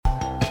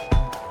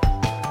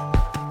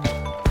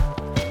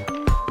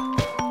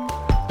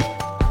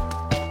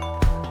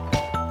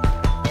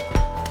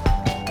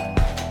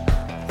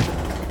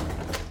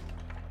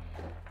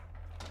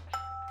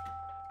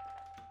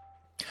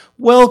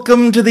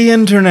Welcome to the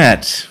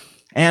internet,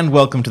 and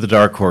welcome to the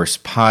Dark Horse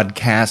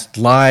Podcast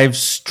live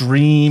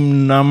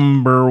stream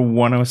number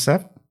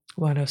 107?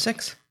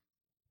 106.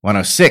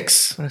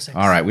 106. 106.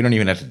 All right, we don't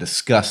even have to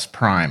discuss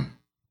Prime.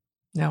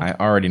 No. I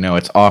already know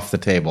it's off the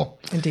table.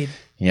 Indeed.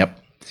 Yep.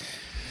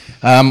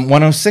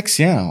 106,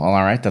 yeah. Well,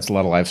 all right, that's a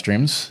lot of live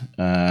streams.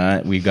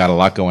 We've got a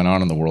lot going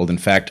on in the world. In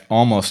fact,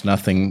 almost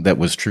nothing that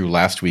was true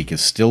last week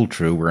is still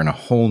true. We're in a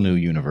whole new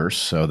universe,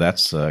 so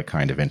that's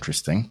kind of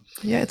interesting.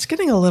 Yeah, it's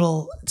getting a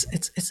little.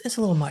 It's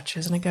a little much,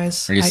 isn't it,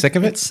 guys? Are you sick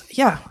of it?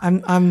 Yeah,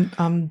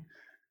 I'm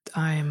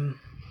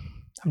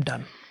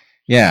done.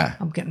 Yeah,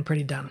 I'm getting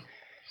pretty done.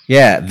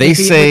 Yeah, they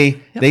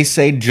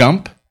say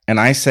jump, and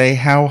I say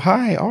how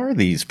high are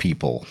these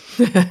people?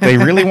 They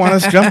really want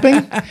us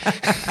jumping?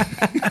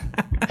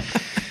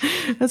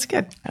 That's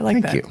good. I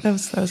like that. Thank you. That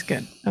was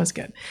good. That was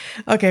good.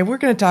 Okay, we're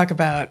going to talk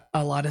about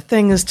a lot of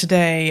things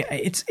today.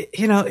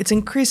 It's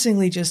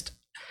increasingly just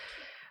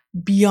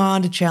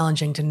beyond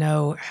challenging to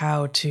know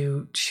how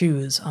to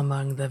choose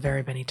among the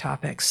very many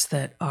topics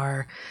that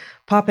are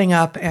popping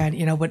up. And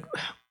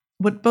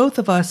what both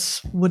of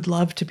us would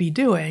love to be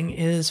doing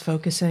is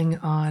focusing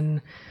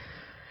on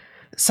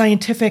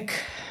scientific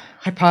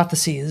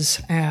hypotheses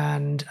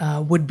and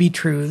would-be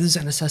truths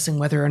and assessing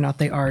whether or not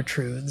they are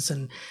truths.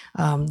 And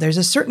there's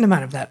a certain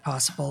amount of that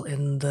possible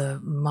in the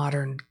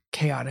modern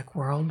chaotic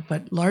world,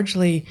 but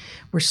largely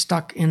we're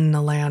stuck in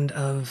the land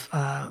of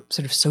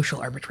sort of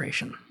social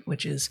arbitration,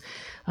 which is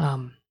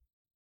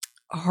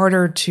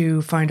harder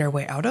to find our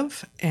way out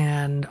of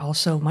and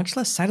also much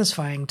less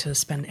satisfying to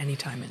spend any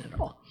time in at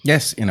all.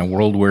 Yes, in a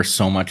world where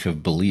so much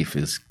of belief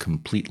is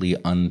completely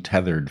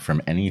untethered from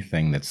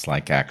anything that's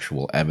like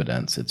actual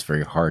evidence, it's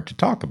very hard to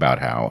talk about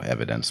how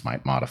evidence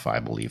might modify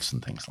beliefs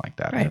and things like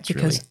that. Right, That's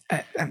because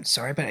I'm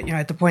sorry, but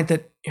at the point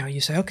that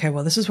you say, okay,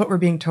 well, this is what we're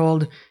being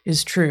told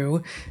is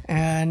true,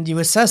 and you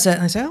assess it,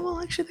 and I say, oh, well,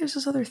 actually, there's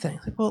this other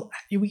thing. Like, well,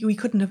 we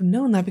couldn't have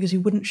known that because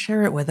you wouldn't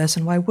share it with us,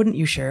 and why wouldn't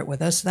you share it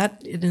with us?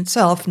 That in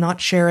itself, not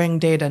sharing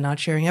data, not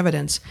sharing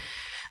evidence,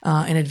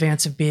 in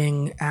advance of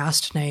being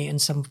asked, nay, in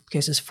some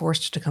cases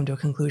forced to come to a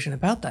conclusion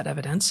about that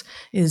evidence,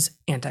 is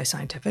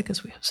anti-scientific,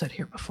 as we have said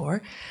here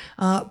before.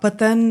 But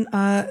then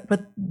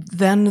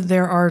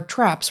there are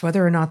traps,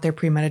 whether or not they're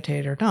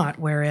premeditated or not,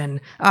 wherein,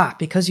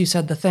 because you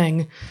said the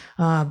thing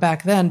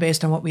back then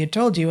based on what we had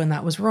told you and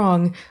that was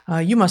wrong,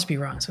 you must be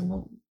wrong.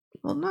 So,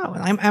 well, no,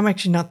 I'm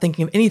actually not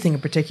thinking of anything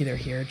in particular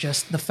here,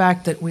 just the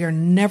fact that we are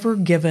never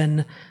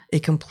given a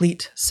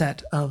complete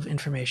set of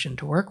information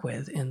to work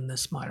with in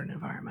this modern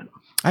environment.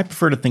 I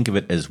prefer to think of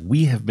it as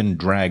we have been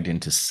dragged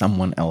into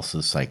someone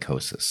else's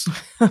psychosis.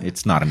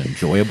 It's not an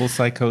enjoyable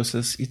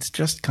psychosis. It's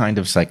just kind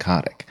of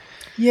psychotic.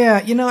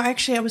 Yeah,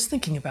 actually, I was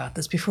thinking about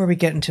this before we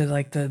get into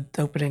like the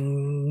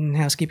opening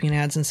housekeeping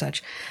ads and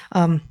such.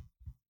 There's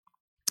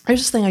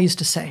this thing I used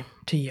to say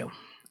to you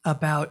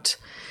about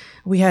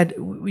we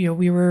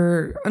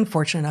were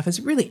unfortunate enough, as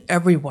really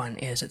everyone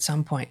is at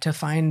some point, to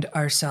find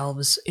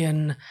ourselves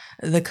in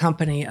the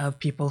company of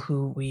people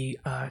who we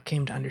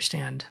came to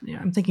understand.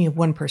 I'm thinking of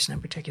one person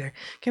in particular,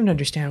 came to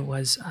understand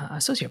was a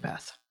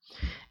sociopath.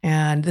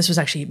 And this was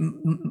actually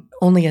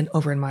only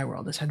over in my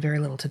world. This had very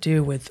little to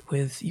do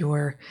with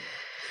your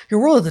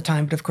world at the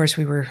time, but of course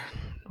we were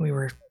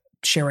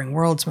sharing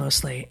worlds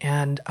mostly,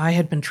 and I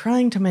had been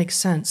trying to make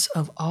sense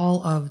of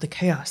all of the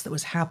chaos that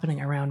was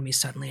happening around me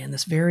suddenly in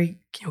this very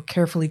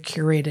carefully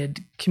curated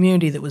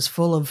community that was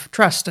full of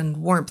trust and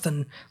warmth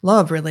and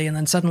love, really, and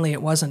then suddenly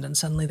it wasn't, and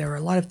suddenly there were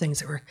a lot of things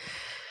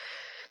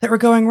that were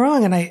going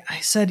wrong, and I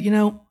said,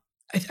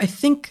 I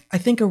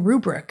think a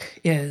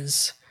rubric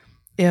is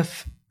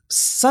if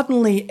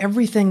suddenly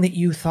everything that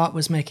you thought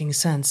was making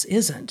sense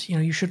isn't.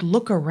 You should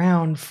look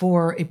around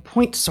for a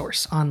point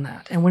source on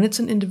that. And when it's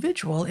an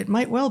individual, it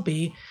might well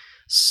be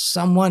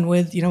someone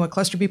with, a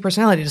cluster B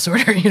personality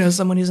disorder,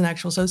 someone who's an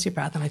actual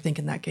sociopath. And I think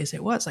in that case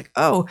it was like,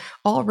 oh,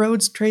 all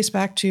roads trace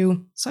back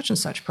to such and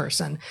such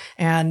person.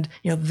 And,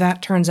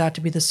 that turns out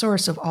to be the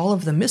source of all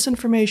of the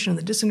misinformation,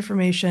 the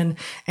disinformation,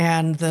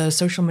 and the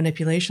social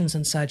manipulations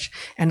and such,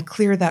 and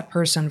clear that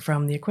person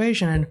from the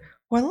equation. And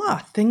voila,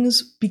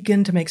 things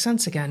begin to make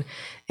sense again.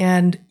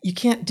 And you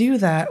can't do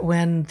that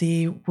when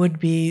the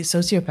would-be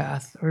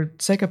sociopath or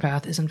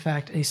psychopath is in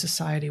fact a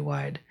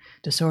society-wide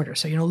disorder.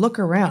 So, look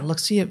around,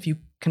 see if you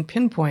can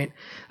pinpoint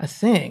a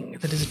thing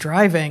that is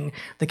driving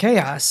the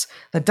chaos.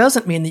 That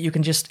doesn't mean that you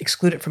can just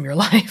exclude it from your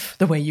life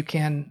the way you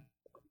can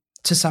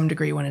to some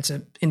degree when it's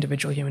an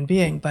individual human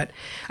being. But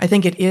I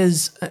think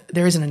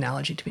there is an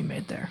analogy to be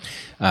made there.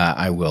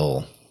 I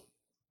will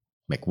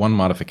make one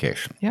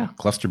modification. Yeah.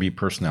 Cluster B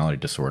personality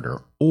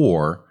disorder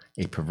or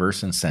a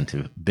perverse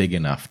incentive big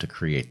enough to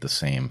create the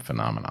same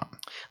phenomenon.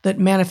 That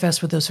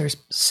manifests with those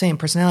same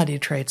personality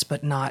traits,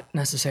 but not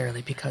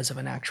necessarily because of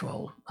an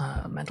actual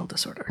mental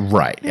disorder.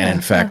 Right. Yeah, and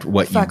in fact,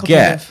 what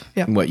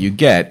you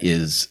get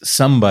is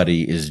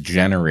somebody is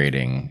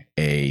generating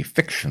a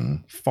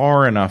fiction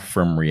far enough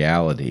from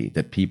reality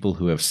that people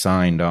who have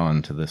signed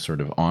on to this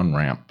sort of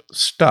on-ramp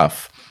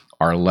stuff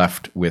are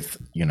left with,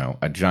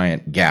 a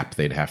giant gap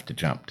they'd have to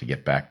jump to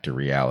get back to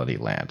reality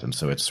land. And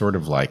so it's sort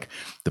of like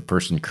the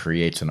person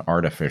creates an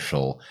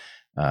artificial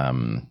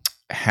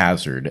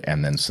hazard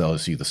and then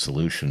sells you the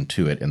solution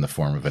to it in the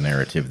form of a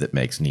narrative that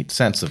makes neat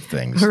sense of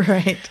things.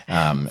 Right.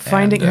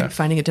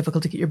 Finding it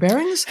difficult to get your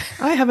bearings?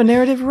 I have a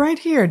narrative right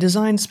here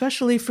designed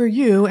specially for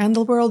you and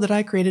the world that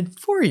I created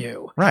for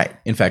you. Right.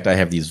 In fact, I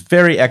have these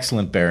very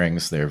excellent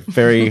bearings. They're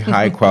very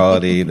high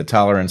quality. The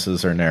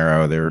tolerances are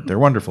narrow. They're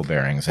wonderful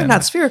bearings. They're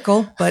not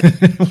spherical, but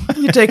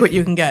you take what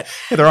you can get.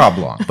 They're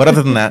oblong. But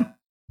other than that,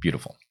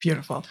 beautiful.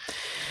 Beautiful.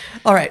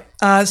 All right.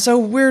 So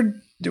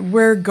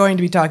we're going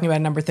to be talking about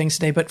a number of things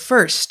today, but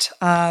first,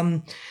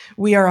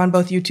 we are on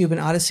both YouTube and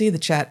Odyssey. The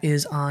chat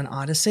is on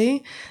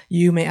Odyssey.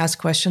 You may ask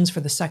questions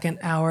for the second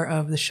hour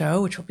of the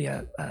show, which will be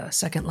a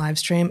second live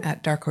stream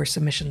at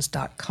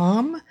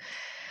darkhorsesubmissions.com.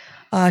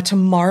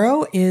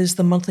 Tomorrow is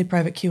the monthly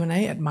private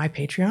Q&A at my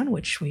Patreon,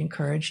 which we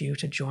encourage you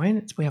to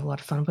join. We have a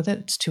lot of fun with it.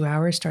 It's 2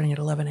 hours starting at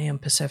 11 a.m.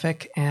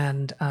 Pacific,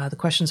 and the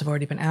questions have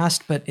already been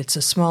asked, but it's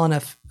a small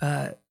enough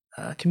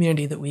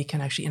community that we can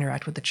actually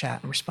interact with the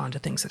chat and respond to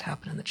things that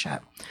happen in the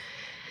chat.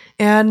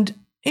 And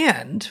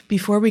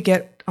before we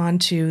get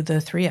onto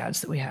the 3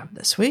 ads that we have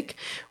this week,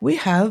 we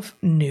have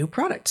new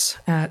products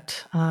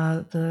at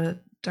the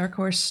Dark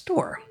Horse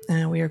store,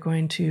 and we are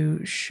going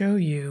to show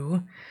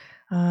you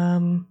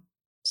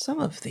some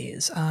of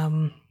these.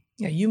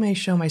 You may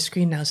show my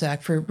screen now,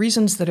 Zach, for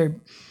reasons that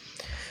are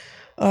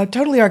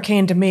totally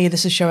arcane to me.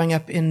 This is showing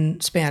up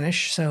in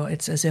Spanish, so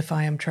it's as if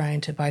I am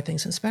trying to buy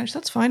things in Spanish.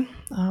 That's fine.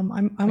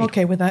 I'm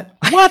okay with that.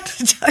 What?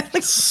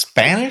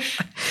 Spanish?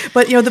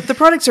 But the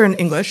products are in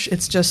English.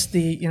 It's just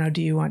the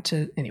do you want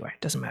to? Anyway,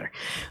 it doesn't matter.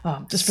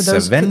 Just for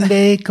those. Se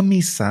vende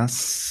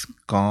camisas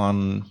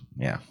con.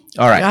 Yeah.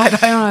 All right. I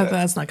don't know.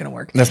 That's not going to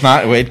work. That's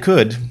not. It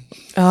could.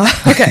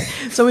 Okay,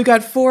 so we've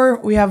got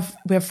 4. We have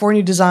 4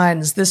 new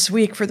designs this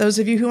week for those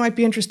of you who might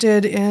be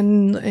interested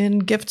in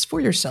gifts for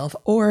yourself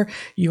or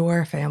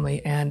your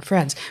family and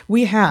friends.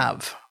 We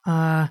have,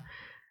 and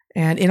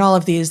in all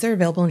of these, they're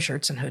available in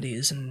shirts and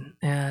hoodies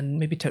and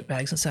maybe tote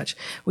bags and such.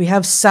 We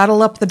have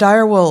Saddle Up the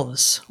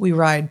Direwolves. We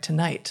ride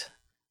tonight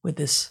with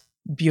this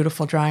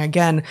beautiful drawing.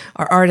 Again,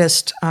 our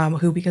artist,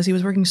 who, because he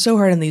was working so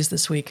hard on these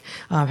this week,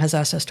 has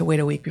asked us to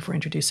wait a week before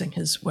introducing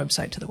his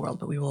website to the world,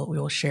 but we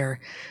will share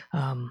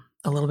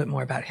a little bit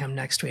more about him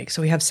next week.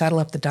 So we have Saddle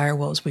Up the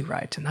Direwolves, We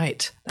Ride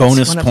Tonight. That's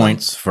bonus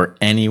points for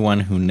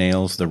anyone who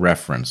nails the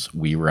reference,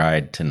 We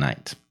Ride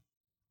Tonight.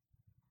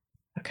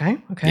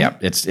 Okay. Yeah,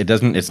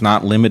 it's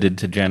not limited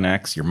to Gen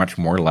X. You're much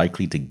more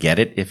likely to get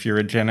it if you're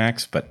a Gen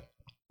X, but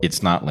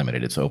it's not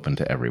limited. It's open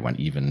to everyone,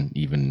 even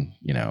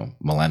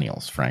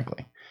millennials,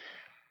 frankly.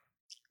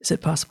 Is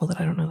it possible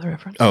that I don't know the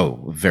reference?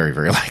 Oh, very,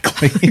 very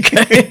likely.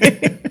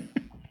 Okay.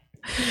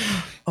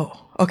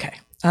 Okay.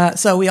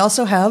 So we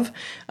also have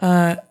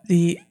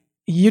the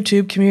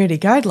YouTube community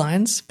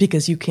guidelines,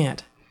 because you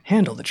can't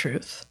handle the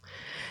truth.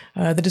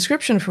 The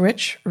description for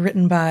which,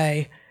 written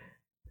by,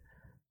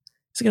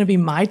 is it going to be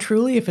My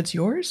Truly if it's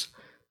yours?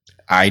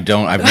 I've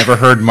never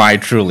heard My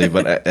Truly,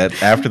 but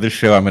after the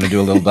show, I'm going to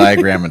do a little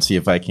diagram and see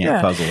if I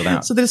can't puzzle it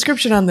out. So the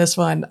description on this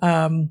one,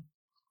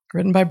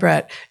 written by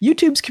Brett,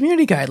 YouTube's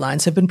community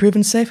guidelines have been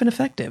proven safe and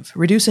effective,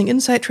 reducing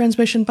insight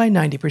transmission by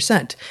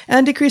 90%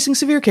 and decreasing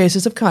severe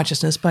cases of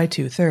consciousness by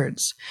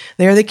 2/3.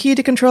 They are the key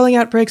to controlling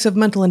outbreaks of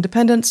mental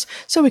independence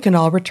so we can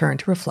all return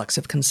to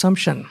reflexive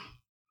consumption.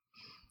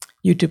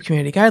 YouTube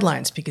community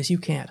guidelines, because you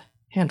can't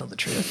handle the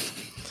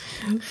truth.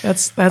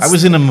 That's. I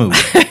was in a mood.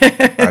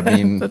 I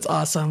mean, that's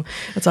awesome.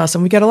 That's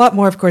awesome. We got a lot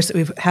more, of course, that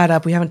we've had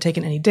up. We haven't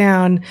taken any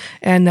down,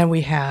 and then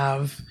we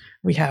have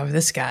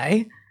this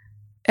guy,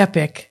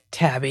 Epic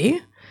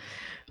Tabby.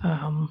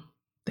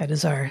 That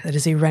is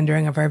a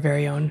rendering of our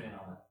very own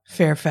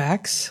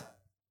Fairfax.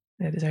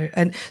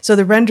 And so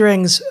the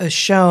renderings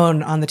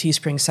shown on the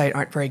Teespring site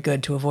aren't very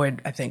good to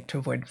avoid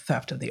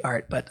theft of the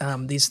art. But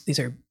these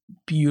are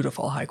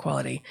beautiful, high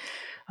quality.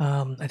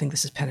 I think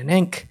this is pen and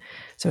ink.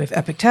 So we have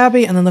Epic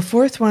Tabby, and then the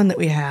fourth one that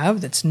we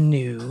have that's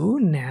new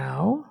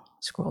now.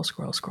 Scroll.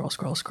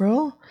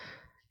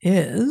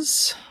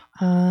 Is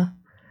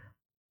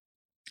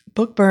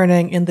Book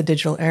Burning in the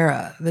Digital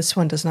Era. This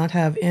one does not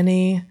have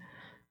any.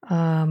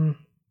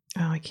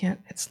 I can't.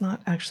 It's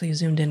not actually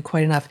zoomed in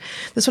quite enough.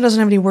 This one doesn't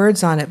have any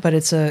words on it, but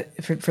it's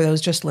for those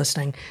just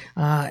listening.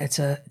 It's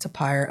a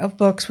pyre of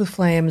books with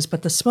flames,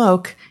 but the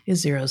smoke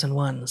is zeros and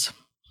ones.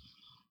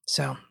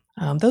 So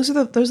those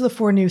are the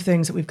 4 new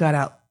things that we've got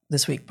out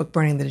this week: Book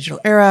Burning in the Digital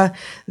Era,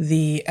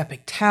 the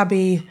Epic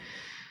Tabby,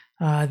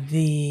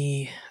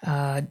 the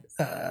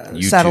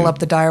Saddle Up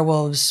the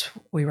Direwolves,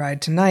 We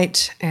Ride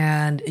Tonight,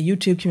 and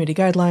YouTube community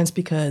guidelines,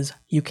 because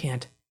you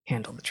can't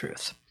handle the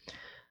truth.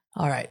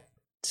 All right,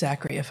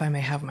 Zachary, if I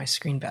may have my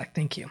screen back.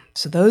 Thank you.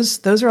 So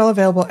those are all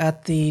available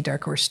at the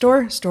Dark Horse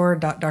store,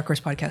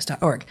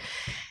 store.darkhorsepodcast.org.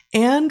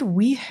 And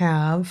we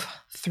have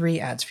 3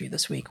 ads for you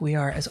this week. We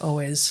are, as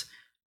always,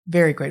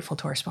 very grateful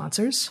to our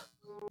sponsors.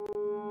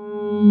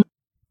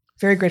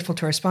 Very grateful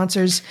to our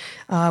sponsors.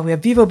 We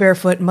have Vivo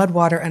Barefoot,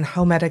 Mudwater, and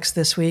Homedics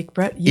this week.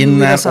 Brett, you In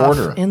lead that us off.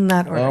 order. In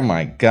that order. Oh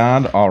my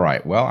God. All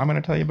right. Well, I'm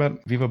going to tell you about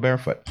Vivo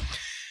Barefoot.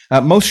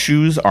 Most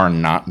shoes are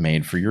not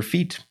made for your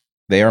feet.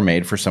 They are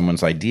made for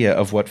someone's idea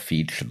of what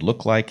feet should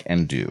look like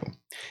and do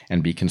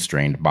and be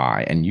constrained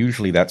by. And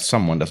usually that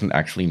someone doesn't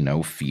actually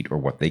know feet or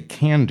what they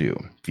can do.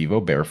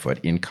 Vivo Barefoot,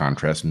 in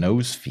contrast,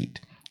 knows feet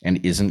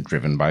and isn't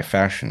driven by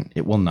fashion.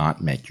 It will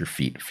not make your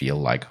feet feel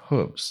like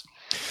hooves.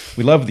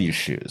 We love these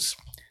shoes.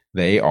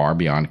 They are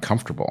beyond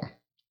comfortable.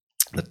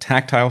 The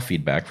tactile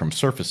feedback from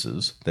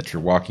surfaces that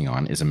you're walking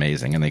on is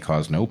amazing, and they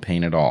cause no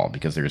pain at all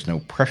because there is no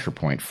pressure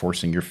point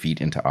forcing your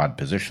feet into odd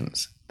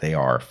positions. They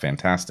are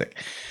fantastic.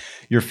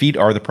 Your feet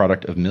are the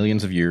product of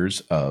millions of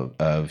years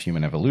of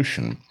human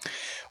evolution.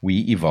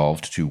 We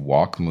evolved to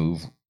walk,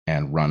 move,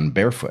 and run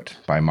barefoot.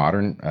 But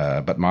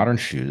modern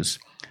shoes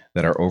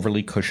that are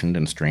overly cushioned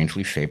and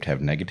strangely shaped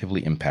have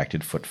negatively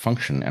impacted foot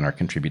function and are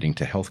contributing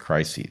to health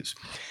crises.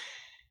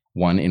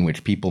 One in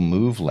which people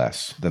move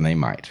less than they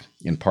might,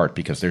 in part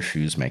because their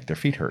shoes make their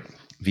feet hurt.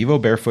 Vivo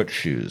Barefoot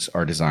shoes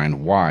are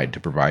designed wide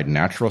to provide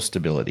natural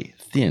stability,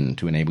 thin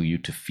to enable you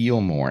to feel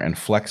more, and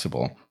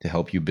flexible to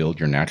help you build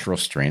your natural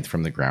strength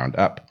from the ground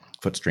up.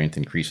 Foot strength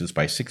increases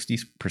by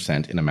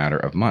 60% in a matter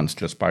of months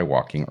just by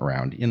walking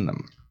around in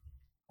them.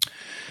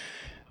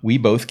 We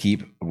both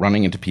keep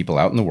running into people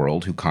out in the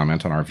world who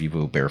comment on our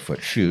Vivo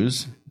Barefoot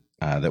shoes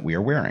that we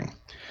are wearing.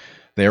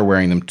 They are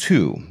wearing them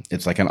too.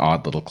 It's like an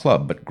odd little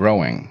club, but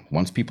growing.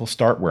 Once people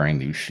start wearing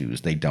these shoes,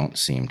 they don't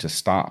seem to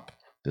stop.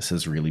 This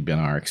has really been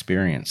our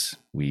experience.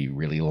 We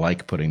really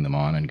like putting them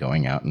on and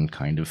going out and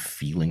kind of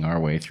feeling our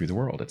way through the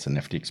world. It's a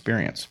nifty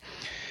experience.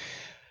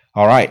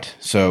 All right,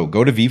 so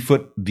go to let's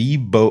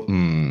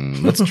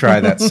try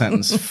that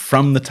sentence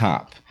from the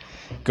top.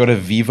 Go to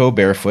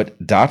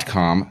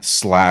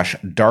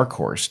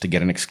vivobarefoot.com/darkhorse to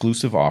get an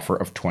exclusive offer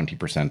of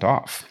 20%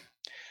 off.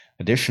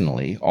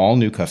 Additionally, all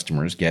new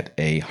customers get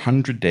a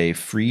 100-day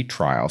free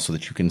trial so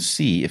that you can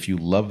see if you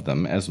love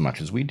them as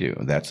much as we do.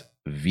 That's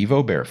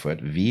Vivo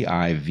Barefoot,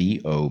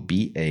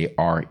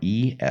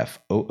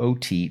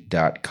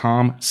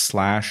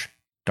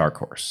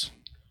 vivobarefoot.com/darkhorse.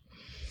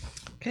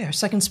 Okay, our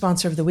second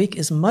sponsor of the week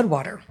is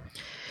Mudwater,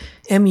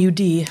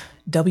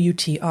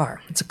 MUDWTR.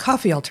 It's a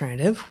coffee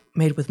alternative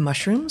made with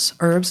mushrooms,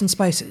 herbs, and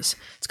spices.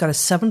 It's got a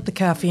seventh the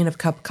caffeine of a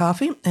cup of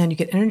coffee, and you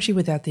get energy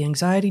without the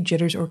anxiety,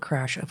 jitters, or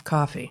crash of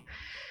coffee.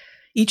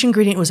 Each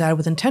ingredient was added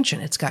with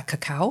intention. It's got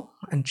cacao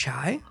and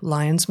chai,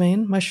 lion's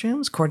mane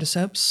mushrooms,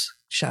 cordyceps,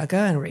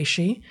 chaga, and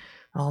reishi,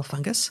 all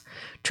fungus,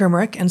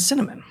 turmeric, and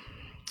cinnamon,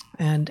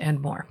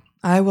 and more.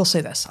 I will say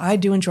this. I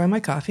do enjoy my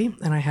coffee,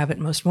 and I have it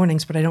most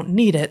mornings, but I don't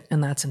need it,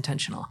 and that's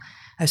intentional.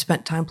 I've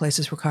spent time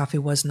places where coffee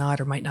was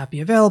not or might not be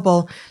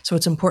available, so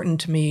it's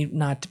important to me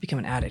not to become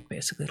an addict,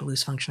 basically, to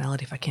lose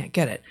functionality if I can't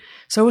get it.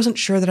 So I wasn't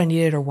sure that I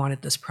needed or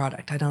wanted this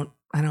product. I don't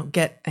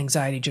get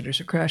anxiety, jitters,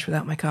 or crash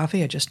without my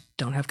coffee. I just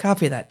don't have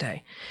coffee that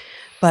day.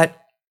 But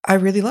I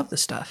really love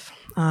this stuff.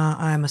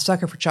 I'm a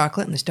sucker for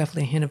chocolate, and there's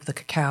definitely a hint of the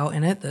cacao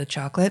in it, the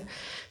chocolate.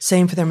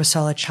 Same for their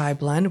masala chai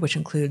blend, which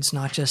includes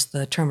not just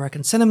the turmeric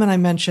and cinnamon I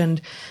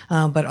mentioned,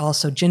 but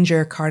also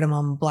ginger,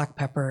 cardamom, black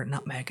pepper,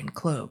 nutmeg, and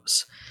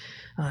cloves.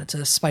 It's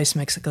a spice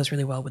mix that goes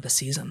really well with the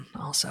season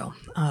also.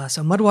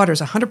 So Mudwater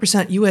is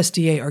 100%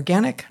 USDA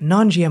organic,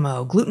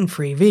 non-GMO,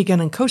 gluten-free, vegan,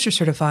 and kosher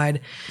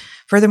certified.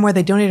 Furthermore,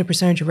 they donate a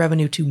percentage of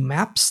revenue to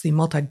MAPS, the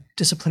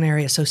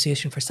Multidisciplinary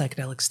Association for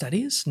Psychedelic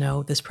Studies.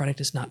 No, this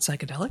product is not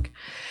psychedelic.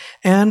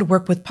 And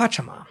work with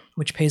Pachama,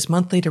 which pays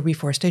monthly to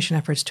reforestation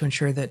efforts to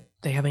ensure that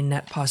they have a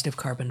net positive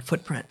carbon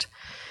footprint.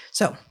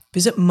 So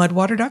visit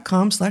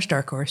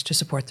mudwater.com/darkhorse to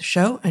support the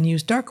show and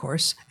use Dark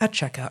Horse at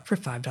checkout for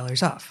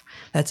 $5 off.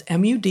 That's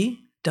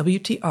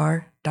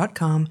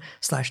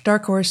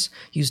MUDWTR.com/darkhorse.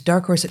 Use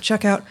Dark Horse at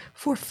checkout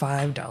for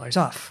 $5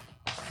 off.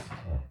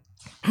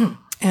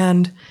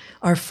 And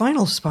our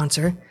final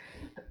sponsor,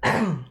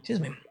 for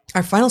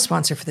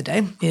the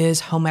day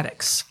is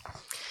Homedics.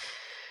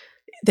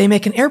 They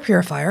make an air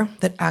purifier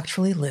that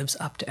actually lives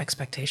up to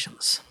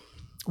expectations.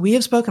 We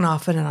have spoken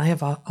often, and I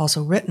have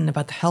also written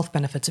about the health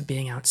benefits of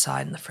being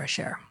outside in the fresh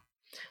air.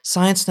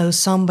 Science knows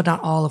some, but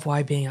not all, of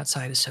why being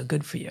outside is so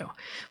good for you.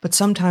 But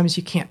sometimes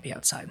you can't be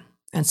outside,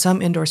 and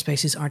some indoor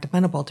spaces aren't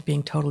amenable to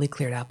being totally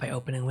cleared out by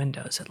opening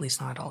windows, at least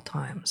not at all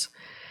times.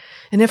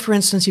 And if, for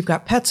instance, you've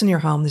got pets in your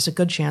home, there's a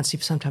good chance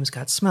you've sometimes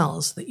got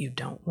smells that you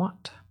don't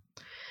want.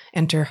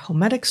 Enter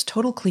Homedics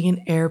Total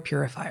Clean Air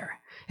Purifier.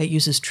 It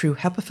uses true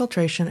HEPA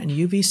filtration and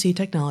UVC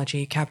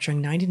technology, capturing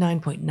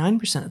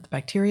 99.9% of the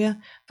bacteria,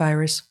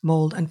 virus,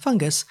 mold, and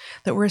fungus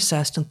that were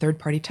assessed in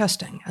third-party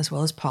testing, as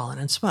well as pollen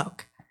and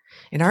smoke.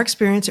 In our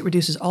experience, it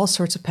reduces all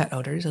sorts of pet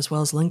odors, as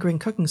well as lingering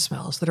cooking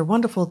smells that are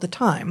wonderful at the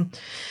time,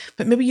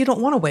 but maybe you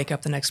don't want to wake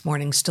up the next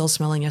morning still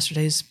smelling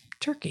yesterday's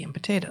turkey and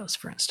potatoes,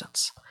 for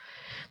instance.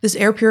 This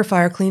air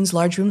purifier cleans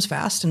large rooms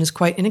fast and is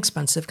quite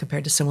inexpensive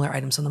compared to similar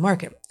items on the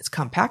market. It's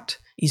compact,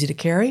 easy to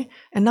carry,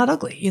 and not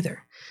ugly either.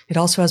 It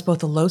also has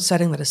both a low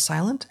setting that is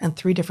silent and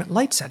 3 different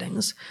light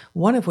settings,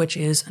 one of which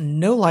is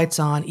no lights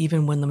on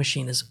even when the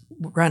machine is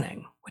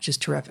running, which is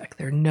terrific.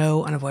 There are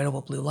no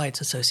unavoidable blue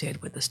lights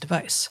associated with this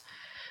device.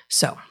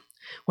 So,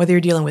 whether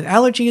you're dealing with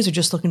allergies or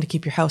just looking to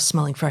keep your house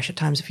smelling fresh at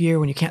times of year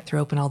when you can't throw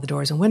open all the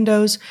doors and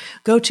windows,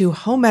 go to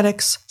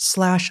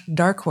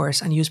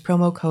Homedics/Darkhorse and use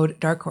promo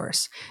code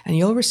Darkhorse, and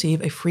you'll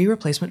receive a free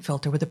replacement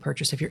filter with the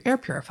purchase of your air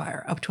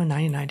purifier, up to a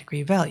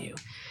 99-degree value.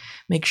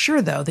 Make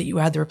sure, though, that you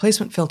add the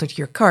replacement filter to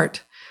your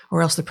cart,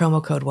 or else the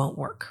promo code won't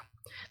work.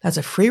 That's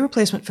a free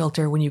replacement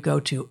filter when you go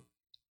to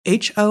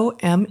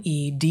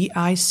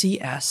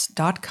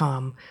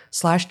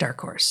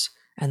homedics.com/Darkhorse,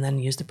 and then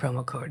use the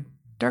promo code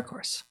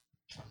Darkhorse.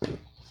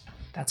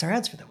 That's our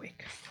ads for the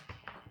week.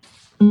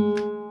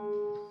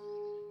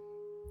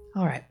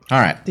 All right.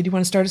 Did you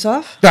want to start us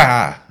off?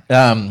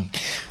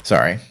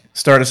 Sorry.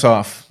 Start us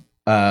off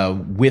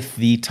with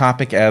the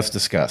topic as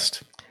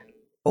discussed.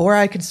 Or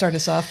I could start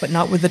us off, but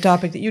not with the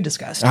topic that you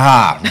discussed.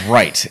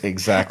 Right.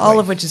 Exactly.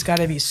 All of which has got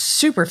to be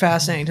super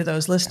fascinating to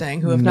those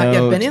listening who have not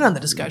yet been in on the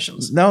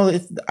discussions. No,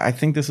 I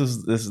think this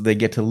is they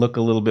get to look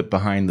a little bit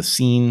behind the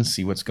scenes,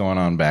 see what's going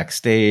on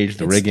backstage,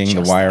 the rigging,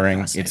 the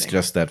wiring. It's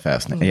just that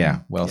fascinating. Mm-hmm. Yeah,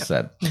 well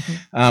said.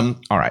 Mm-hmm.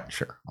 All right,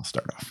 sure. I'll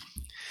start off.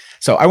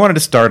 So I wanted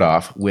to start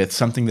off with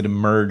something that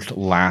emerged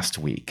last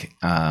week.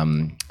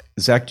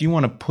 Zach, do you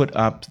want to put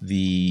up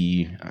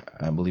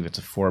I believe it's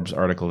a Forbes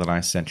article that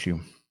I sent you?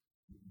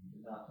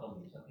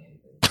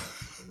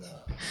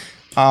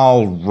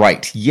 All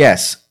right.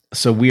 Yes.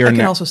 So we are. I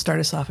can also start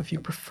us off if you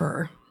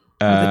prefer.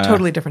 With a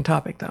totally different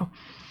topic, though.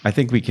 I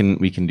think we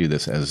can do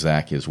this as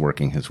Zach is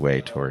working his way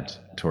towards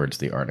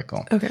the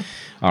article. Okay.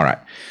 All right.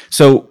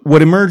 So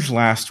what emerged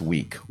last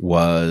week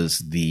was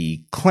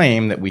the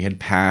claim that we had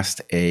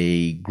passed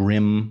a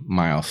grim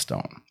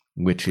milestone,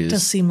 which is. It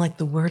does seem like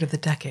the word of the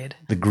decade.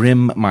 The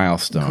grim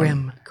milestone.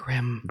 Grim.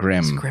 Grim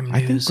news.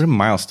 I think grim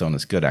milestone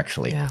is good,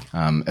 actually. Yeah.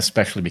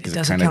 Especially because it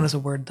doesn't count as a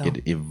word, though.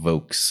 It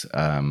evokes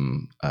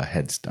a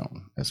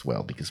headstone as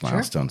well, because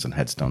milestones and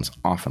headstones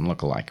often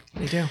look alike.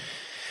 They do.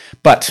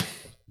 But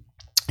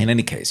in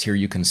any case, here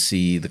you can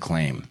see the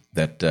claim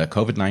that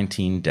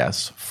COVID-19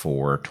 deaths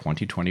for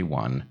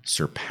 2021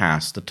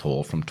 surpassed the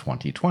toll from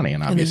 2020.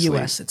 And obviously, in the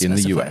U.S., in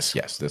the U.S.,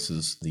 yes, this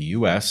is the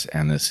U.S.,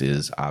 and this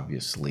is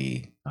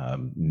obviously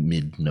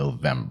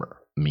mid-November,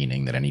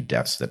 meaning that any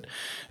deaths that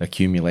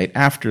accumulate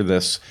after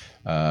this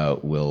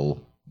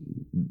will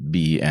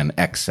be an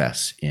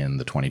excess in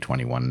the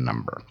 2021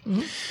 number.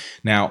 Mm-hmm.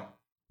 Now,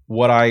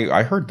 what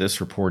I heard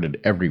this reported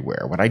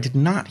everywhere. What I did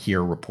not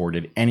hear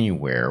reported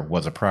anywhere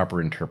was a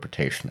proper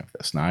interpretation of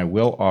this. Now, I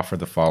will offer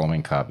the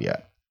following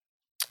caveat.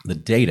 The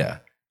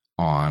data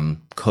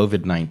on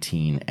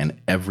COVID-19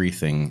 and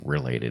everything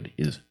related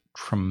is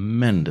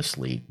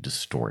tremendously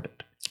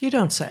distorted. You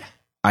don't say.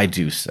 I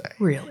do say.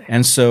 Really?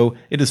 And so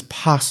it is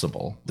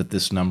possible that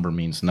this number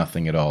means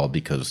nothing at all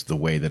because the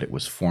way that it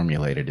was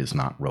formulated is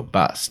not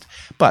robust.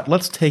 But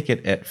let's take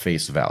it at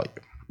face value.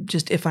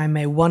 Just if I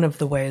may, one of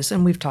the ways,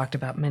 and we've talked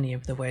about many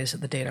of the ways that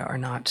the data are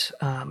not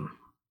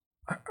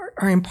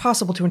are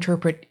impossible to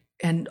interpret,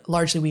 and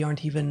largely we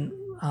aren't even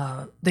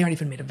they aren't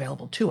even made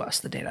available to us,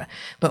 the data.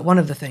 But one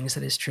of the things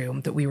that is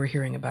true that we were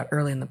hearing about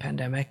early in the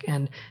pandemic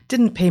and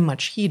didn't pay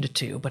much heed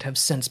to, but have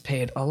since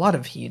paid a lot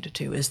of heed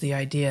to, is the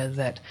idea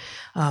that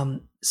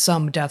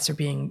some deaths are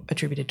being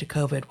attributed to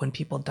COVID when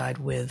people died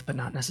with, but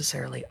not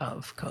necessarily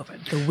of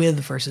COVID. The with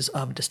versus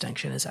of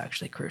distinction is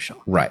actually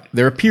crucial. Right.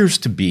 There appears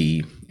to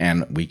be,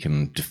 and we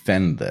can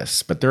defend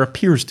this, but there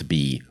appears to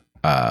be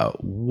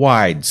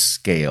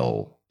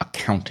wide-scale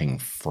accounting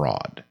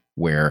fraud,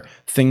 where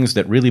things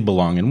that really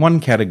belong in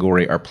one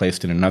category are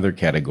placed in another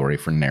category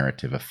for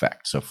narrative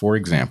effect. So, for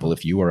example,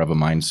 if you are of a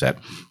mindset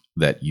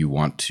that you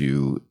want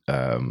to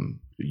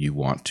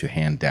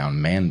hand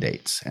down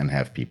mandates and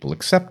have people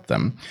accept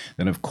them,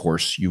 then of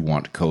course you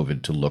want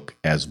COVID to look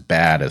as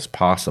bad as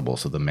possible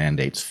so the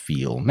mandates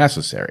feel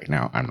necessary.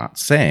 Now, I'm not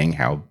saying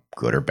how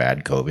good or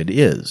bad COVID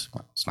is.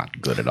 Well, it's not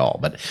good at all,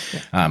 but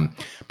I'm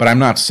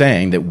not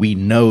saying that we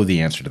know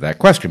the answer to that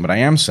question. But I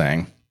am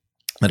saying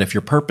that if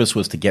your purpose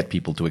was to get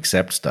people to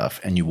accept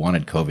stuff and you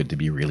wanted COVID to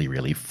be really,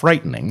 really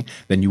frightening,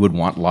 then you would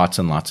want lots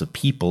and lots of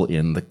people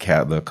in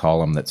the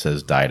column that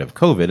says died of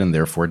COVID, and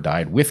therefore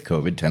died with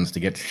COVID tends to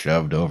get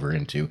shoved over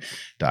into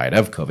died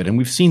of COVID. And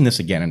we've seen this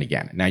again and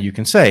again. Now you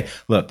can say,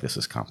 look, this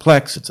is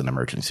complex. It's an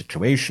emergent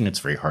situation. It's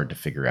very hard to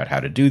figure out how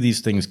to do these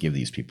things, give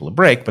these people a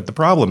break. But the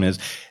problem is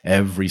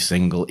every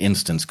single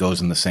instance goes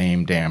in the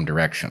same damn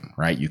direction,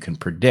 right? You can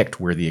predict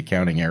where the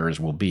accounting errors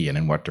will be and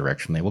in what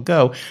direction they will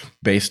go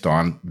based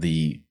on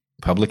the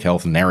public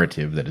health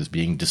narrative that is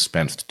being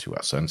dispensed to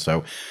us. And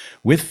so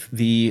with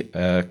the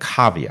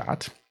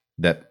caveat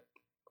that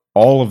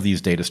all of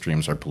these data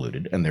streams are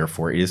polluted, and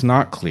therefore it is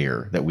not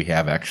clear that we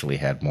have actually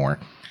had more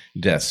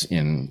deaths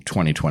in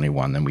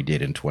 2021 than we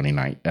did in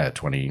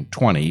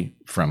 2020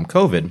 from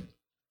COVID,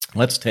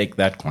 let's take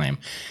that claim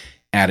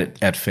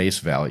at face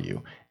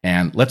value,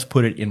 and let's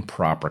put it in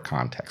proper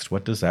context.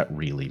 What does that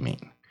really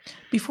mean?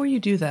 Before you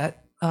do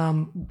that,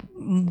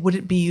 would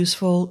it be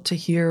useful to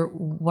hear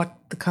what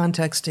the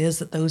context is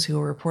that those who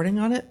are reporting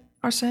on it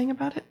are saying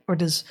about it, or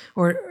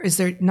is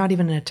there not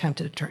even an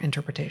attempt at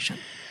interpretation?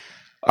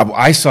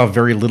 I saw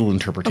very little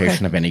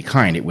interpretation of any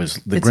kind. It was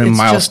the grim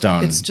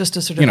milestone. It's just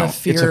a sort of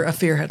a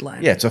fear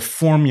headline. Yeah, it's a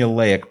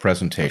formulaic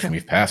presentation. Okay.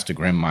 We've passed a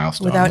grim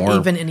milestone. Without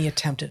even any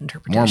attempt at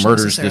interpretation. More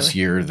murders this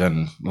year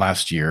than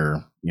last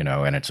year,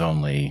 and it's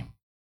only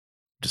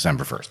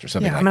December 1st or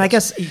something like that. I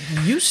guess it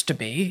used to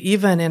be,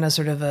 even in a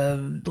sort of a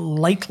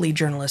lightly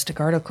journalistic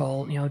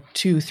article,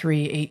 2,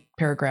 3, 8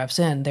 paragraphs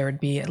in, there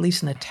would be at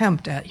least an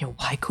attempt at,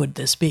 why could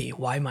this be?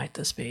 Why might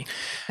this be?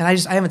 And I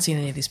haven't seen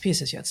any of these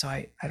pieces yet, so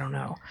I don't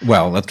know.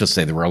 Well, let's just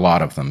say there were a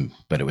lot of them,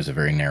 but it was a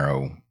very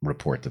narrow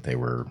report that they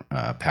were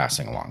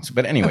passing along.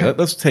 But anyway,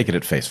 let's take it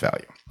at face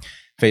value.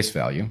 Face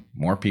value,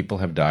 more people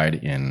have died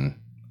in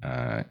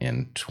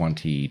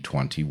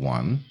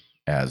 2021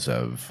 as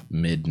of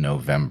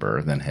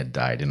mid-November than had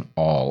died in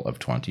all of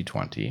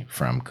 2020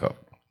 from COVID.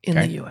 In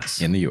the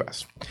U.S. In the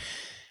U.S.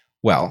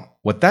 Well,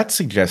 what that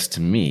suggests to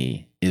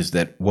me is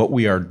that what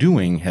we are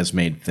doing has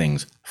made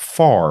things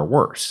far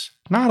worse.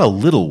 Not a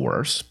little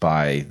worse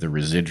by the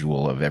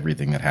residual of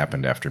everything that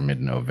happened after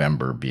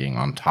mid-November being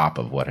on top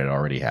of what had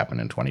already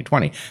happened in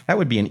 2020. That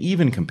would be an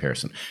even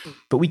comparison.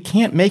 But we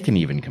can't make an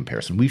even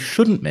comparison. We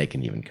shouldn't make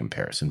an even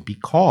comparison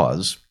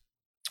because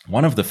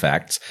one of the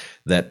facts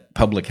that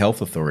public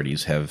health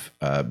authorities have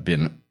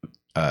been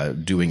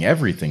doing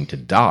everything to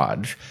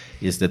dodge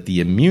is that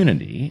the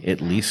immunity, at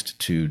least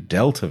to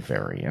Delta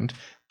variant,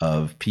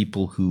 of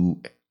people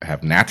who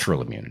have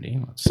natural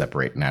immunity, let's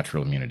separate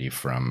natural immunity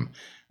from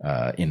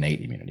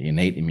innate immunity.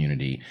 Innate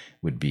immunity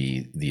would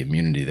be the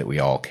immunity that we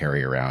all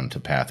carry around to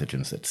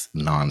pathogens. It's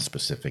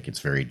non-specific.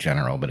 It's very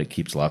general, but it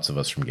keeps lots of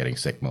us from getting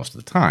sick most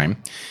of the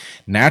time.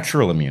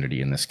 Natural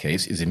immunity in this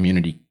case is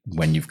immunity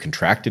when you've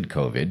contracted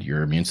COVID,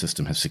 your immune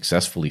system has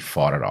successfully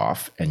fought it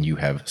off, and you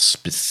have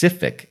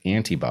specific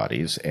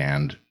antibodies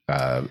and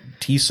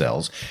T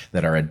cells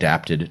that are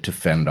adapted to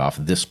fend off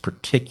this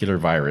particular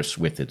virus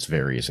with its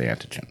various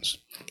antigens.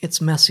 It's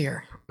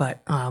messier,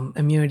 but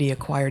immunity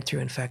acquired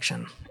through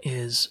infection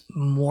is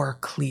more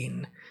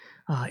clean.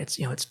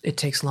 It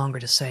takes longer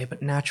to say,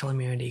 but natural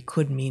immunity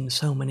could mean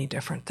so many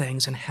different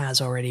things and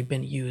has already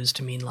been used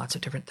to mean lots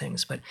of different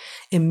things. But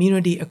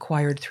immunity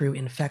acquired through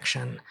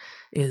infection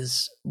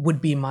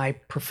would be my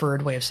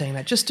preferred way of saying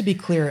that. Just to be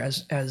clear,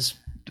 as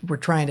we're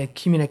trying to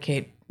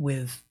communicate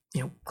with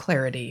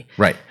clarity.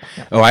 Right.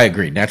 Yeah. Oh, I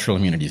agree. Natural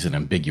immunity is an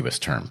ambiguous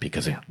term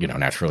because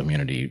natural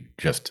immunity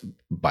just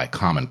by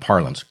common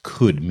parlance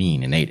could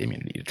mean innate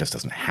immunity. It just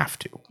doesn't have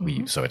to.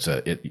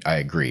 Mm-hmm. I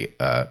agree.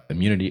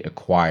 Immunity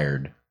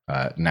acquired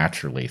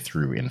naturally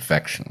through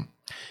infection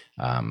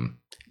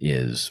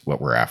is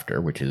what we're after,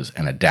 which is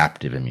an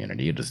adaptive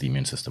immunity. It is the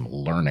immune system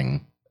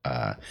learning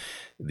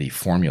the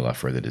formula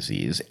for the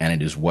disease, and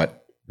it is what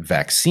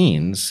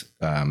vaccines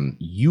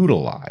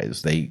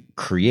utilize. They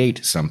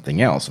create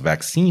something else,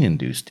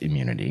 vaccine-induced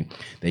immunity.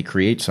 They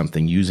create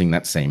something using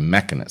that same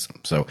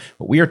mechanism. So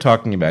what we are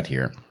talking about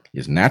here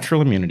is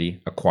natural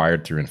immunity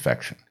acquired through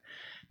infection.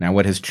 Now,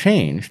 what has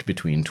changed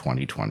between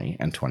 2020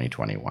 and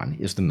 2021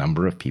 is the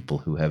number of people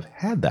who have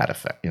had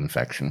that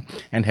infection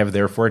and have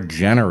therefore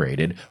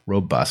generated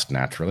robust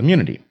natural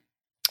immunity.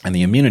 And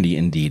the immunity,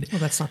 indeed.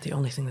 Well, that's not the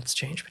only thing that's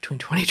changed between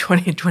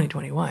 2020 and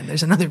 2021.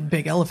 There's another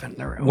big elephant in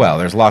the room. Well,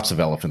 there's lots of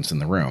elephants in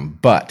the room.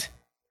 But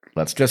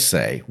let's just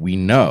say we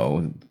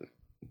know,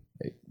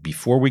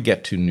 before we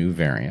get to new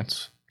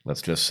variants,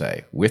 let's just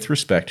say, with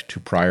respect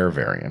to prior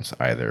variants,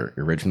 either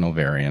original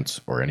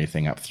variants or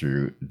anything up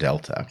through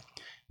Delta,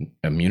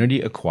 immunity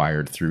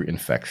acquired through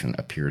infection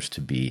appears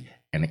to be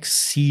an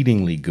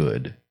exceedingly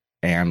good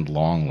and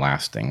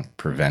long-lasting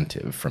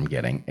preventive from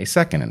getting a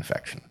second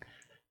infection.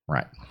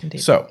 Right.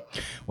 Indeed. So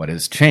what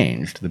has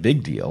changed, the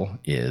big deal,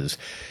 is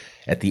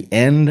at the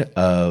end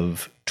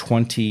of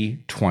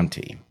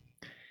 2020,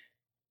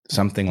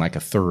 something like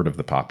a third of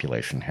the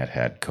population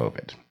had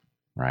COVID,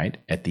 right?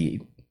 At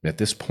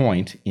this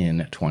point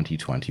in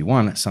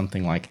 2021,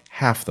 something like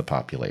half the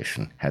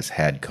population has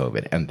had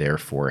COVID and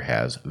therefore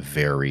has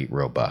very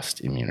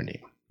robust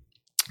immunity.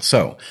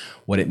 So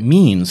what it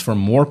means for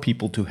more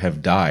people to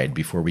have died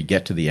before we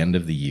get to the end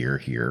of the year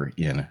here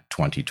in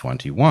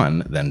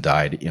 2021 than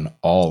died in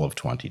all of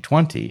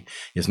 2020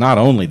 is not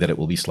only that it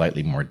will be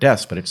slightly more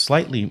deaths, but it's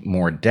slightly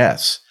more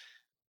deaths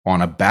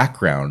on a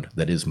background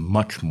that is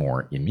much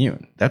more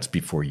immune. That's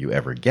before you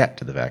ever get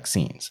to the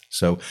vaccines.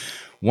 So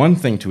one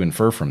thing to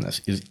infer from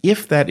this is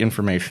if that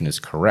information is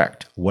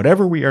correct,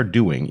 whatever we are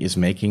doing is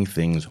making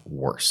things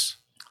worse,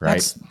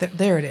 right?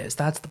 There it is.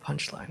 That's the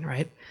punchline,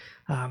 right?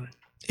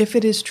 If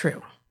it is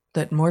true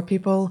that more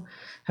people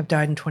have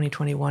died in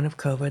 2021 of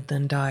COVID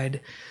than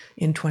died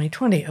in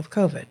 2020 of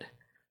COVID,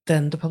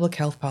 then the public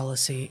health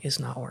policy is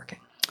not working.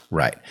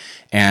 Right.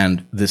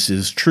 And this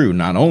is true.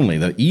 Not only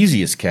the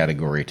easiest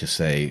category to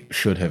say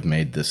should have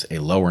made this a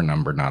lower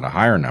number, not a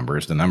higher number,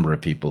 is the number of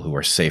people who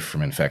are safe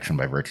from infection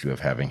by virtue of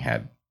having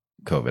had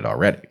COVID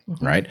already,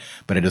 right?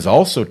 But it is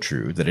also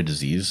true that a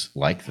disease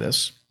like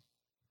this,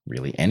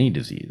 really any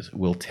disease,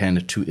 will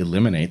tend to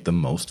eliminate the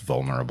most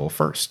vulnerable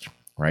first,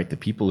 right? The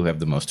people who have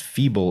the most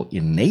feeble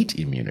innate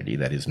immunity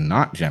that is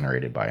not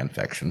generated by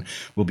infection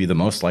will be the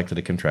most likely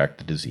to contract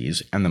the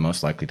disease and the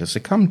most likely to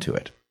succumb to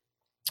it.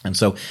 And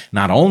so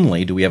not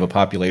only do we have a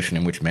population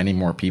in which many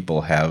more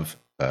people have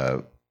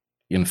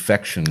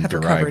infection have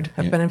derived,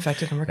 been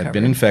infected and recovered. Have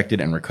been infected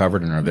and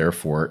recovered and are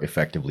therefore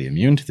effectively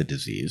immune to the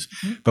disease.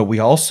 But we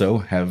also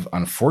have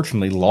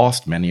unfortunately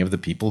lost many of the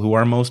people who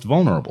are most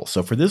vulnerable.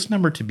 So for this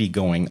number to be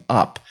going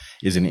up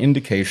is an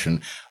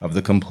indication of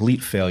the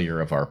complete failure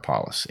of our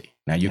policy.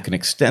 Now, you can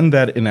extend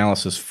that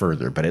analysis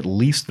further, but at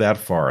least that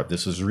far,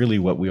 this is really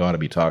what we ought to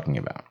be talking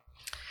about.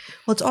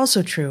 Well, it's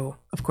also true,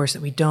 of course,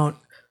 that we don't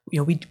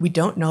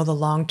know the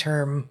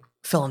long-term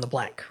fill in the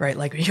blank, right?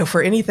 Like,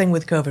 for anything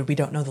with COVID, we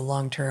don't know the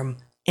long-term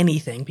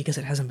anything because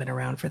it hasn't been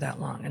around for that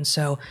long. And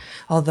so,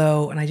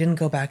 and I didn't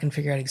go back and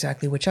figure out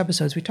exactly which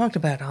episodes we talked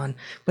about on,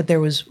 but there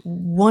was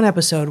one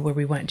episode where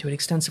we went into it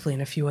extensively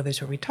and a few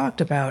others where we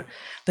talked about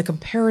the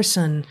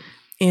comparison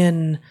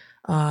in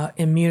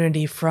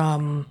immunity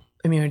from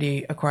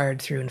immunity acquired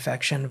through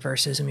infection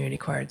versus immunity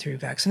acquired through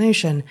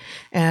vaccination.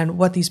 And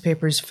what these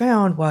papers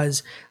found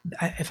was,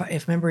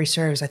 if memory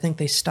serves, I think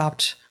they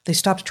stopped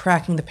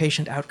tracking the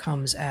patient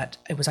outcomes at,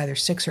 it was either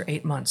 6 or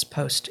 8 months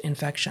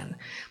post-infection.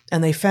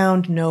 And they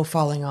found no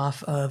falling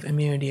off of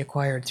immunity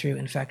acquired through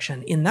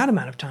infection in that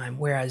amount of time,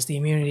 whereas the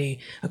immunity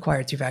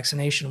acquired through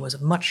vaccination was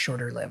a much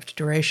shorter-lived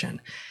duration.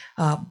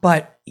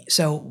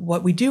 So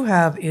what we do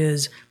have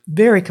is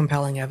very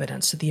compelling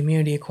evidence that the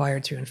immunity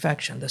acquired through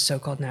infection, the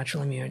so-called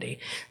natural immunity,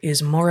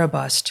 is more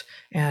robust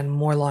and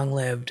more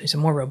long-lived. It's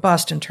more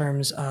robust in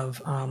terms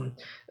of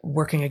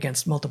working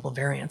against multiple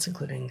variants,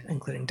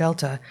 including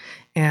Delta,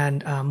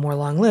 and more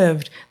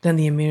long-lived than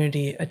the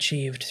immunity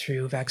achieved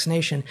through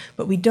vaccination.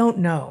 But we don't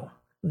know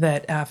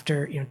that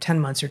after 10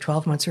 months or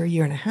 12 months or a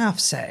year and a half,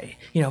 say,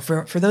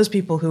 for those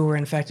people who were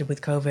infected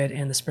with COVID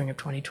in the spring of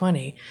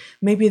 2020,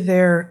 maybe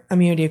their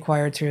immunity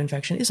acquired through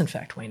infection is in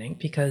fact waning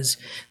because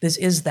this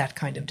is that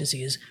kind of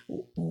disease.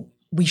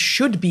 We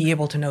should be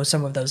able to know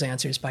some of those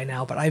answers by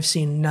now, but I've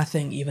seen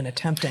nothing even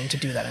attempting to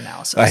do that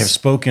analysis. I have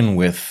spoken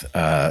with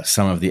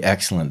some of the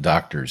excellent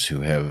doctors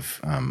who have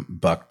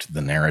bucked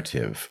the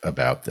narrative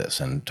about this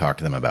and talked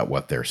to them about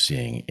what they're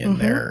seeing in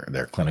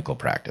their clinical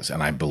practice.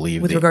 And I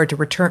believe with regard to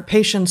return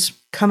patients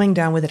coming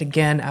down with it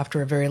again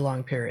after a very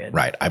long period.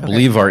 Right. I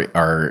believe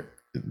our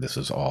this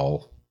is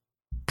all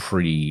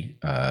pretty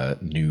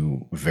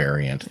new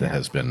variant that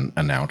has been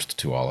announced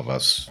to all of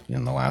us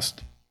in the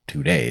last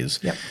 2 days.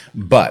 Yep.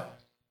 But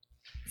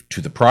to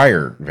the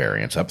prior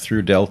variants up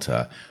through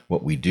Delta,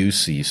 what we do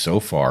see so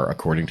far,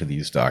 according to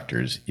these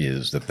doctors,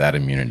 is that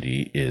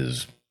immunity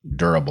is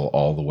durable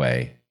all the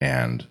way.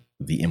 And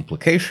the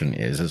implication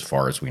is, as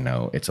far as we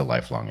know, it's a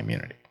lifelong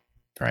immunity,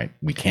 right?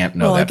 We can't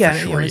know that for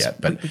sure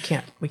yet. But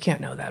we can't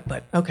know that.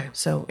 But okay,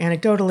 so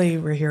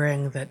anecdotally, we're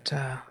hearing that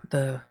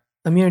the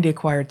immunity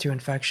acquired through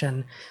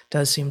infection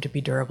does seem to be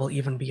durable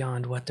even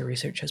beyond what the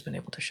research has been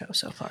able to show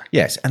so far.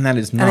 Yes, and that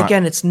is not... And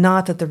again, it's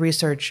not that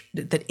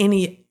that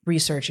any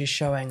research is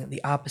showing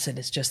the opposite.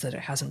 It's just that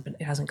it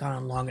hasn't gone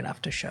on long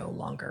enough to show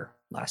longer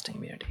lasting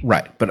immunity.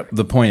 Right, but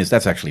the point is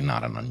that's actually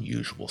not an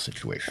unusual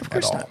situation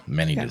at all. Not.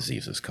 Many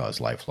diseases cause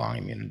lifelong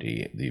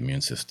immunity. The immune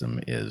system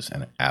is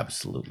an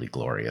absolutely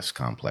glorious,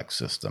 complex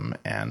system,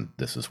 and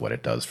this is what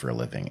it does for a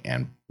living.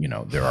 And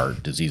there are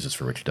diseases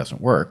for which it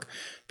doesn't work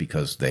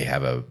because they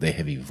have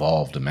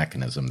evolved a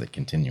mechanism that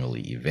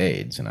continually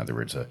evades. In other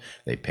words,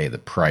 they pay the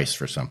price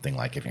for something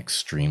like an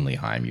extremely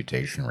high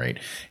mutation rate,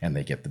 and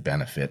they get the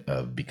benefit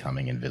of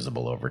becoming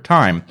invisible over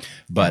time.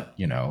 But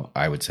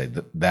I would say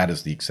that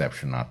is the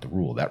exception, not the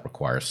rule. That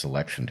requires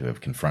selection to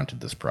have confronted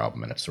this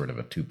problem, and it's sort of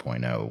a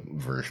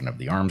 2.0 version of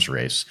the arms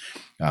race.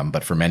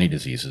 But for many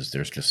diseases,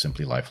 there's just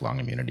simply lifelong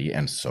immunity,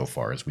 and so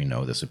far as we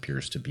know, this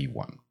appears to be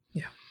one.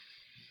 Yeah.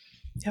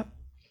 Yep.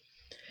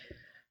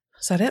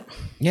 Is that it?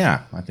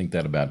 Yeah, I think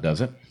that about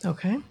does it.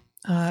 Okay.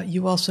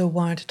 You also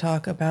wanted to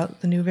talk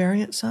about the new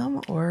variant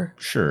some, or?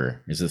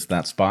 Sure. Is this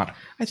that spot?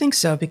 I think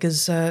so,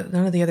 because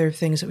none of the other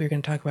things that we were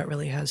going to talk about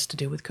really has to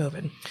do with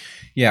COVID.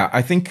 Yeah,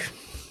 I think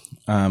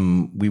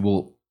we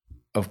will,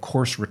 of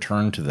course,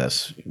 return to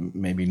this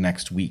maybe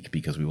next week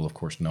because we will, of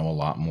course, know a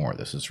lot more.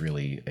 This is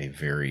really a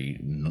very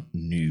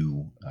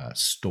new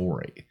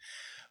story.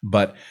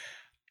 But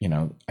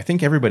I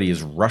think everybody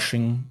is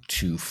rushing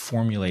to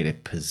formulate a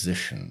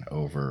position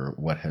over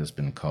what has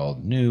been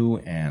called new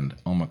and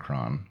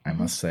Omicron. I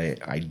must say,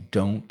 I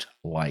don't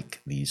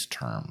like these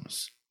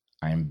terms.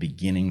 I am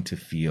beginning to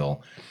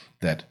feel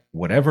that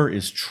whatever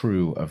is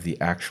true of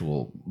the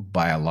actual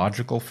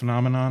biological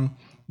phenomenon,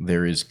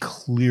 there is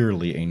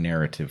clearly a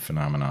narrative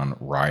phenomenon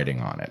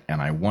riding on it.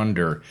 And I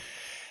wonder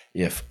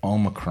if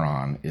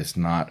Omicron is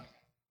not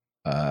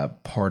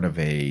part of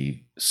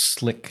a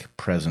slick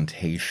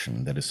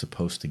presentation that is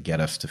supposed to get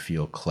us to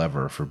feel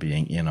clever for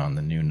being in on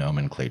the new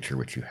nomenclature,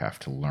 which you have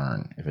to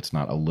learn, if it's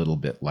not a little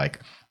bit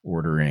like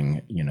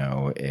ordering,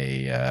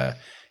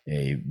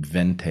 a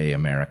venti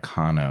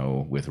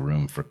Americano with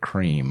room for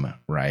cream,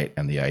 right?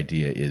 And the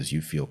idea is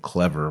you feel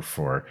clever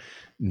for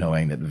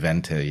knowing that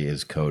venti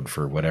is code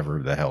for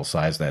whatever the hell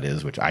size that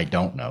is, which I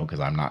don't know because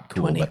I'm not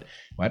cool. 20. But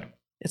what?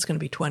 It's going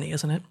to be 20,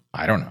 isn't it?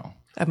 I don't know.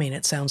 I mean,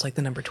 it sounds like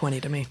the number 20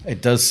 to me.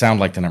 It does sound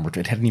like the number 20.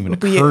 It hadn't even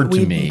occurred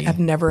to me. I've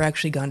never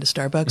actually gone to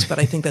Starbucks, but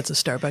I think that's a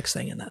Starbucks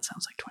thing, and that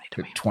sounds like 20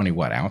 to me. 20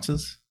 what,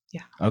 ounces?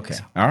 Yeah. Okay.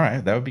 So. All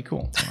right. That would be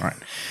cool. All right.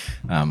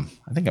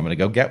 I think I'm going to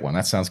go get one.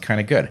 That sounds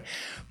kind of good.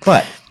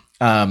 But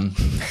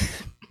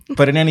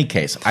in any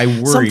case, I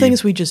worry. Some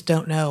things we just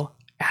don't know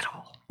at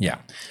all. Yeah.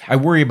 I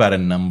worry about a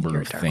number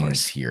of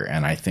things here,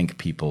 and I think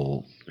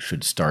people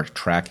should start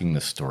tracking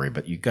the story,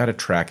 but you got to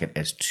track it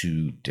as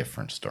two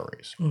different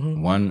stories.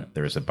 Mm-hmm. One,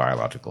 there is a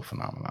biological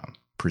phenomenon.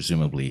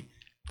 Presumably,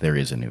 there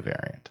is a new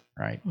variant,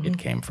 right? Mm-hmm. It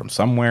came from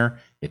somewhere.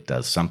 It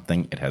does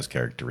something. It has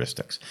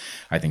characteristics.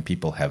 I think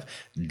people have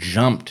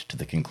jumped to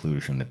the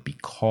conclusion that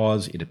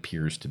because it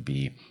appears to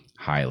be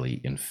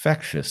highly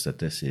infectious, that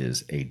this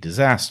is a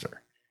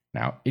disaster.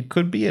 Now, it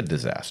could be a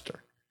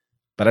disaster,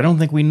 but I don't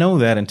think we know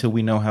that until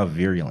we know how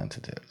virulent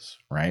it is,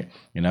 right?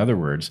 In other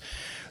words,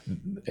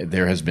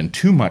 there has been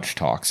too much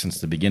talk since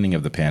the beginning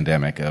of the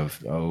pandemic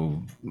of,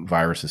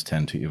 viruses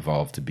tend to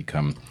evolve to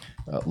become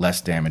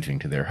less damaging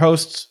to their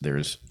hosts.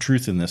 There's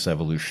truth in this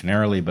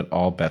evolutionarily, but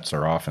all bets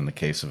are off in the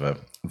case of a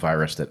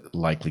virus that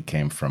likely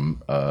came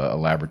from a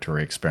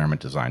laboratory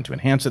experiment designed to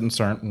enhance it in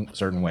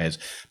certain ways.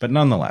 But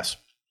nonetheless,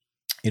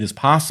 it is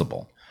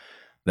possible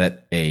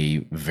that a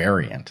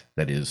variant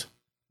that is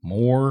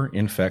more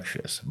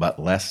infectious but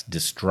less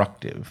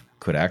destructive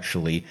could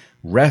actually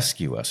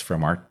rescue us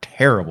from our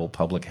terrible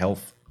public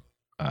health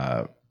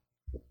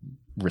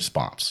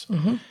response,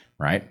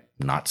 right?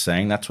 Not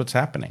saying that's what's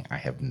happening. I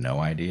have no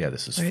idea.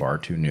 This is far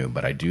too new,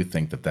 but I do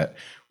think that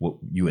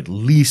you at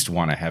least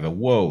want to have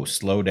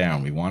slow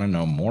down. We want to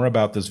know more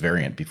about this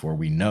variant before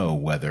we know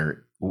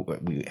whether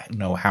we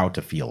know how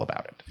to feel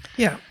about it.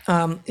 Yeah.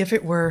 If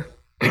it were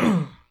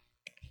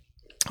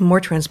more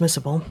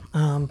transmissible,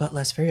 but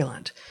less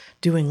virulent,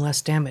 doing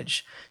less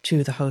damage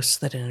to the hosts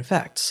that it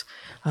infects,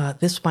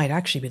 this might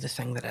actually be the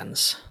thing that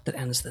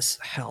ends this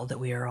hell that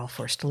we are all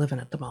forced to live in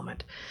at the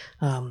moment.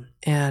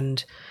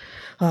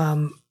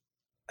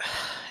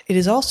 It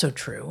is also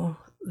true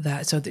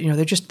that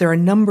there are a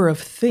number of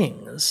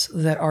things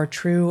that are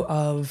true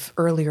of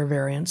earlier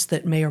variants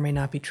that may or may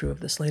not be true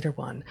of this later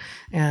one,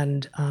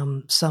 and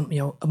some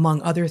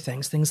among other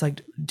things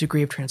like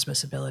degree of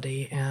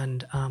transmissibility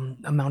and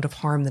amount of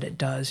harm that it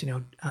does,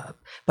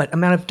 but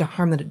amount of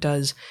harm that it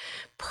does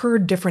per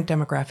different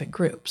demographic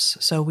groups.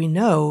 So we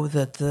know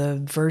that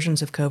the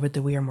versions of COVID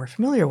that we are more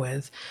familiar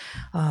with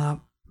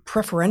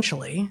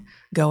preferentially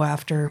go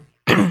after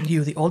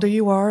the older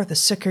you are, the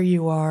sicker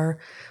you are,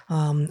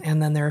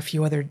 and then there are a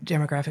few other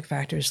demographic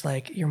factors,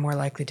 like you're more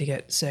likely to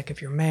get sick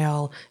if you're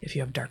male, if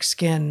you have dark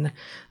skin,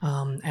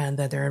 and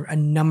that there are a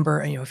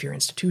number, if you're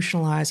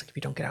institutionalized, like if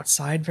you don't get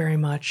outside very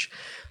much,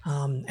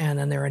 and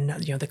then there are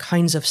the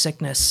kinds of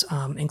sickness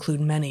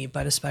include many,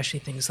 but especially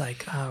things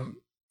like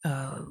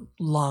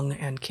lung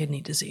and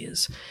kidney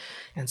disease,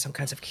 and some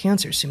kinds of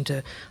cancers seem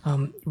to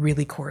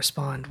really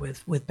correspond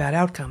with bad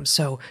outcomes.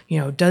 So,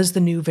 does the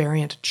new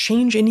variant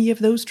change any of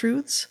those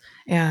truths?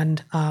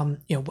 And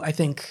I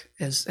think,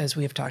 as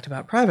we have talked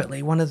about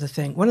privately, one of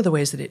the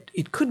ways that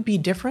it could be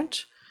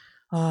different,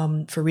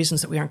 for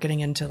reasons that we aren't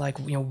getting into,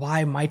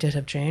 why might it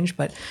have changed?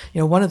 But,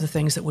 one of the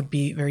things that would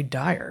be very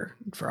dire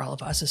for all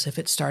of us is if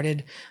it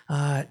started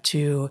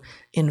to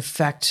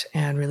infect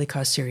and really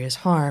cause serious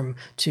harm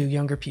to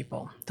younger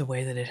people, the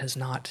way that it has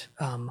not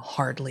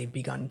hardly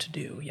begun to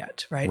do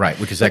yet, right? Right,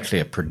 which is actually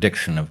a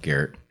prediction of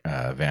Geert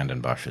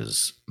Vanden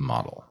Bosch's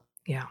model.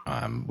 Yeah,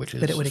 which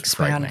is that it would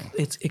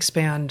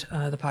expand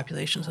the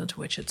populations into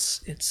which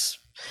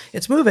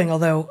it's moving,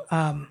 although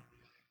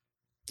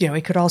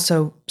it could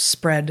also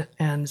spread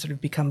and sort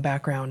of become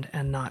background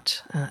and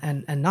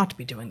not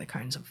be doing the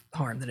kinds of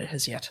harm that it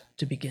has yet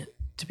to begin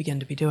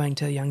to be doing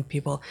to young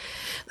people.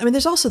 I mean,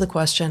 there's also the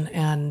question,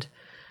 and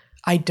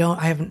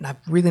I've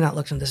really not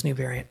looked into this new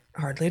variant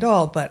hardly at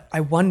all, but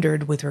I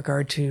wondered with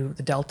regard to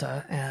the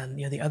Delta and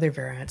the other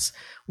variants,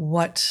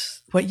 what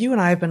you and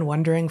I have been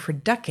wondering for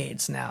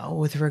decades now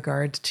with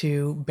regard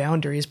to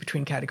boundaries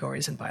between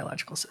categories and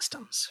biological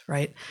systems,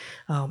 right?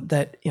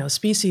 That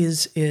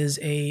species is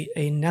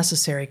a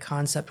necessary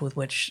concept with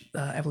which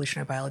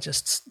evolutionary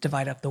biologists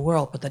divide up the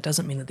world, but that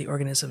doesn't mean that the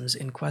organisms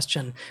in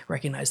question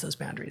recognize those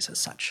boundaries as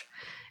such.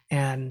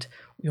 And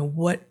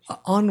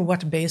on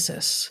what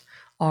basis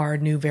are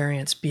new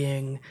variants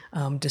being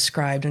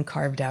described and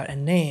carved out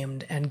and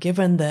named? And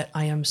given that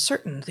I am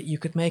certain that you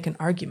could make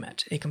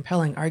a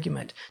compelling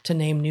argument to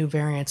name new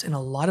variants in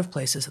a lot of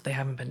places that they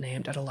haven't been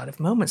named, at a lot of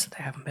moments that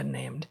they haven't been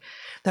named,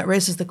 that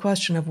raises the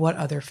question of what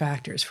other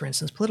factors, for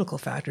instance, political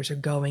factors, are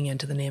going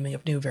into the naming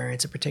of new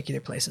variants at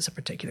particular places at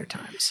particular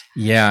times.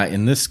 Yeah,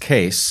 in this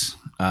case,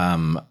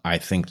 I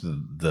think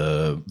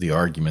the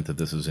argument that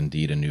this is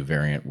indeed a new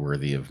variant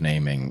worthy of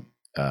naming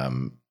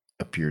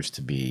appears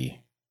to be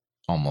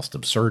almost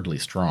absurdly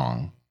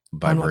strong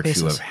by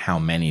virtue of how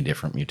many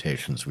different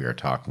mutations we are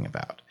talking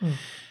about.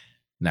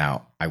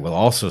 Now, I will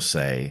also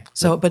say...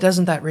 but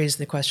doesn't that raise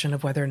the question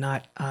of whether or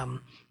not,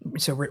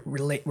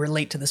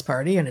 relate to this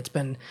party? And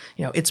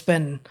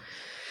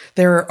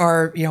there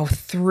are,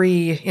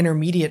 3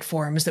 intermediate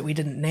forms that we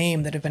didn't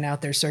name that have been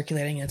out there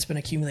circulating, and it's been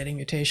accumulating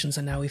mutations,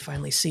 and now we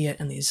finally see it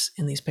in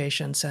these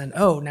patients. And,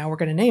 now we're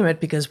going to name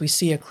it because we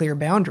see a clear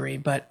boundary.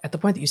 But at the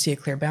point that you see a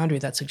clear boundary,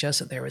 that suggests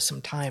that there was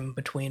some time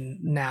between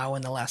now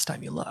and the last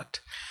time you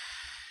looked.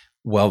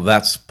 Well,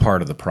 that's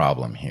part of the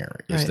problem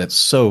here, is that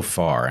so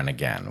far, and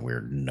again,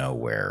 we're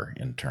nowhere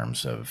in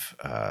terms of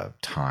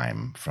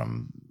time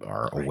from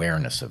our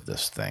awareness of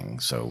this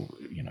thing. So,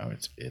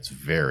 it's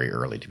very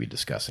early to be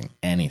discussing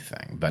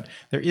anything. But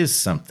there is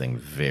something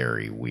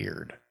very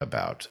weird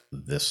about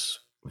this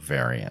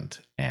variant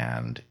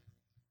and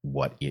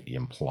what it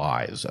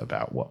implies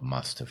about what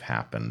must have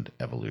happened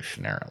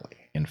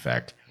evolutionarily. In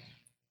fact,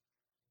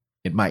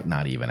 it might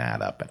not even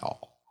add up at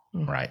all.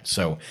 Right.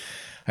 So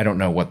I don't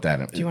know what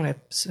that... Do you want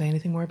to say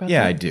anything more about that?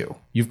 Yeah, I do.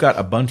 You've got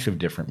a bunch of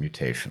different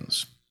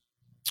mutations,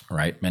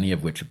 right? Many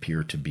of which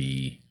appear to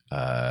be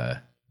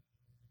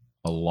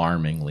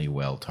alarmingly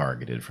well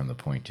targeted from the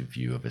point of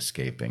view of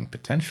escaping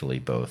potentially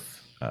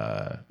both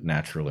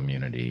natural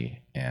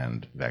immunity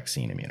and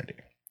vaccine immunity.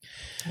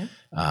 Okay.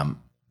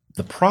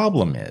 The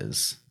problem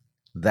is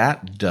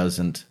that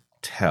doesn't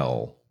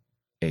tell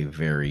a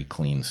very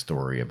clean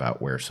story about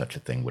where such a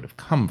thing would have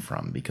come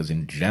from, because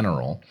in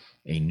general,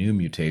 a new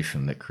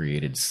mutation that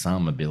created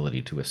some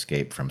ability to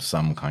escape from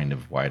some kind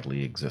of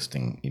widely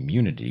existing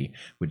immunity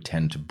would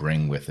tend to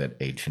bring with it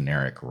a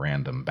generic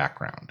random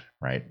background,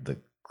 right? The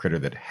critter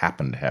that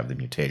happened to have the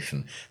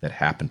mutation that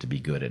happened to be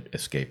good at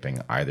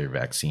escaping either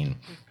vaccine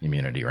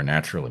immunity or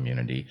natural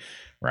immunity,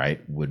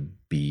 right, would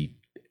be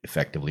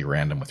effectively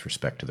random with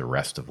respect to the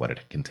rest of what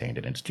it contained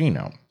in its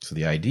genome. So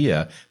the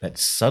idea that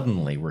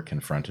suddenly we're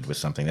confronted with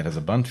something that has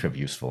a bunch of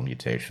useful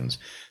mutations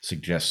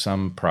suggests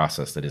some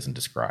process that isn't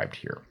described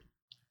here.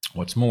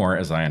 What's more,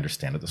 as I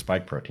understand it, the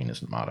spike protein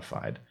isn't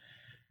modified,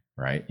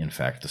 right? In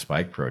fact, the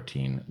spike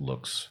protein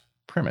looks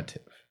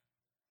primitive.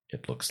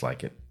 It looks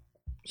like it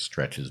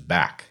stretches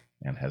back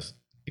and has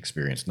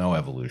experienced no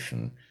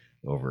evolution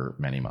over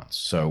many months.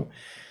 So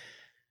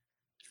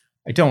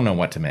I don't know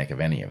what to make of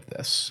any of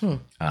this.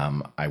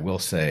 I will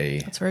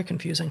say... That's very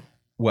confusing.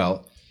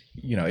 Well,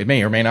 it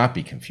may or may not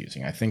be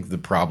confusing. I think the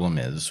problem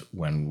is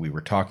when we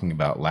were talking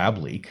about lab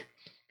leak,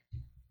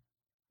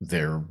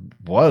 there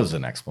was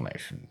an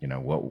explanation.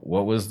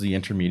 What was the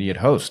intermediate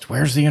host?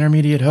 Where's the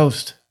intermediate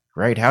host,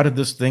 right? How did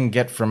this thing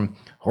get from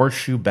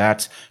horseshoe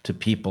bats to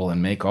people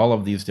and make all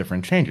of these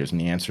different changes? And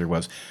the answer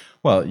was,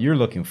 well, you're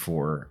looking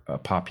for a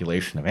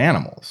population of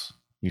animals.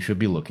 You should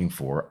be looking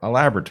for a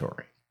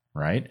laboratory,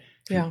 right?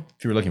 Yeah.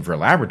 If you're looking for a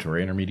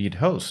laboratory, intermediate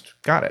host,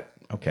 got it.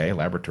 Okay, a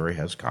laboratory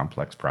has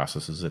complex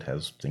processes. It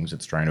has things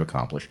it's trying to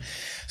accomplish.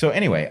 So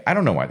anyway, I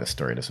don't know why this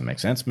story doesn't make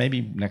sense.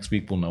 Maybe next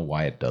week we'll know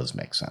why it does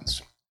make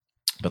sense.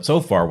 But so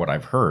far, what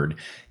I've heard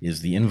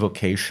is the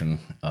invocation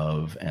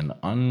of an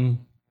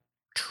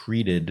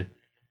untreated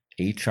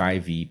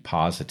HIV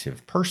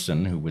positive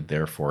person who would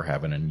therefore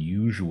have an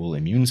unusual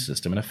immune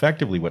system. And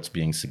effectively what's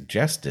being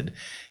suggested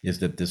is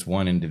that this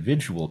one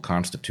individual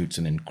constitutes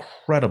an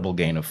incredible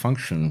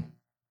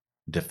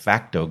de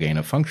facto gain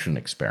of function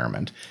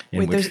experiment.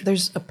 Wait,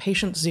 there's a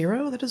patient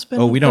zero that has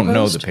been we don't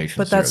proposed? know the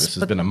patient zero. This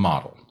has been a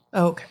model.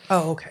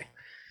 Okay.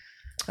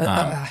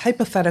 A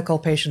hypothetical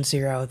patient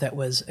zero that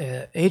was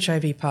a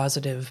HIV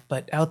positive,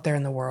 but out there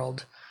in the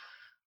world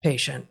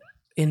patient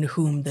in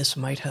whom this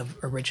might have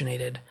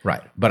originated.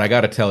 Right. But I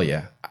got to tell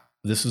you,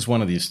 this is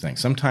one of these things.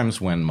 Sometimes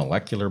when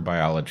molecular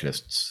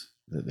biologists,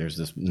 there's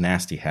this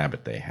nasty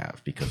habit they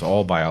have, because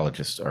all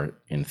biologists are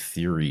in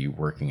theory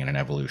working in an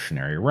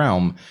evolutionary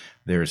realm.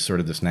 There's sort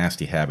of this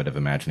nasty habit of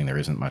imagining there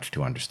isn't much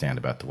to understand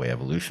about the way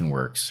evolution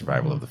works,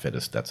 survival of the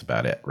fittest, that's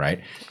about it,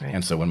 right?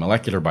 And so when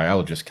molecular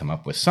biologists come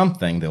up with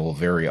something, they will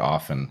very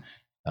often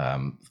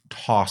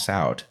toss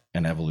out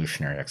an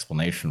evolutionary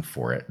explanation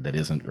for it that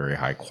isn't very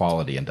high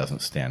quality and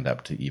doesn't stand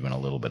up to even a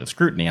little bit of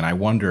scrutiny. And I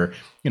wonder,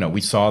 we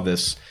saw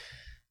this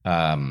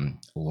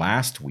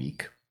last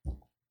week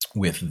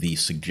with the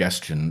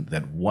suggestion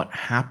that what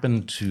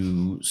happened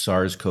to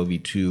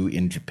SARS-CoV-2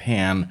 in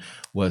Japan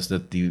was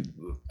that the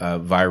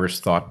virus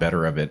thought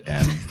better of it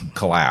and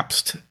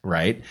collapsed,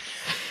 right?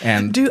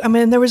 And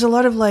there was a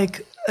lot of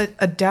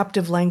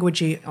adaptive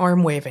languagey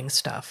arm waving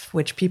stuff,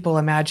 which people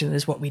imagine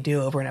is what we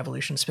do over in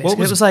evolution space. It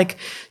was like,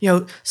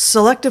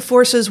 selective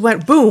forces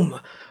went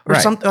boom or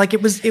something. Like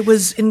it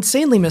was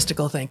insanely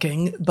mystical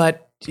thinking,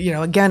 but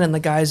again, in the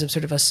guise of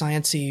sort of a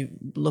sciencey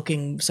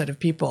looking set of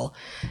people.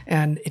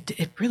 And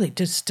it really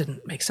just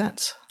didn't make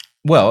sense.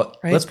 Well,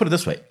 let's put it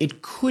this way.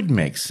 It could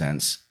make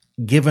sense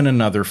given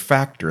another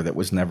factor that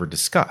was never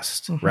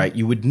discussed, right?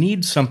 You would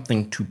need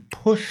something to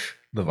push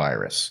the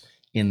virus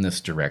in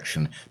this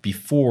direction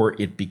before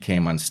it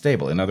became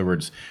unstable. In other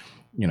words,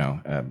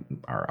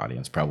 our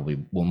audience probably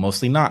will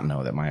mostly not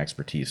know that my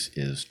expertise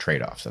is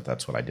trade-offs.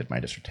 That's what I did my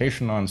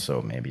dissertation on.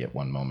 So maybe at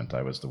one moment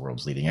I was the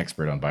world's leading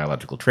expert on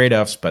biological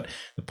trade-offs. But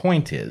the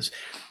point is,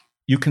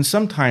 you can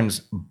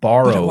sometimes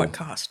borrow. But at what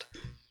cost?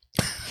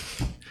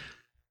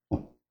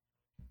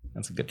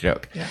 That's a good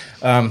joke.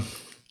 Yeah.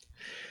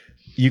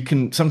 You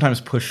can sometimes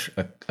push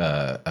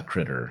a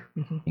critter,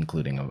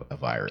 including a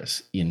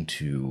virus,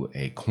 into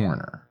a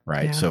corner,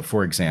 right? Yeah. So,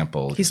 for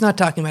example, he's not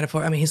talking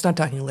metaphor. I mean, he's not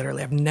talking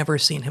literally. I've never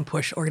seen him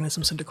push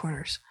organisms into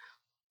corners.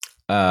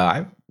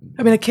 I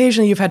mean,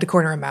 occasionally you've had to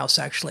corner a mouse,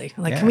 actually.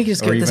 Like, can we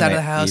just get this out of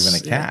the house?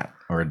 Even a cat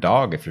or a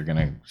dog, if you're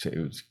going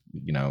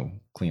to,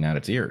 clean out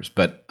its ears.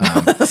 But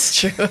that's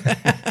true.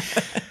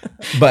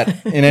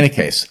 But in any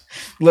case,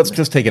 let's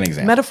just take an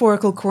example.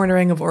 Metaphorical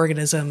cornering of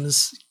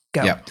organisms.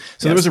 Go. Yeah.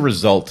 So there was a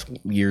result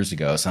years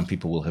ago. Some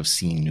people will have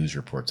seen news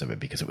reports of it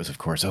because it was, of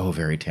course,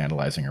 very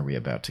tantalizing. Are we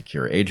about to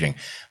cure aging?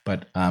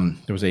 But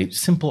there was a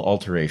simple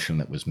alteration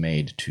that was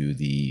made to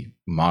the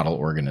model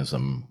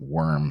organism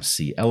worm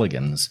C.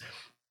 elegans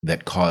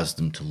that caused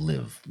them to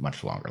live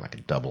much longer,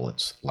 like double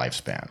its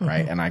lifespan,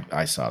 right? And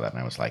I saw that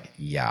and I was like,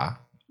 yeah,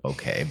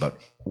 okay, but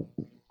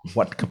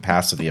what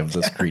capacity of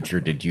this creature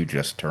did you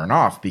just turn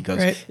off?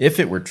 Because if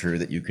it were true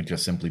that you could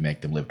just simply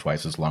make them live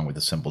twice as long with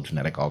a simple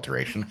genetic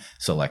alteration,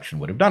 selection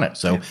would have done it.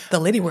 So the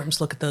ladyworms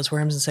look at those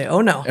worms and say,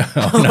 "Oh no,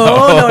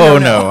 oh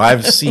no,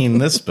 I've seen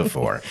this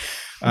before."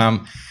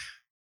 And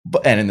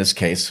in this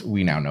case,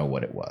 we now know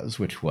what it was,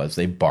 which was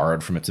they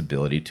borrowed from its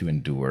ability to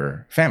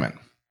endure famine.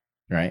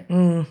 Right.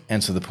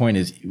 And so the point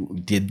is,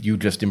 did you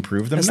just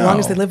improve them? As long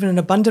as they live in an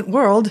abundant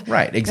world.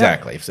 Right.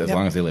 Exactly. As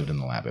long as they lived in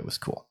the lab, it was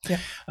cool.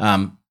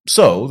 Yeah.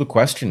 So the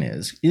question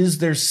is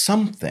there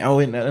something? Oh,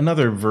 in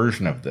another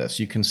version of this,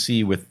 you can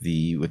see with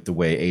the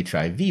way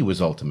HIV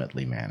was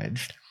ultimately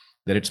managed,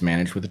 that it's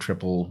managed with a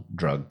triple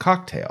drug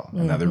cocktail.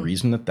 Another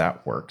reason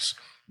that works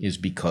is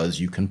because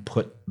you can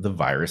put the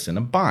virus in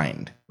a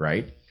bind,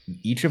 right?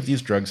 Each of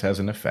these drugs has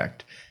an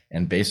effect.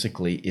 And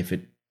basically, if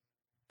it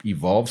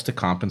evolves to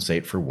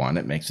compensate for one,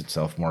 it makes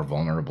itself more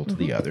vulnerable to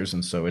the others,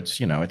 and so it's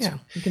you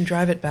can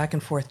drive it back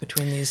and forth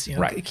between these,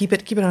 right. keep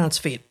it on its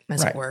feet,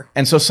 as it were.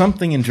 And so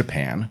something in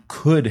Japan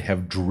could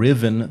have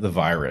driven the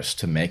virus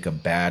to make a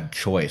bad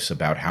choice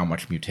about how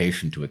much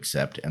mutation to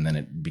accept, and then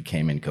it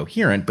became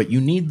incoherent. But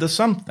you need the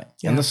something,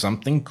 and the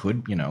something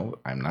could,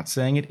 I'm not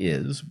saying it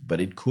is,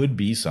 but it could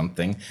be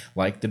something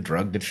like the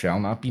drug that shall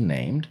not be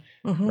named.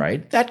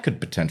 Right? That could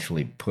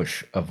potentially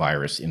push a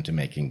virus into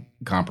making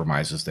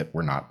compromises that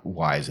were not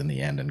wise in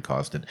the end and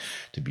caused it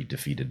to be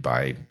defeated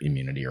by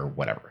immunity or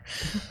whatever.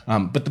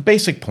 But the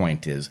basic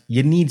point is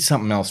you need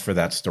something else for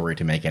that story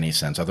to make any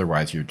sense.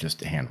 Otherwise, you're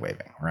just hand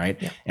waving, right?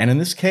 Yeah. And in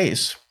this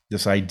case,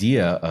 this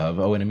idea of,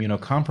 an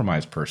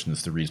immunocompromised person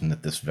is the reason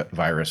that this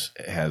virus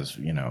has,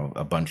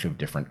 a bunch of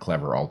different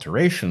clever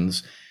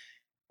alterations,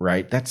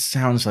 right? That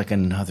sounds like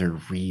another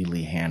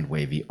really hand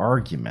wavy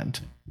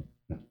argument.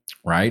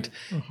 Right.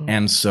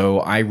 And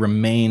so I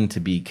remain to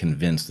be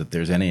convinced that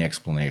there's any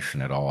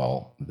explanation at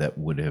all that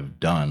would have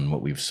done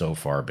what we've so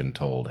far been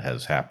told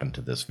has happened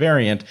to this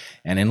variant.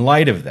 And in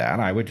light of that,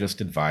 I would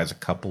just advise a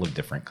couple of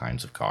different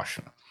kinds of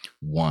caution.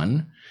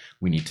 One,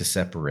 we need to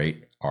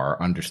separate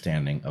our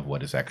understanding of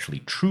what is actually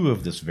true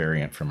of this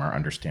variant from our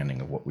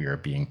understanding of what we are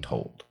being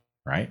told.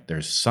 Right.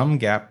 There's some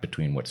gap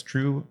between what's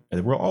true.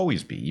 There will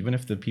always be, even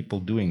if the people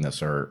doing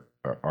this are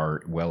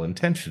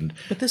well-intentioned.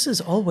 But this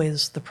is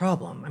always the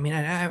problem. I mean,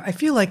 I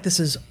feel like this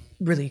is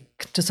really,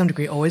 to some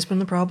degree, always been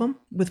the problem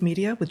with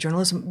media, with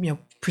journalism,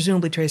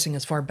 presumably tracing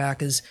as far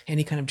back as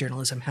any kind of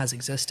journalism has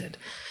existed,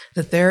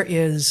 that there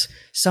is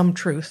some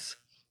truth.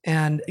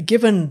 And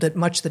given that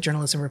much that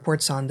journalism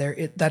reports on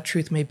there, that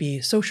truth may be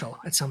social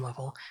at some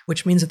level,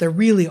 which means that there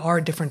really are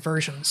different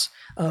versions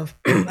of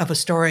a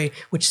story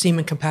which seem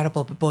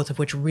incompatible, but both of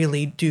which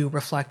really do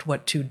reflect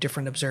what two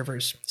different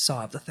observers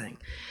saw of the thing.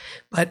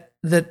 But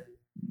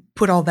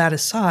put all that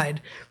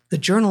aside, the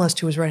journalist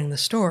who is writing the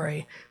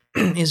story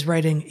is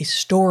writing a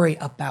story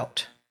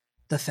about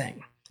the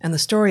thing. And the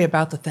story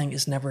about the thing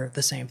is never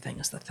the same thing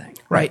as the thing,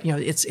 right?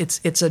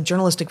 It's a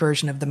journalistic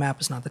version of the map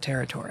is not the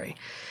territory.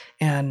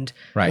 And,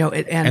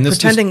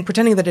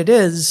 pretending that it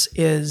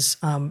is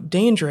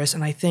dangerous.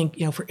 And I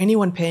think, for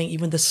anyone paying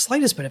even the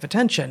slightest bit of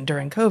attention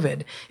during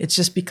COVID, it's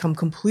just become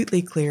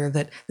completely clear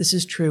that this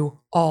is true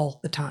all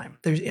the time.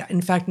 There's,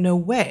 in fact, no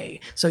way.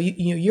 So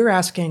you're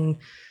asking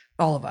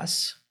all of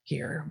us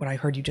here, what I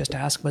heard you just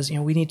ask was,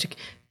 we need to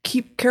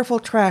keep careful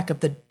track of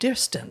the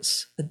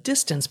distance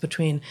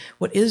between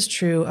what is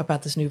true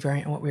about this new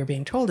variant and what we are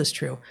being told is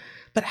true.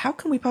 But how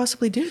can we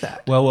possibly do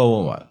that?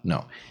 Well,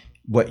 no.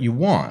 What you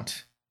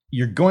want,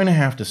 you're going to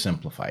have to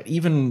simplify it.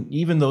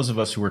 Even those of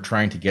us who are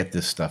trying to get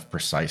this stuff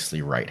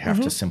precisely right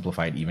have to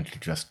simplify it even to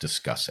just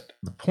discuss it.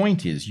 The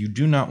point is, you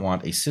do not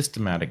want a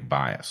systematic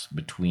bias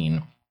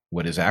between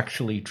what is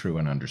actually true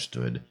and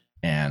understood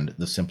and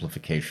the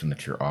simplification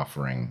that you're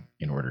offering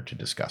in order to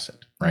discuss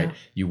it, right?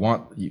 Yeah.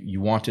 You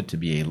want it to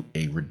be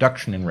a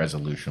reduction in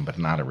resolution, but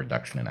not a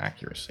reduction in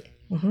accuracy,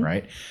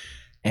 right?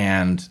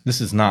 And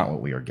this is not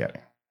what we are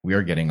getting. We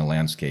are getting a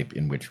landscape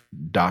in which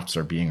dots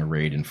are being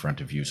arrayed in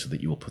front of you so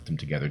that you will put them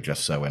together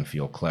just so and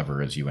feel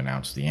clever as you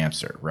announce the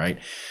answer, right?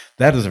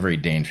 That is a very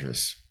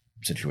dangerous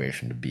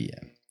situation to be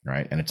in,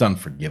 right? And it's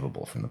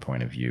unforgivable from the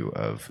point of view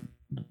of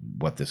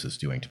what this is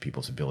doing to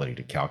people's ability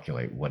to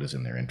calculate what is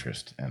in their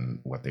interest and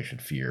what they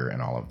should fear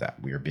and all of that.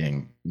 We are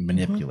being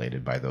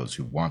manipulated by those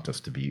who want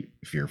us to be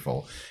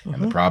fearful.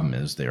 And the problem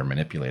is they are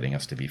manipulating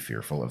us to be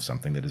fearful of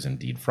something that is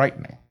indeed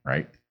frightening,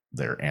 right?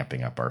 They're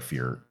amping up our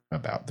fear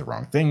about the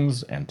wrong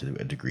things and to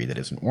a degree that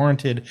isn't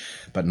warranted.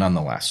 But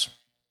nonetheless,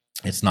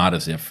 it's not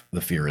as if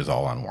the fear is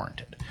all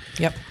unwarranted.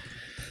 Yep.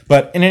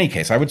 But in any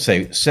case, I would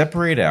say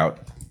separate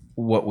out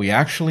what we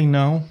actually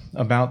know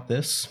about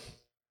this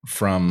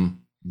from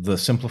the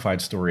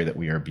simplified story that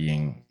we are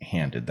being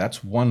handed.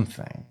 That's one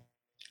thing.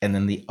 And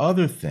then the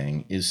other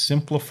thing is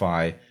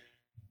simplify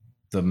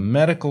the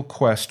medical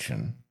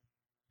question,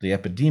 the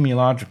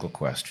epidemiological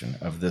question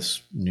of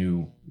this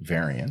new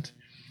variant,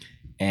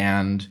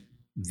 and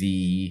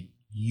the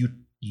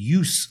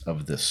use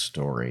of this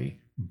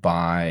story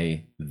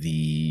by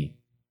the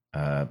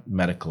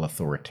medical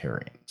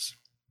authoritarians.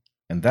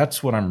 And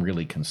that's what I'm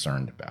really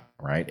concerned about,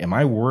 right? Am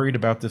I worried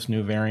about this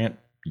new variant?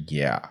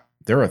 Yeah.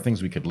 There are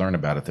things we could learn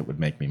about it that would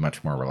make me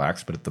much more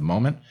relaxed, but at the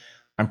moment,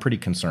 I'm pretty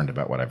concerned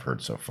about what I've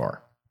heard so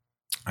far.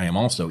 I am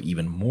also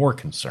even more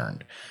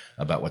concerned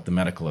about what the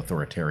medical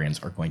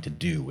authoritarians are going to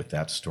do with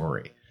that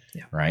story,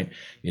 right?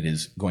 It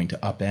is going to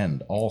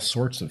upend all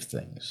sorts of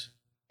things,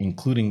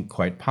 including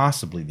quite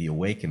possibly the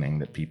awakening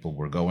that people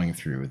were going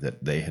through,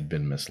 that they had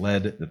been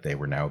misled, that they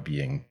were now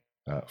being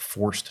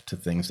forced to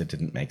things that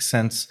didn't make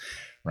sense,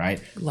 right?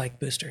 Like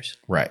boosters.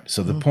 Right.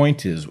 So the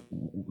point is,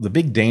 the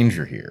big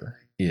danger here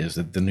is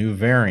that the new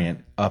variant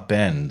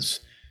upends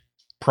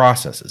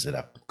processes. It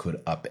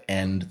could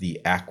upend the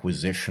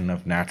acquisition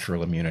of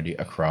natural immunity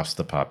across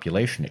the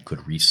population. It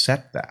could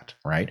reset that,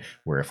 right?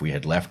 Where if we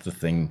had left the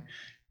thing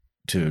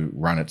to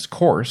run its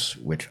course,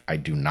 which I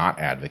do not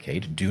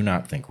advocate, do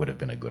not think would have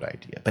been a good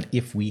idea. But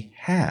if we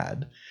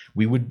had,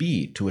 we would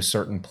be to a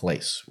certain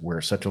place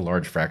where such a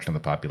large fraction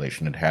of the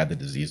population had had the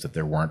disease that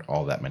there weren't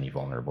all that many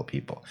vulnerable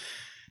people.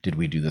 Did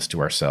we do this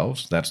to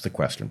ourselves? That's the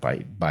question.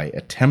 By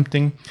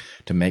attempting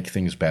to make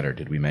things better,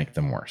 did we make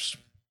them worse?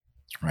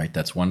 Right?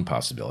 That's one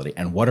possibility.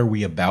 And what are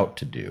we about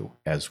to do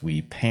as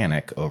we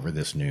panic over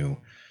this new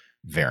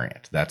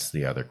variant? That's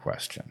the other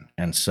question.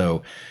 And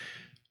so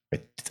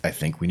I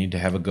think we need to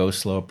have a go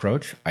slow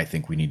approach. I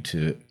think we need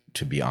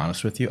to be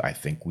honest with you, I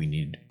think we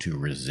need to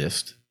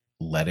resist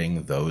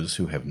letting those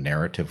who have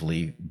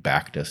narratively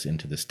backed us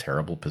into this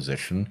terrible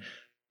position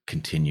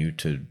continue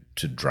to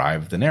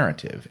drive the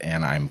narrative.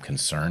 And I'm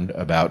concerned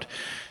about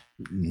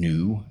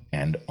Nu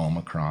and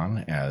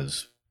Omicron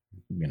as,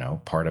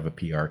 part of a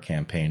PR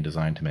campaign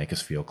designed to make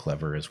us feel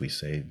clever as we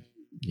say,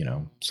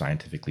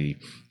 scientifically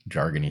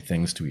jargony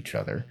things to each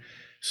other.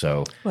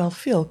 So, well,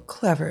 feel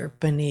clever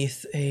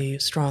beneath a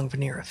strong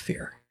veneer of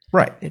fear.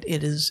 Right.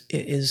 It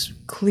is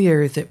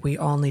clear that we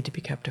all need to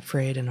be kept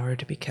afraid in order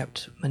to be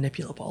kept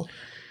manipulable.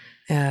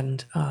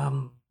 And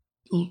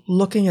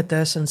looking at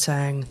this and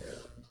saying,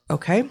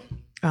 okay,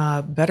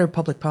 better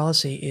public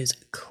policy is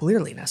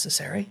clearly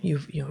necessary.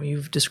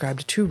 You've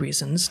described two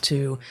reasons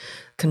to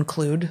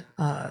conclude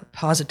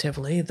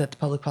positively that the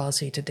public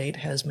policy to date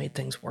has made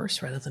things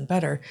worse rather than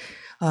better.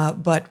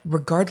 But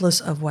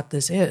regardless of what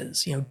this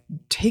is,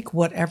 take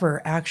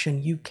whatever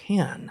action you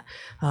can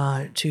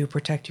to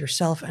protect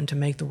yourself and to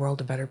make the world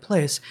a better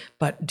place.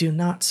 But do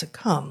not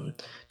succumb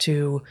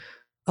to,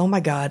 oh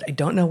my God, I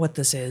don't know what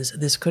this is.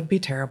 This could be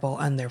terrible,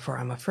 and therefore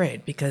I'm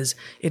afraid. Because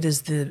it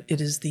is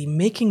the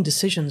making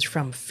decisions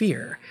from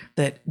fear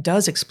that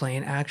does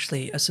explain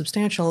actually a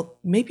substantial,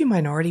 maybe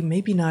minority,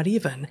 maybe not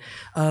even,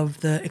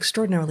 of the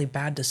extraordinarily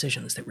bad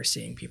decisions that we're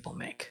seeing people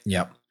make.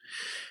 Yep.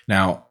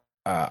 Now,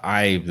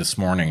 I this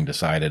morning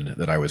decided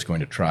that I was going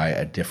to try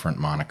a different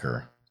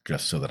moniker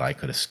just so that I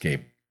could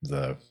escape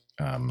the.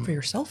 For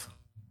yourself?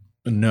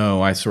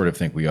 No, I sort of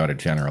think we ought to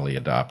generally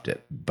adopt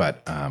it.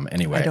 But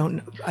anyway. I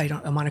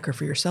don't, a moniker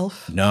for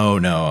yourself? No,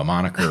 a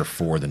moniker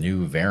for the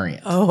new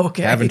variant. Oh,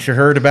 okay. Haven't you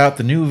heard about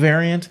the new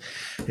variant?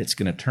 It's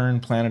going to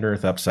turn planet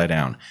Earth upside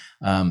down.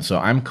 So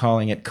I'm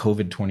calling it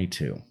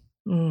COVID-22.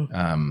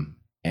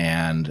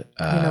 And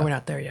we're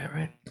not there yet,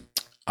 right?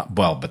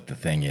 Well, but the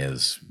thing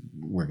is,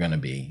 we're going to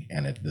be,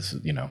 and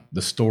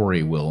the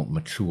story will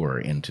mature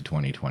into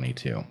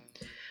 2022.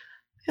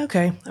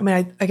 Okay. I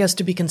mean, I guess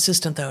to be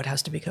consistent, though, it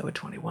has to be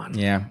COVID-21.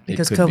 Yeah.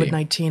 Because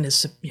COVID-19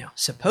 is,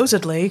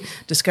 supposedly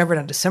discovered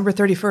on December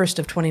 31st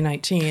of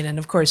 2019. And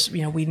of course,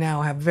 we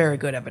now have very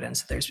good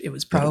evidence that it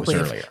was probably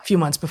a few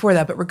months before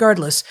that. But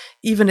regardless,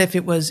 even if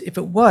it was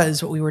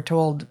what we were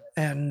told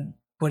and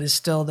what is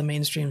still the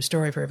mainstream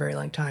story for a very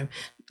long time,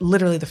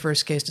 literally the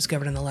first case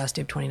discovered on the last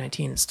day of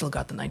 2019, it's still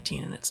got the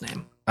 19 in its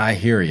name. I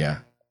hear you.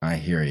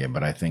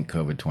 But I think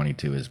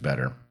COVID-22 is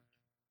better.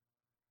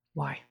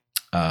 Why?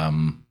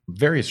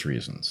 Various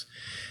reasons.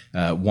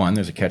 One,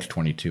 there's a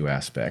catch-22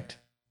 aspect.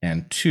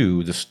 And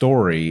two, the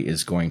story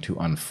is going to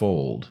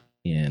unfold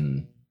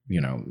in,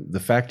 the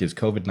fact is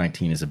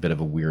COVID-19 is a bit of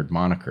a weird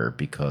moniker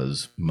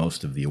because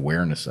most of the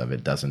awareness of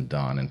it doesn't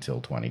dawn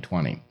until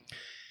 2020.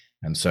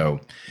 And so,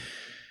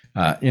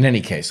 in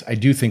any case, I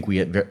do think we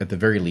at the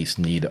very least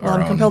need our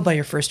own. I'm compelled by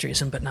your first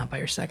reason, but not by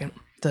your second.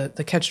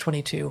 The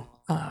catch-22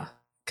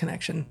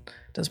 connection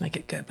does make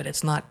it good, but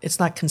it's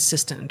not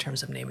consistent in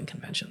terms of naming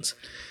conventions.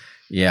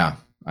 Yeah,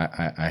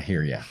 I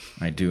hear you.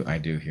 I do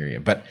hear you.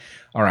 But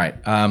all right,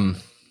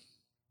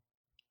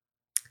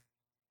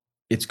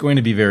 it's going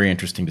to be very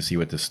interesting to see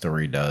what this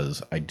story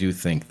does. I do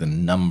think the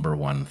number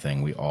one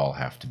thing we all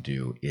have to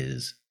do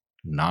is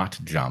not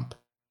jump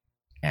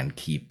and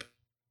keep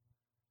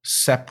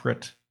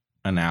separate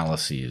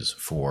analyses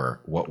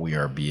for what we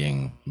are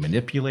being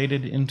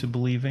manipulated into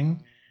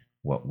believing,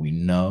 what we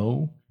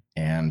know,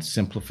 and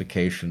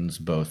simplifications,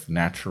 both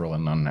natural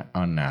and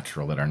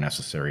unnatural, that are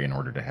necessary in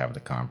order to have the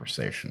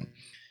conversation.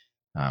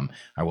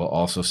 I will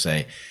also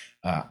say,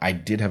 I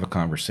did have a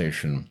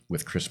conversation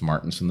with Chris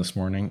Martenson this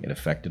morning. It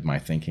affected my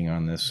thinking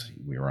on this.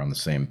 We were on the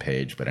same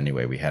page, but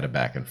anyway, we had a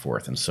back and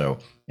forth. And so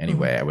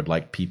anyway, I would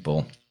like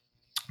people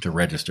to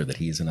register that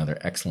he's another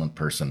excellent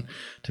person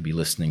to be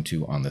listening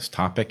to on this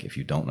topic. If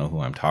you don't know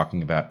who I'm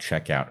talking about,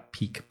 check out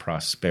Peak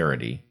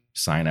Prosperity.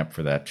 Sign up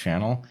for that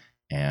channel.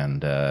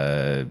 And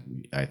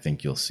I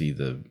think you'll see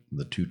the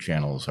two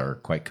channels are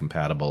quite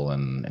compatible,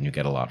 and you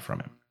get a lot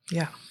from it.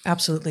 Yeah,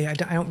 absolutely. I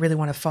don't really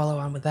want to follow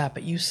on with that,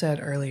 but you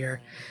said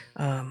earlier,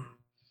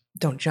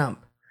 don't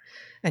jump.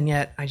 And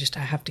yet I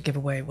have to give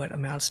away what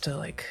amounts to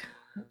like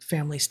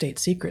family state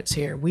secrets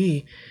here.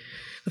 The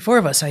four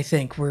of us, I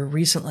think, were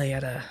recently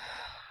at a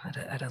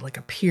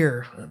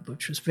pier,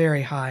 which was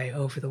very high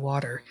over the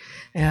water,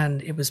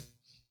 and it was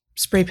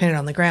spray painted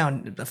on the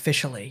ground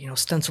officially,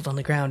 stenciled on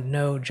the ground,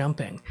 no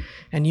jumping.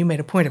 And you made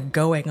a point of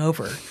going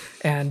over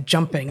and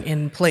jumping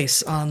in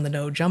place on the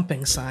no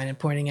jumping sign and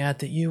pointing out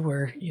that you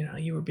were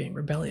being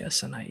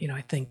rebellious. And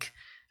I think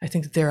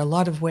that there are a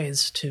lot of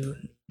ways to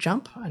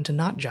jump and to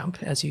not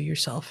jump, as you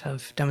yourself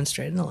have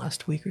demonstrated in the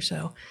last week or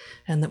so,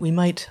 and that we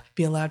might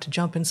be allowed to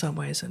jump in some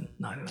ways and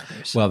not in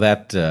others. Well,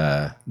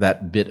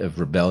 that bit of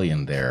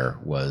rebellion there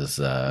was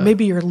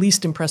maybe your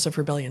least impressive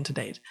rebellion to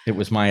date. It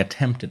was my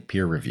attempt at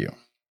peer review.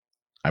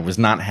 I was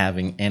not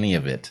having any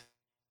of it,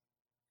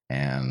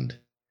 and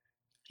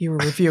you were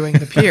reviewing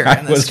the peer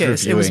in this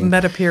case. It was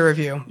meta peer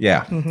review.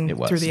 Yeah, it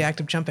was. Through the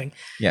act of jumping.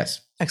 Yes.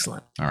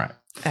 Excellent. All right.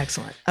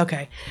 Excellent.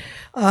 Okay.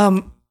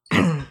 Oh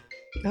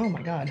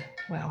my God.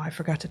 Wow, I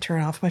forgot to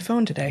turn off my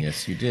phone today.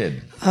 Yes, you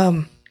did.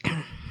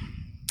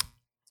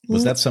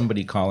 Was that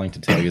somebody calling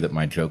to tell you that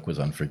my joke was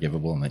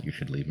unforgivable and that you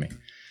should leave me?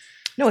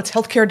 No, it's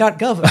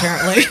healthcare.gov,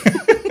 apparently.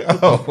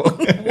 Oh.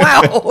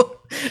 Wow.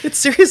 It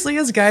seriously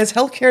is, guys.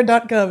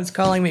 Healthcare.gov is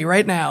calling me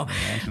right now.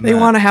 They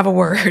want to have a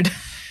word.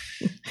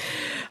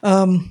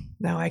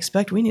 Now, I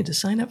expect we need to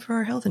sign up for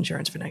our health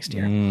insurance for next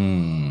year.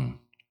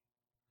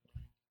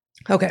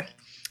 Okay.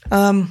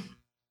 I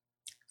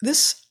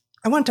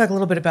want to talk a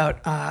little bit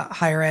about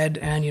higher ed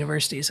and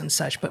universities and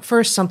such. But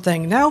first,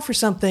 for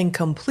something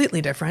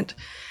completely different.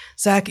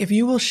 Zach, if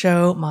you will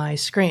show my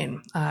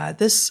screen.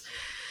 This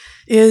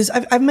is,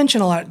 I've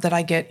mentioned a lot that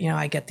I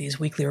get these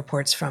weekly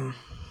reports from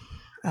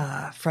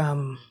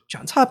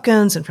Johns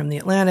Hopkins and from The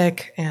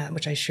Atlantic,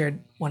 which I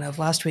shared one of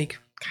last week.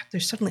 God,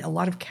 there's suddenly a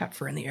lot of cat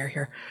fur in the air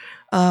here.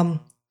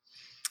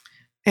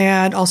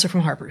 And also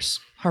from Harper's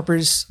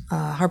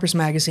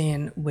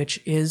Magazine, which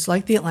is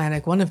like The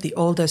Atlantic, one of the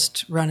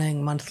oldest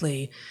running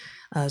monthly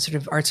sort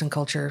of arts and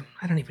culture.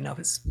 I don't even know if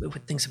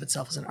it thinks of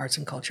itself as an arts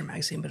and culture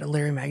magazine, but a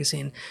literary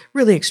magazine,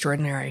 really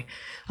extraordinary.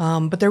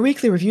 But their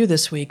weekly review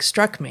this week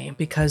struck me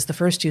because the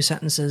first two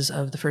sentences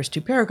of the first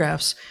two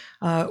paragraphs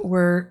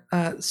were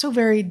so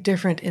very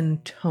different in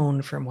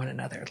tone from one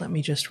another. Let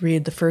me just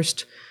read the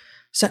first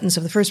sentence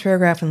of the first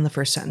paragraph and the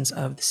first sentence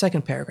of the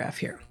second paragraph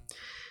here.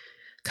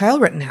 Kyle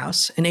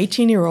Rittenhouse, an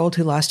 18-year-old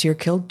who last year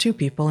killed 2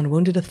 people and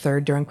wounded a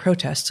third during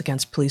protests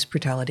against police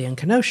brutality in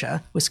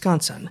Kenosha,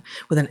 Wisconsin,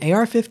 with an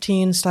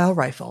AR-15-style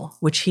rifle,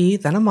 which he,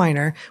 then a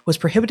minor, was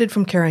prohibited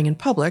from carrying in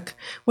public,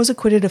 was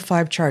acquitted of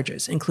 5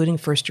 charges, including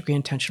first-degree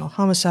intentional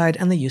homicide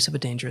and the use of a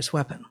dangerous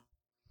weapon.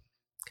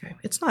 Okay,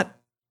 it's not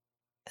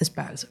as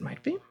bad as it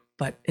might be,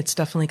 but it's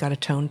definitely got a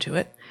tone to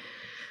it.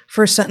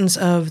 First sentence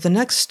of the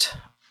next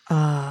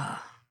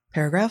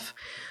paragraph.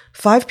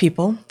 5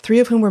 people, 3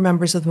 of whom were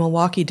members of the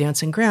Milwaukee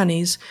Dancing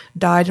Grannies,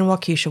 died in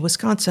Waukesha,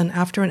 Wisconsin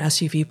after an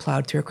SUV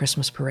plowed through a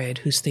Christmas parade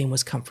whose theme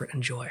was comfort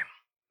and joy.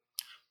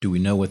 Do we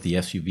know what the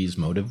SUV's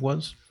motive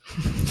was?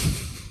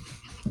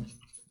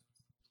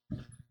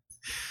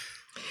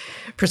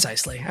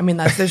 Precisely. I mean,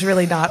 there's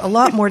really not a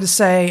lot more to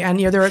say. And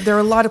there are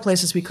a lot of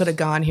places we could have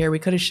gone here. We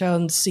could have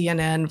shown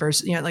CNN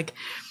versus,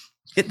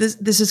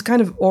 this is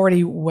kind of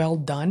already well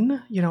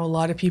done. A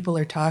lot of people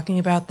are talking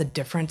about the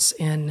difference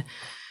in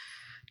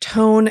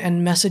tone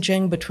and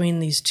messaging between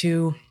these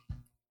two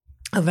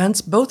events,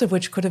 both of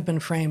which could have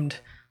been framed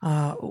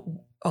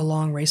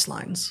along race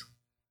lines.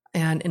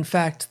 And in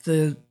fact,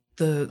 the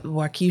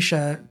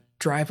Waukesha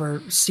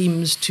driver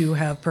seems to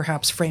have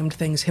perhaps framed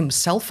things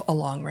himself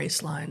along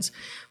race lines.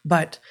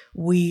 But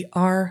we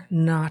are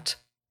not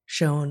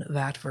shown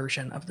that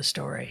version of the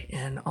story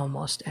in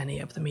almost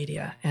any of the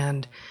media.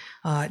 And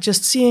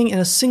just seeing in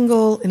a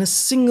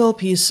single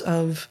piece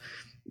of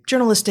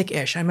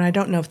journalistic-ish. I mean, I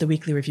don't know if the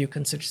Weekly Review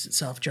considers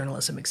itself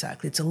journalism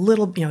exactly. It's a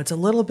little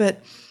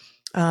bit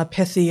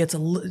pithy.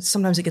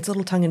 Sometimes it gets a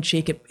little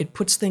tongue-in-cheek. It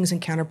puts things in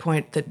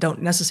counterpoint that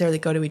don't necessarily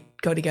go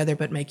together,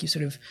 but make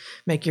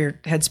your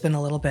head spin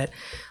a little bit.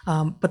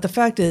 But the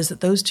fact is that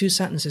those two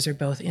sentences are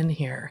both in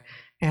here,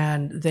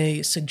 and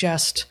they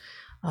suggest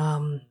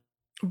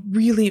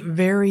really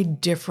very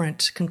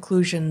different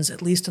conclusions,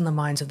 at least in the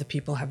minds of the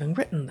people having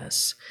written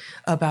this,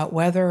 about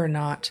whether or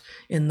not,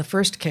 in the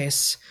first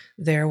case,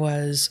 there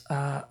was,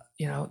 a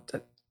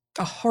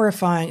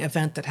horrifying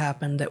event that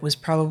happened that was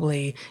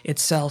probably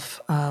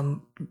itself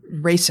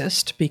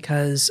racist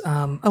because,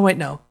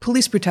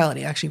 police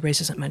brutality. Actually,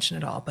 race isn't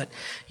mentioned at all, but,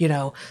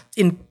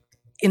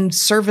 in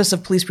service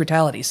of police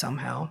brutality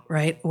somehow,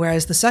 right?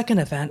 Whereas the second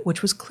event,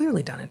 which was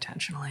clearly done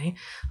intentionally,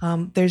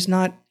 there's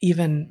not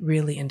even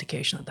really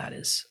indication that that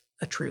is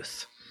a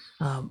truth,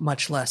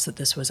 much less that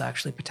this was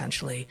actually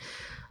potentially,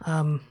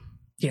 that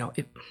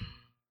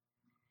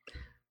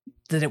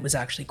it was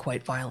actually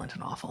quite violent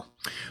and awful.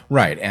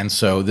 Right. And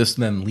so this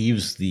then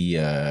leaves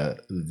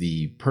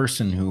the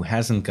person who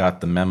hasn't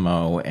got the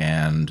memo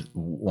and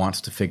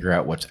wants to figure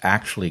out what's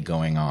actually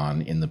going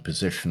on in the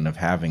position of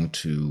having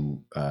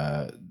to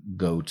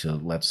go to,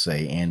 let's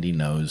say, Andy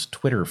Ngo's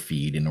Twitter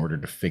feed in order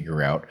to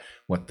figure out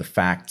what the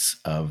facts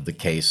of the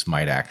case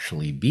might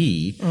actually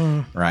be,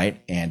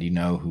 right? Andy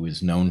Ngo, who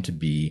is known to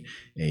be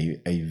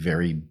a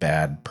very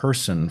bad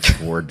person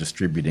for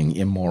distributing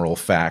immoral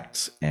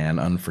facts and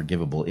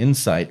unforgivable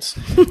insights.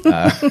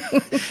 I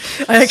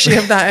actually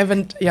have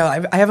that.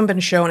 I haven't been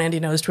shown Andy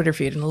Ngo's Twitter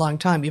feed in a long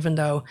time, even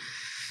though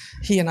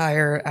he and I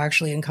are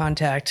actually in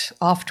contact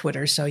off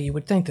Twitter. So you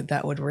would think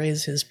that would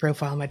raise his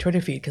profile on my Twitter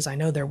feed because I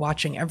know they're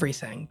watching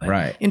everything. But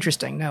right.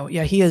 Interesting. No,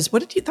 yeah, he is.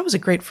 That was a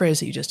great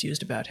phrase that you just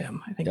used about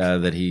him. I think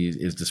that he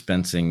is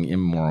dispensing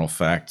immoral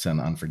facts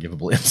and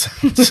unforgivable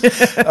insights. He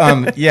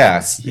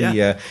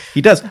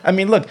does. I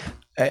mean, look,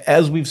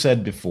 as we've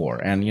said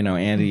before, and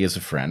Andy is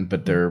a friend,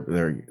 but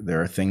there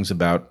are things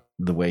about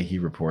the way he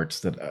reports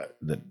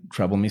that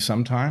trouble me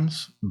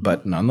sometimes.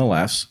 But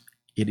nonetheless,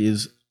 it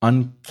is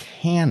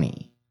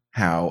uncanny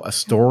how a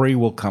story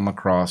will come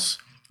across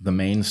the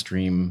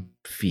mainstream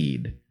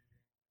feed,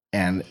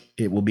 and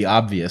it will be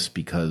obvious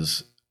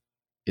because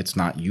it's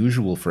not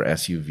usual for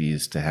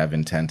SUVs to have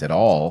intent at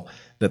all,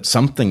 that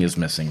something is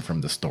missing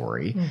from the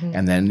story. Mm-hmm.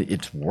 And then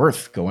it's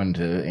worth going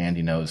to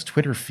Andy Ngo's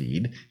Twitter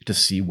feed to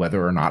see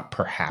whether or not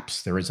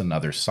perhaps there is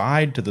another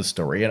side to the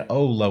story. And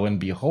lo and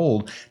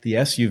behold, the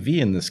SUV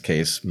in this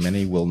case,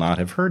 many will not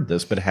have heard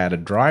this, but had a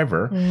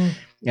driver. Mm-hmm.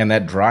 And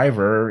that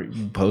driver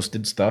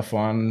posted stuff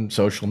on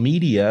social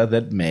media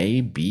that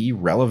may be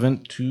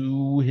relevant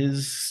to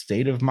his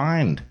state of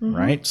mind, mm-hmm.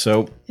 right?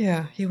 So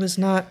yeah, he was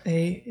not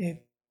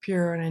a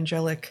pure and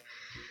angelic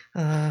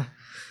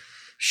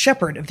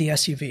shepherd of the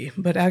SUV,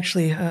 but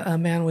actually a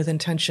man with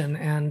intention,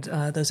 and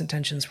those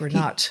intentions were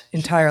not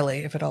entirely,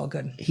 if at all,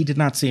 good. He did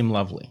not seem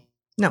lovely.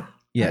 No,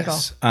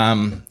 yes. Not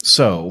at all.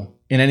 So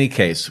in any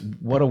case,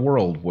 what a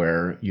world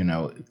where,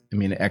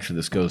 actually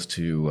this goes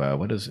to,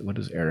 what is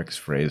Eric's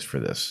phrase for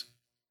this?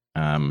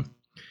 Eric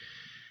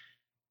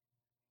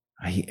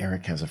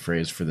has a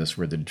phrase for this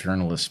where the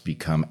journalists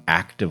become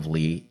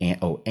actively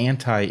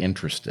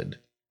anti-interested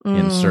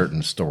in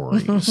certain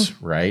stories,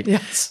 right?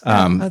 Yes.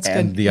 That's good.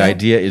 And the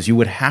idea is you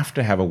would have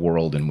to have a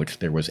world in which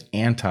there was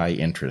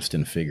anti-interest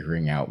in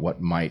figuring out what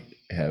might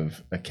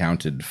have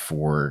accounted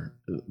for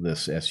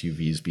this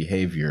SUV's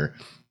behavior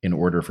in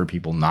order for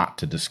people not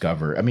to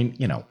discover. I mean,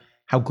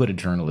 how good a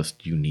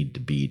journalist do you need to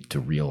be to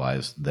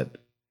realize that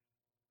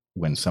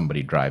when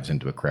somebody drives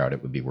into a crowd,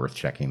 it would be worth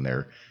checking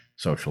their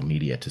social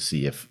media to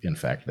see if, in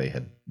fact, they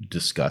had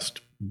discussed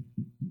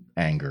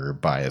anger,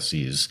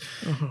 biases,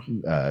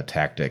 mm-hmm.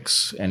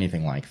 Tactics,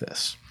 anything like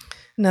this.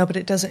 No, but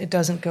it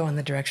doesn't go in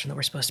the direction that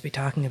we're supposed to be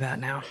talking about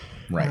now,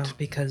 right?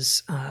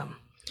 Because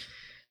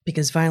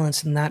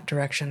violence in that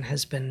direction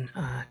has been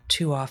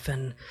too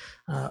often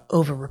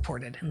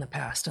over-reported in the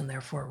past, and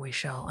therefore we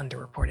shall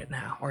under-report it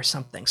now, or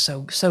something.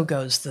 So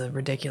goes the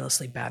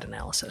ridiculously bad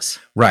analysis.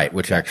 Right,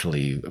 which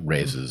actually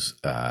raises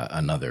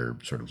another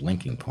sort of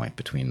linking point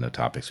between the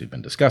topics we've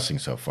been discussing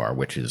so far,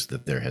 which is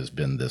that there has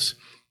been this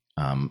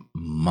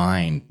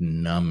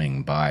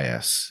mind-numbing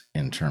bias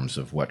in terms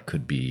of what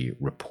could be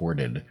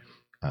reported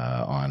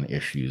on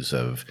issues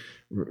of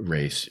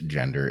race,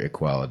 gender,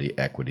 equality,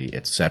 equity,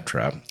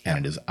 etc.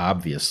 And it is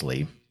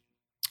obviously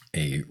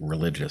a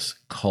religious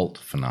cult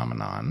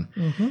phenomenon.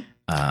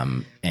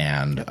 Mm-hmm.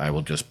 And I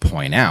will just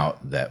point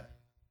out that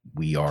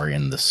we are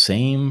in the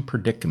same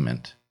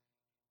predicament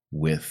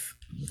with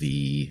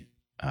the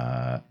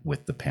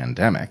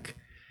pandemic.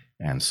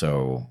 And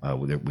so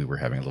we were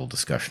having a little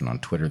discussion on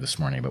Twitter this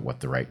morning about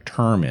what the right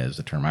term is.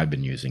 The term I've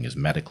been using is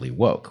medically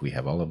woke. We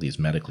have all of these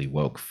medically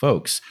woke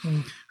folks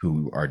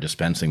who are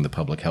dispensing the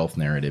public health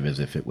narrative as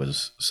if it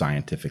was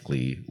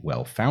scientifically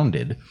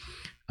well-founded.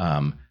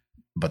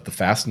 But the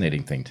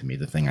fascinating thing to me,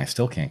 the thing I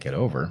still can't get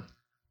over,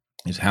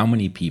 is how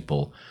many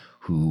people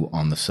who,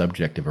 on the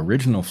subject of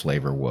original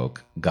flavor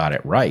woke, got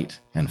it right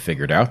and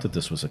figured out that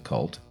this was a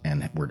cult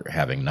and were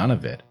having none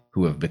of it,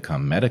 who have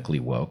become medically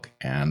woke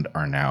and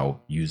are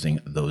now using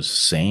those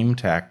same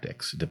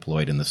tactics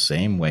deployed in the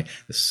same way,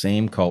 the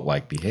same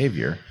cult-like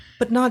behavior.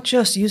 But not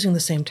just using the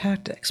same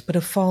tactics, but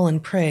have fallen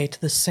prey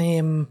to the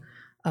same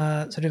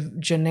sort of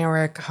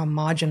generic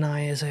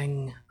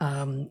homogenizing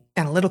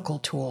analytical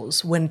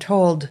tools. When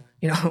told,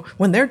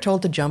 when they're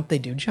told to jump, they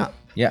do jump.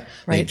 Yeah,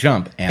 right? They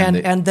jump.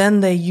 And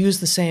then they use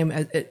the same,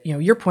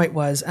 your point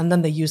was, and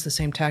then they use the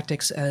same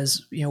tactics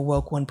as,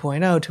 Woke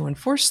 1.0 to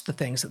enforce the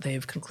things that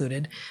they've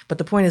concluded. But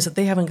the point is that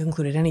they haven't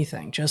concluded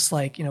anything. Just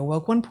like,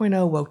 Woke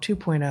 1.0, Woke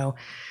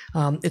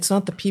 2.0, it's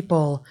not the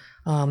people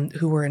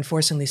who were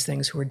enforcing these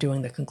things who are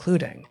doing the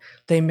concluding.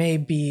 They may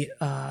be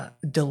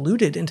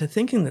deluded into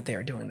thinking that they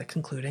are doing the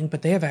concluding,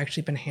 but they have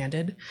actually been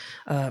handed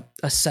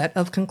a set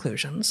of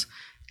conclusions.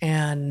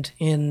 And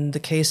in the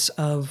case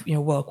of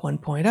Woke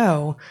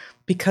 1.0,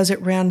 because it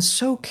ran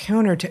so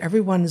counter to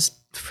everyone's,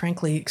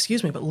 frankly,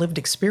 lived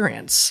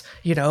experience,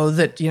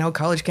 that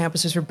college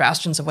campuses are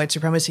bastions of white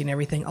supremacy and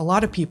everything, a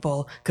lot of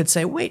people could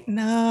say, wait,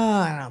 no,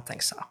 I don't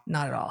think so,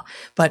 not at all.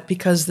 But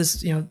because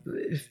this,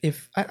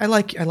 if I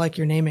like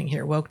your naming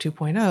here, Woke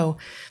 2.0,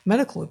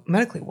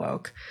 medically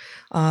woke,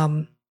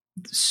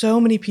 so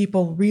many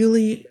people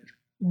really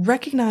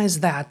recognize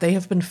that they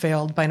have been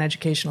failed by an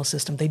educational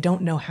system. They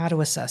don't know how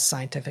to assess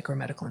scientific or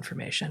medical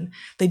information.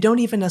 They don't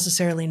even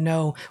necessarily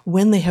know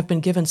when they have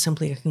been given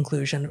simply a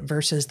conclusion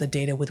versus the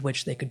data with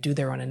which they could do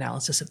their own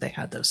analysis if they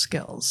had those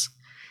skills.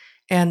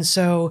 And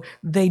so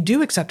they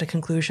do accept a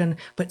conclusion,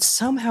 but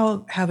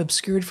somehow have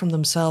obscured from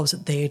themselves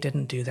that they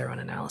didn't do their own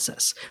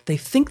analysis. They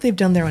think they've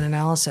done their own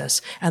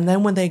analysis, and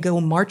then when they go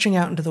marching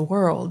out into the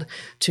world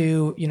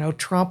to,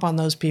 tromp on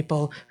those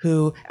people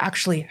who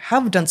actually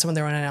have done some of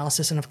their own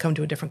analysis and have come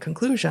to a different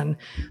conclusion,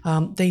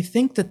 they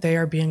think that they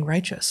are being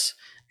righteous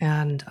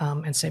and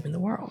saving the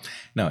world.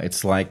 No,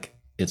 it's like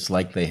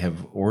they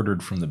have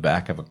ordered from the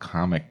back of a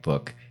comic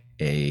book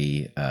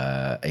a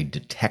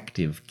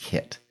detective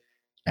kit.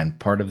 And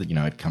part of the,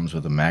 it comes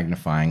with a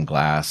magnifying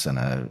glass and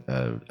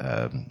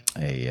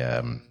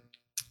a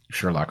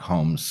Sherlock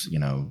Holmes,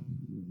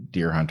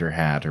 deer hunter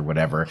hat or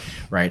whatever,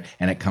 right?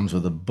 And it comes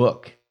with a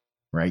book,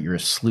 right? You're a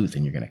sleuth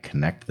and you're going to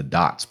connect the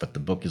dots. But the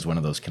book is one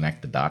of those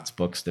connect the dots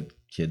books that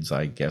kids,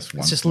 I guess,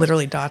 it's just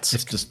literally dots.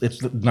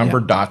 It's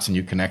numbered dots, and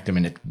you connect them,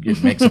 and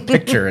it makes a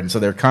picture. And so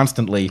they're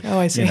constantly,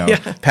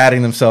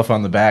 patting themselves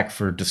on the back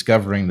for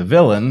discovering the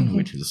villain,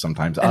 which is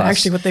sometimes us. And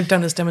actually, what they've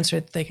done is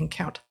demonstrate that they can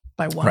count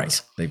by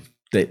ones. Right.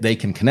 They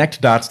can connect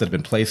dots that have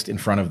been placed in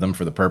front of them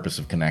for the purpose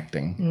of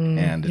connecting.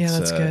 And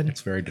that's good. It's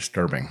very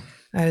disturbing.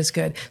 That is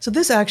good. So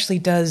this actually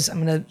does,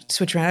 I'm going to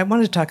switch around. I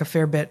wanted to talk a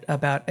fair bit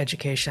about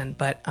education,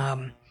 but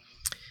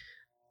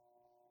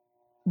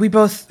we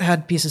both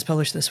had pieces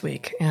published this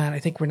week, and I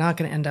think we're not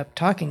going to end up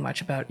talking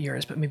much about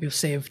yours, but maybe we'll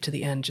save to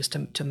the end just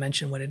to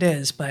mention what it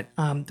is. But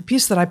the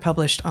piece that I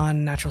published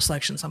on natural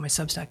selections on my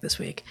Substack this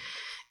week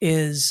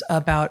is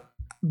about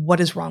what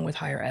is wrong with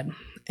higher ed.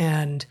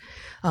 And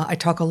I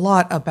talk a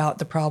lot about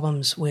the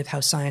problems with how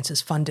science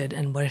is funded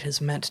and what it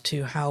has meant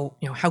to how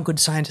good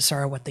scientists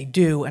are, what they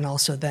do, and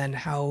also then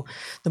how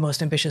the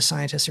most ambitious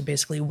scientists are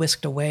basically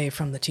whisked away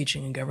from the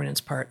teaching and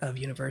governance part of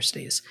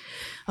universities.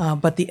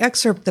 But the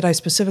excerpt that I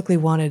specifically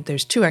wanted,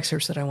 there's two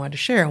excerpts that I wanted to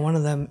share. One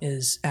of them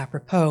is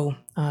apropos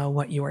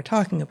what you are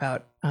talking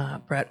about,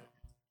 Brett.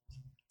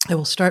 I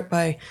will start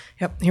by,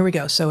 here we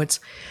go. So it's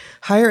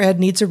higher ed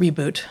needs a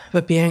reboot,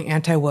 but being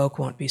anti-woke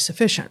won't be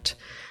sufficient.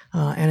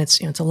 And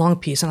it's a long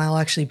piece, and I'll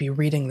actually be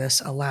reading this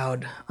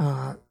aloud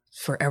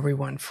for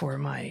everyone for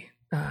my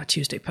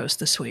Tuesday post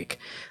this week.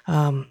 But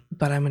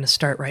I'm going to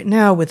start right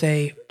now with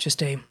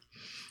just a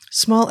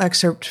small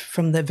excerpt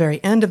from the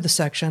very end of the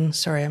section.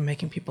 Sorry, I'm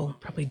making people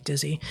probably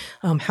dizzy.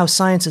 How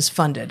science is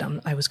funded.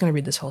 I was going to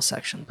read this whole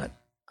section, but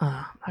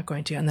I'm not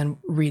going to, and then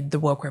read the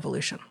woke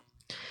revolution.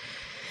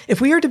 If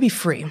we are to be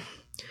free,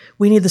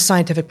 we need the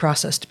scientific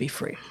process to be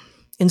free.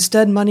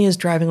 Instead, money is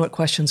driving what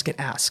questions get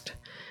asked.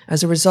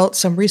 As a result,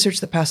 some research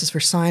that passes for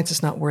science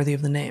is not worthy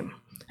of the name,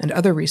 and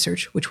other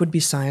research, which would be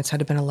science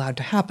had it been allowed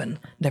to happen,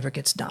 never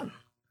gets done.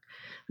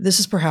 This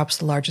is perhaps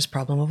the largest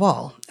problem of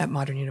all at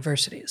modern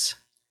universities.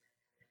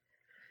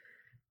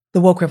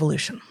 The woke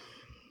revolution.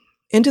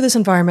 Into this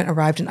environment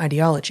arrived an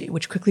ideology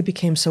which quickly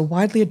became so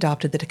widely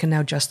adopted that it can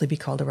now justly be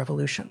called a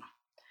revolution.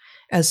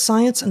 As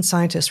science and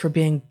scientists were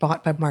being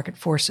bought by market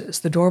forces,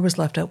 the door was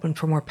left open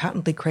for more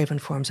patently craven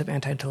forms of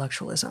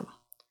anti-intellectualism.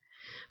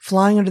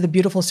 Flying under the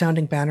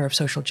beautiful-sounding banner of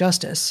social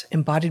justice,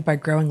 embodied by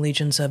growing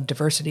legions of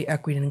diversity,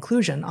 equity, and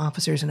inclusion,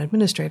 officers and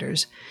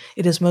administrators,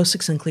 it is most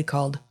succinctly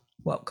called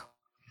woke.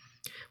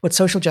 What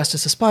social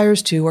justice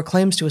aspires to, or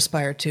claims to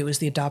aspire to, is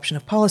the adoption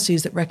of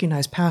policies that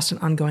recognize past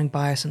and ongoing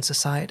bias in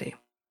society,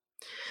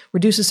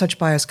 reduces such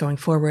bias going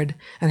forward,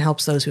 and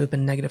helps those who have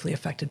been negatively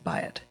affected by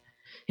it.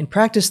 In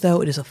practice,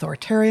 though, it is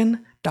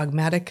authoritarian,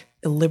 dogmatic,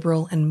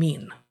 illiberal, and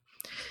mean.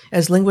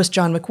 As linguist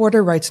John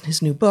McWhorter writes in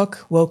his new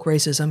book, Woke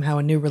Racism, How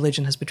a New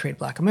Religion Has Betrayed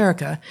Black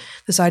America,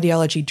 this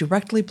ideology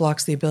directly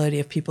blocks the ability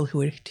of people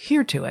who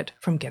adhere to it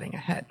from getting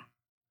ahead.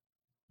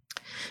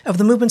 Of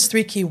the movement's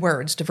three key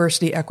words,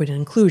 diversity, equity, and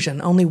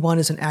inclusion, only one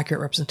is an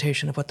accurate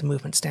representation of what the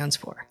movement stands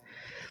for.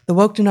 The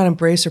woke do not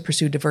embrace or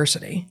pursue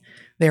diversity.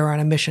 They are on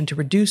a mission to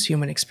reduce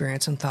human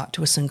experience and thought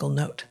to a single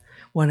note,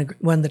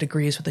 one that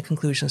agrees with the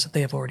conclusions that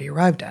they have already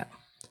arrived at.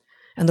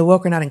 And the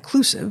woke are not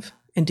inclusive.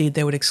 Indeed,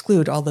 they would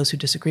exclude all those who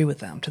disagree with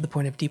them, to the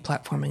point of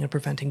deplatforming and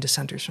preventing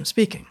dissenters from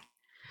speaking.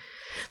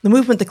 The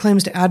movement that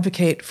claims to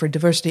advocate for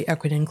diversity,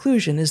 equity, and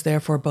inclusion is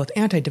therefore both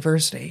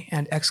anti-diversity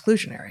and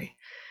exclusionary.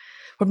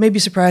 What may be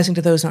surprising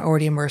to those not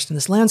already immersed in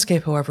this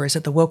landscape, however, is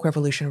that the woke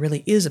revolution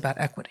really is about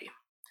equity.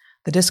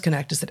 The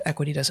disconnect is that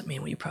equity doesn't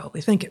mean what you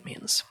probably think it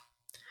means.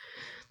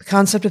 The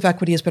concept of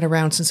equity has been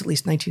around since at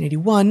least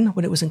 1981,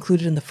 when it was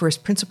included in the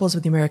first Principles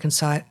of the American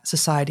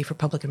Society for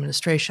Public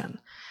Administration.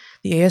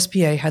 The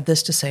ASPA had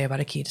this to say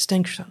about a key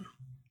distinction.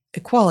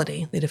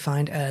 Equality, they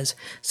defined as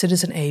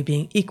citizen A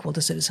being equal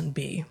to citizen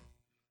B.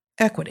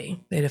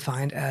 Equity, they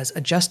defined as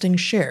adjusting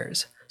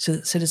shares so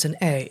that citizen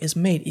A is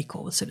made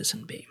equal with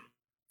citizen B.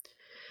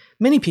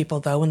 Many people,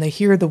 though, when they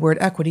hear the word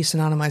equity,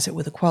 synonymize it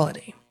with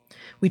equality.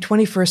 We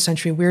 21st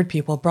century weird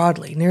people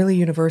broadly, nearly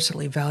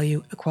universally,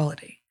 value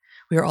equality.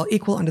 We are all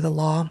equal under the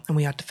law, and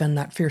we ought to defend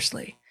that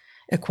fiercely.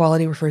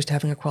 Equality refers to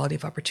having equality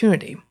of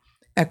opportunity.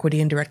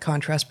 Equity, in direct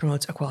contrast,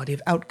 promotes equality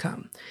of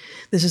outcome.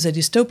 This is a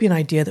dystopian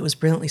idea that was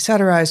brilliantly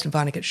satirized in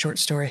Vonnegut's short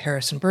story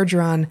Harrison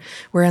Bergeron,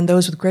 wherein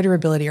those with greater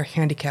ability are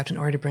handicapped in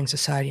order to bring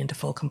society into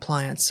full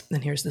compliance.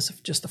 And here's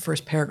just the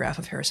first paragraph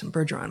of Harrison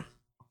Bergeron.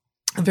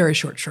 A very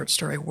short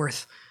story,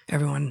 worth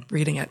everyone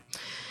reading it.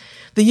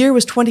 The year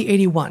was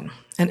 2081,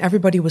 and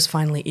everybody was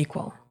finally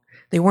equal.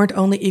 They weren't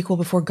only equal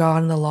before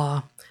God and the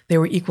law, they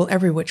were equal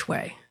every which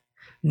way.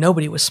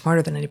 Nobody was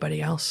smarter than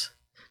anybody else.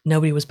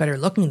 Nobody was better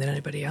looking than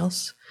anybody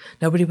else.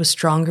 Nobody was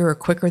stronger or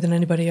quicker than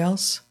anybody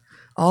else.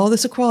 All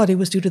this equality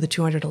was due to the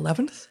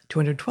 211th,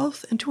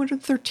 212th, and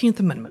 213th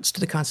Amendments to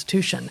the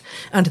Constitution,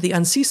 and to the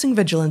unceasing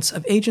vigilance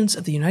of agents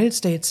of the United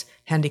States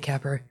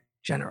Handicapper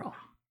General.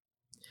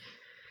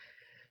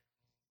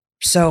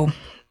 So,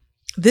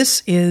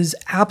 this is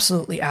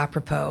absolutely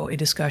apropos a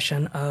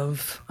discussion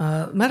of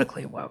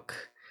medically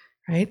woke,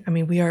 right? I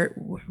mean,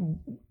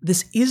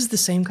 this is the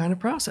same kind of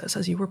process,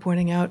 as you were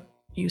pointing out,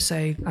 you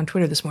say on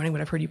Twitter this morning, but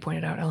I've heard you point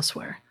it out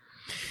elsewhere.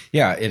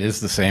 Yeah, it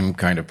is the same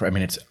kind of,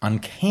 it's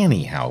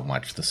uncanny how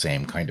much the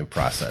same kind of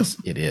process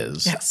it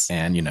is. Yes.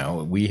 And,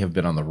 we have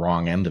been on the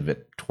wrong end of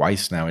it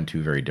twice now in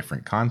two very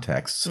different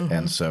contexts. Mm-hmm.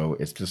 And so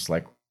it's just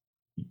like,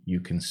 you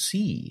can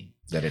see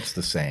that it's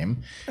the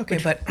same. Okay,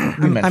 but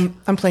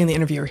I'm playing the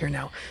interviewer here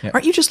now. Yeah.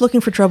 Aren't you just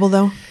looking for trouble,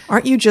 though?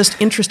 Aren't you just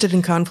interested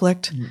in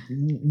conflict?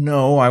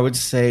 No, I would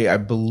say I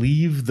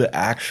believe the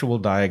actual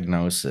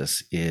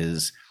diagnosis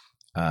is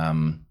a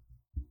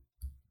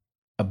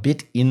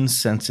bit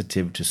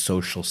insensitive to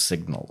social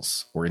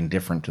signals or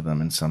indifferent to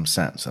them in some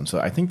sense. And so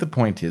I think the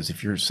point is,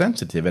 if you're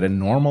sensitive at a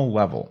normal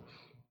level,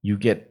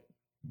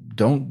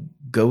 don't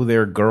go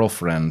there,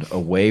 girlfriend,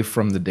 away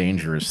from the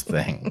dangerous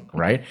thing,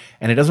 right?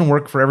 And it doesn't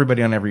work for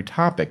everybody on every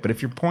topic. But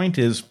if your point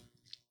is,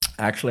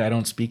 actually, I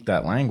don't speak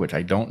that language,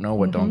 I don't know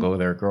what mm-hmm. don't go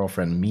there,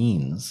 girlfriend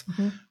means,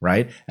 mm-hmm.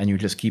 right? And you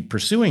just keep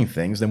pursuing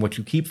things, then what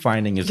you keep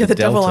finding is the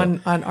devil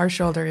on our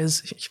shoulder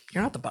is,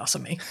 you're not the boss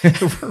of me.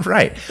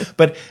 Right.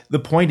 But the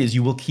point is,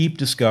 you will keep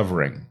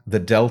discovering the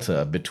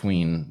delta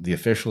between the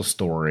official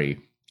story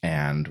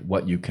and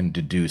what you can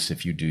deduce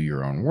if you do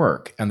your own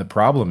work. And the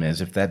problem is,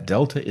 if that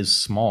delta is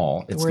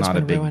small, it's not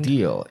a big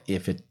deal.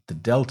 If the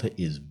delta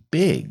is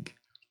big,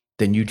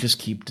 then you just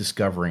keep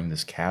discovering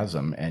this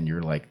chasm, and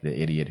you're like the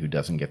idiot who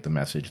doesn't get the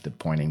message that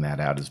pointing that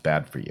out is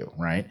bad for you,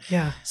 right?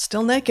 Yeah.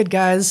 Still naked,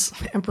 guys.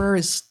 Emperor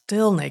is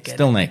still naked.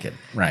 Still naked,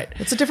 right.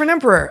 It's a different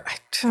emperor.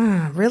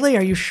 Really?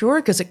 Are you sure?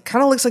 Because it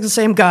kind of looks like the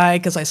same guy,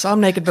 because I saw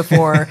him naked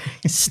before.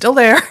 He's still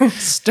there.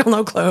 Still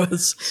no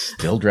clothes.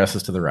 Still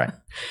dresses to the right.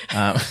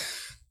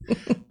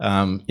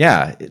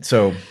 Yeah.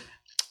 So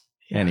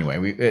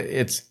anyway,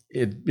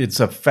 it's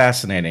a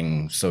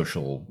fascinating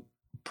social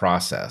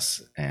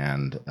process,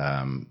 and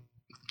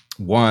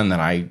one that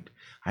I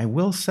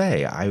will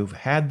say I've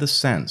had the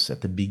sense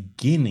at the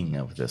beginning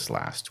of this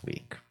last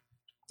week.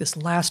 This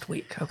last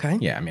week, okay.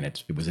 Yeah,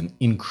 it was an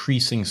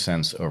increasing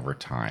sense over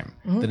time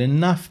mm-hmm. that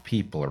enough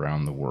people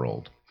around the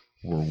world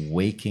were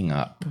waking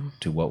up mm-hmm.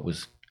 to what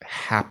was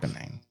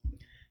happening,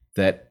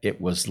 that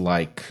it was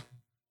like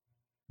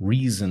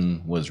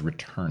reason was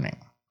returning,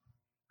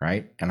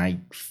 right? And I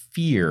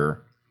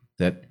fear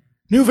that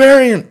new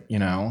variant,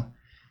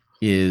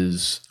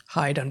 is...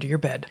 hide under your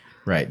bed.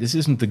 Right. This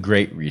isn't the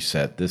Great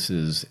Reset. This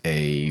is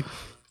there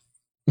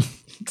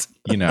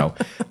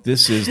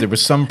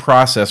was some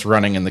process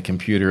running in the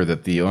computer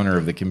that the owner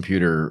of the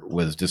computer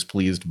was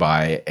displeased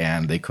by,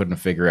 and they couldn't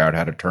figure out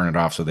how to turn it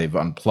off, so they've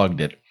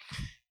unplugged it.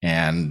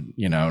 And,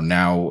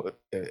 now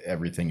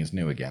everything is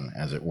new again,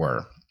 as it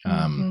were.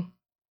 Mm-hmm.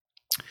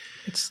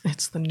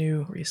 It's the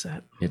new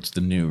reset. It's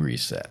the new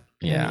reset.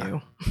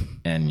 Yeah.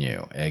 And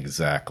you.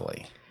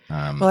 Exactly.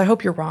 Well, I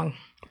hope you're wrong.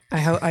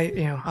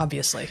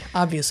 Obviously,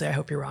 I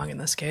hope you're wrong in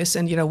this case.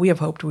 And, we have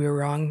hoped we were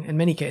wrong in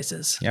many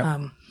cases.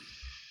 Yep.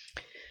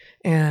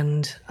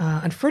 And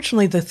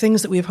unfortunately, the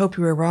things that we have hoped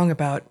we were wrong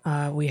about,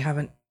 we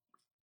haven't,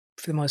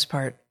 for the most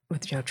part,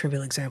 with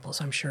trivial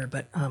examples, I'm sure,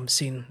 but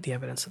seen the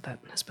evidence that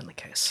has been the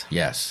case.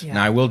 Yes. Yeah.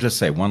 Now, I will just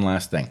say one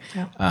last thing.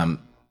 Yeah.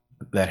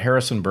 That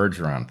Harrison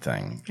Bergeron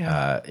thing,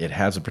 it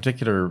has a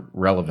particular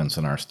relevance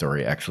in our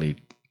story, actually,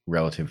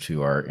 relative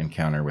to our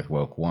encounter with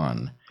Woke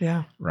One.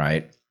 Yeah.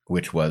 Right?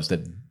 Which was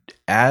that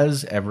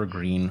as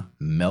Evergreen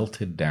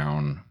melted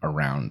down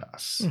around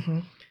us,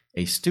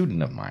 a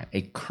student of mine,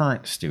 a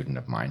current student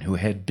of mine who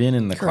had been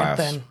in the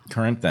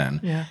current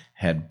then,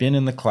 had been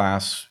in the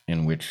class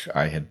in which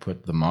I had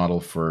put the model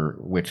for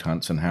witch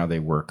hunts and how they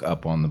work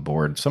up on the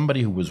board,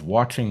 somebody who was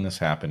watching this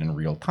happen in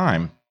real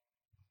time,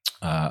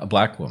 a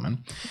black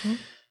woman,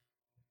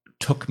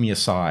 took me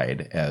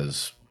aside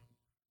as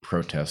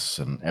protests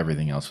and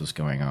everything else was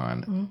going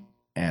on.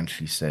 And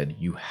she said,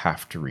 "You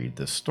have to read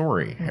this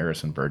story."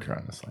 Harrison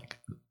Bergeron is like,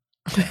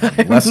 I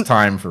have less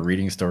time for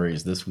reading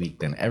stories this week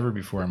than ever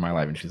before in my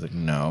life. And she's like,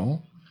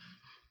 "No,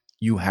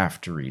 you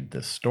have to read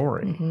this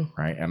story."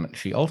 Right. And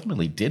she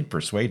ultimately did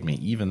persuade me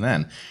even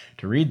then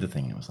to read the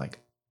thing. It was like,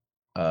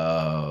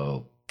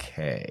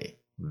 okay,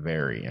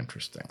 very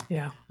interesting.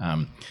 Yeah.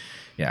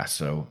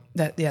 So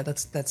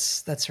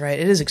that's right.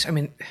 It is.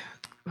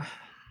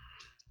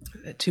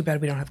 Too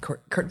bad we don't have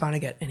Kurt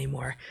Vonnegut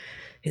anymore.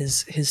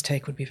 His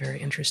take would be very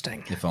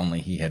interesting. If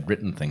only he had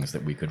written things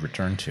that we could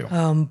return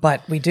to.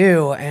 But we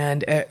do,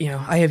 and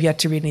I have yet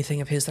to read anything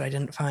of his that I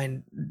didn't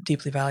find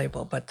deeply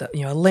valuable. But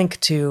a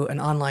link to an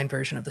online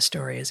version of the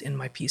story is in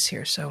my piece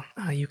here, so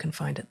you can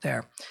find it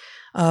there.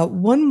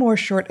 One more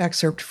short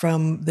excerpt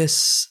from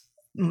this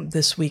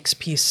week's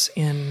piece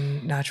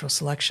in Natural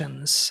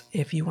Selections.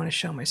 If you want to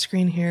show my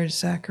screen here,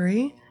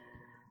 Zachary.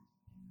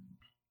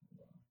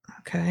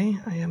 Okay,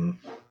 I am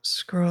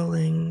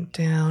scrolling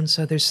down.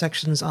 So there's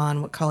sections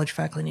on what college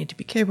faculty need to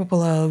be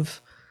capable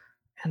of.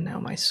 And now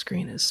my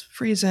screen is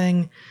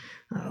freezing.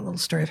 A little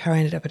story of how I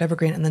ended up at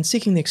Evergreen, and then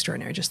Seeking the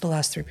Extraordinary, just the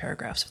last 3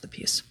 paragraphs of the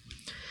piece.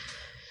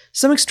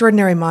 Some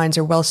extraordinary minds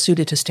are well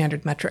suited to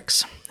standard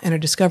metrics and are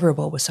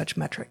discoverable with such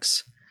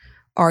metrics.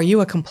 Are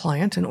you a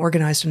compliant and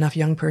organized enough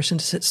young person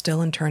to sit still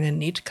and turn in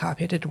neat,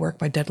 copy-edited work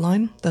by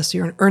deadline, thus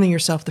you're earning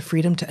yourself the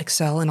freedom to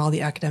excel in all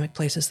the academic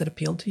places that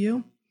appealed to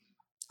you?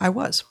 I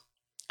was.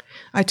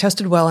 I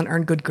tested well and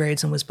earned good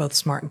grades and was both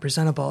smart and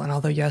presentable, and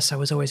although, yes, I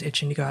was always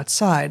itching to go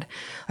outside,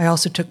 I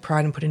also took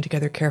pride in putting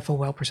together careful,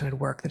 well-presented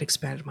work that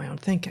expanded my own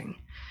thinking.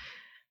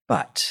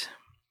 But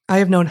I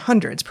have known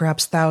hundreds,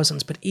 perhaps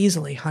thousands, but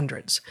easily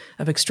hundreds,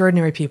 of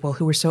extraordinary people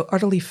who were so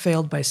utterly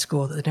failed by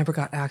school that they never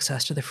got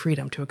access to the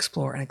freedom to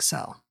explore and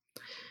excel.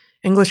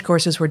 English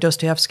courses where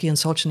Dostoevsky and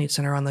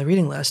Solzhenitsyn are on the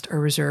reading list are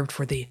reserved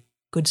for the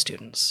good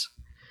students.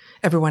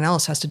 Everyone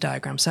else has to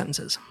diagram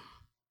sentences.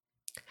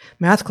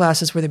 Math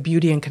classes where the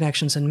beauty and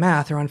connections in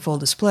math are on full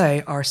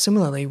display are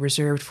similarly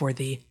reserved for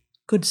the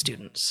good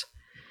students.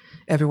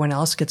 Everyone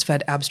else gets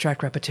fed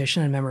abstract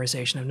repetition and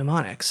memorization of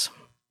mnemonics.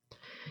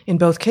 In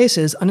both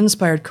cases,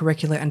 uninspired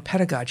curricula and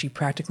pedagogy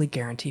practically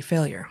guarantee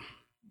failure.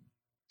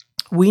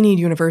 We need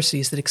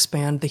universities that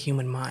expand the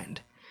human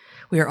mind.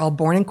 We are all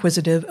born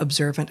inquisitive,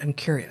 observant, and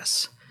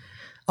curious.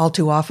 All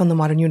too often, the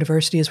modern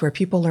university is where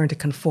people learn to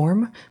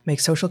conform, make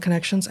social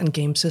connections, and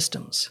game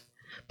systems.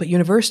 But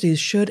universities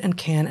should and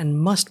can and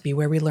must be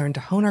where we learn to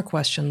hone our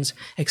questions,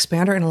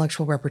 expand our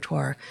intellectual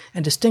repertoire,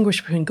 and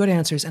distinguish between good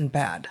answers and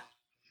bad.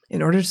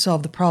 In order to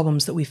solve the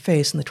problems that we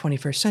face in the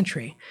 21st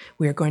century,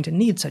 we are going to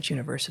need such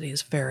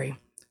universities very,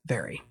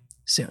 very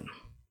soon.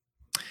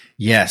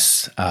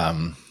 Yes.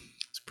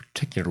 It's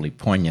particularly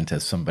poignant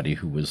as somebody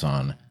who was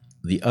on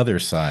the other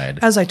side.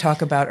 As I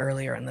talk about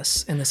earlier in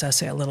this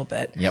essay a little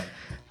bit. Yep.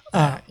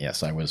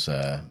 Yes, I was,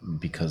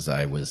 because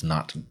I was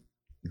not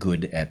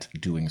good at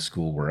doing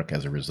schoolwork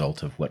as a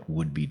result of what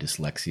would be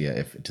dyslexia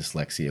if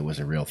dyslexia was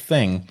a real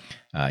thing.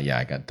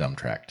 I got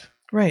dumb-tracked.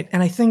 Right.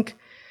 And I think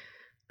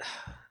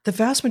the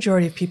vast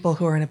majority of people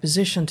who are in a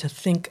position to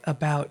think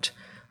about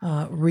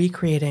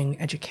recreating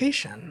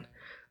education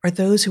are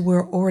those who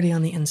were already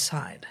on the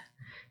inside.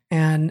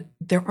 And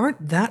there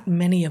aren't that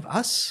many of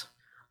us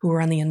who are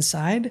on the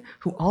inside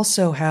who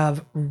also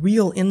have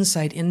real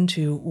insight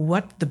into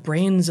what the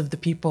brains of the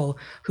people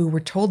who were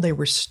told they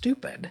were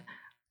stupid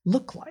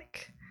look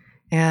like.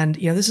 And,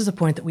 this is a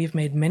point that we've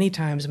made many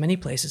times, many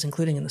places,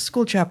 including in the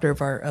school chapter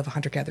of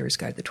Hunter-Gatherer's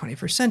Guide to the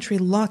 21st Century,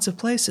 lots of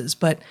places.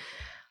 But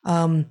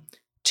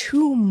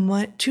too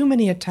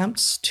many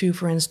attempts to,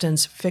 for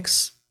instance,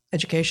 fix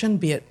education,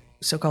 be it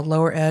so-called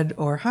lower ed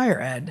or higher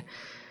ed,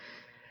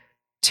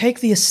 take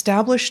the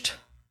established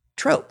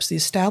tropes, the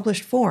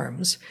established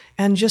forms,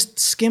 and just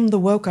skim the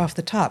woke off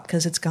the top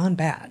because it's gone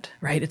bad,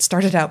 right? It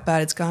started out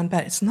bad, it's gone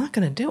bad. It's not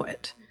going to do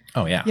it.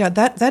 Oh, yeah. Yeah,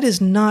 that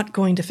is not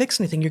going to fix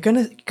anything. You're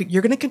going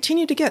to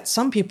continue to get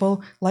some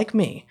people like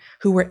me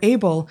who were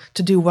able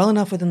to do well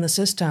enough within the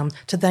system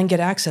to then get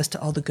access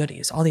to all the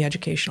goodies, all the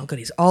educational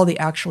goodies, all the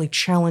actually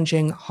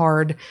challenging,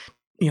 hard,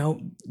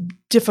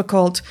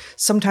 difficult,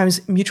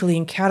 sometimes mutually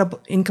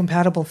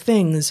incompatible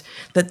things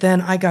that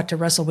then I got to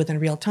wrestle with in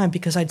real time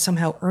because I'd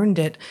somehow earned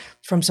it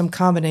from some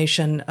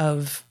combination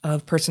of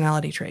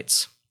personality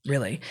traits,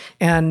 really.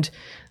 And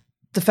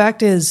the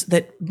fact is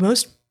that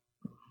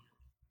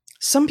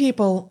some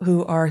people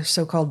who are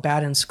so-called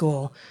bad in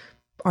school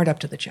aren't up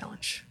to the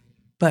challenge.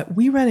 But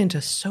we ran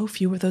into so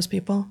few of those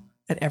people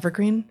at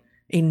Evergreen,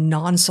 a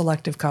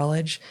non-selective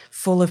college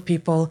full of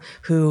people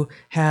who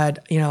had,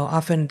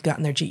 often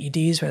gotten their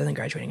GEDs rather than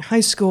graduating high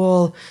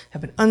school,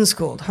 have been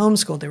unschooled,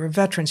 homeschooled, they were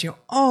veterans,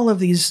 all of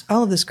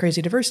this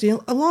crazy diversity,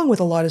 along with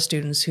a lot of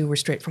students who were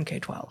straight from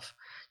K-12,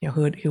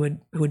 who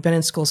had been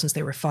in school since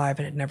they were 5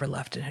 and had never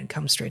left and had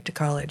come straight to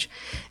college.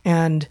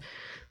 And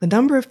the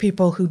number of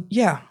people who,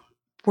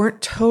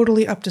 weren't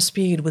totally up to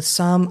speed with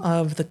some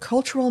of the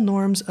cultural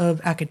norms of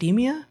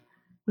academia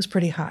was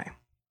pretty high,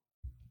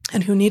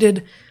 and who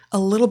needed a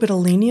little bit of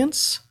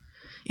lenience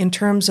in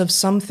terms of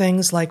some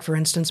things like, for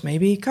instance,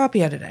 maybe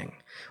copy editing,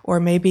 or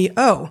maybe,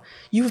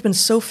 you've been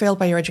so failed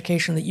by your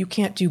education that you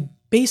can't do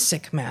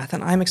basic math,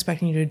 and I'm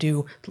expecting you to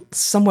do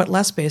somewhat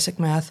less basic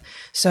math,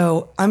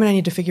 so I'm going to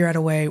need to figure out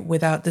a way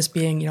without this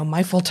being,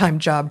 my full-time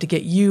job to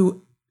get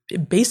you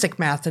basic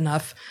math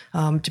enough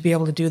to be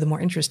able to do the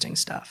more interesting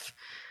stuff.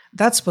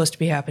 That's supposed to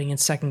be happening in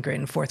 2nd grade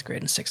and 4th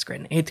grade and 6th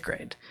grade and 8th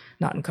grade,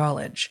 not in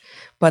college.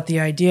 But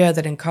the idea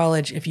that in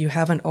college, if you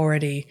haven't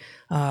already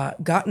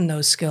gotten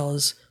those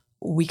skills,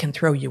 we can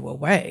throw you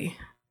away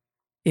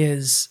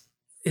is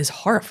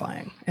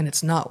horrifying. And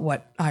it's not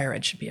what higher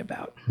ed should be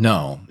about.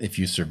 No, if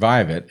you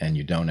survive it and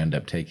you don't end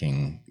up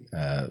taking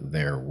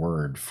their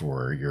word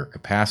for your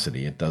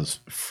capacity, it does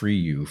free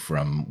you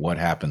from what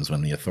happens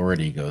when the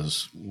authority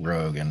goes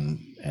rogue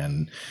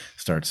and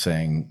starts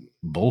saying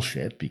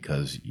bullshit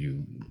because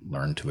you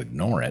learn to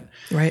ignore it.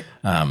 Right.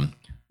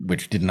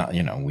 Which did not,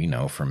 we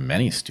know from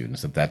many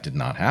students that did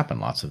not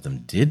happen. Lots of them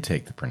did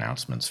take the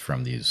pronouncements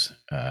from these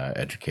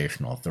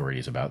educational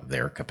authorities about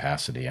their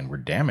capacity and were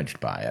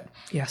damaged by it.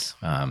 Yes.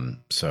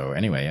 So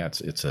anyway,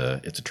 it's a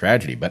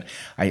tragedy. But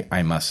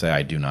I must say,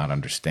 I do not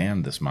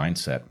understand this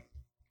mindset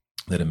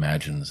that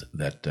imagines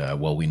that,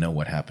 we know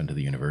what happened to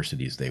the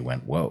universities. They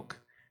went woke.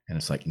 And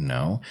it's like,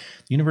 no,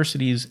 the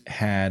universities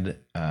had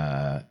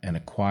an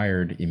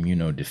acquired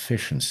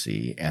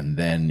immunodeficiency, and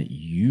then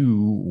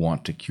you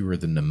want to cure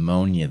the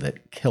pneumonia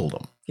that killed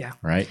them. Yeah.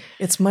 Right?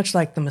 It's much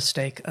like the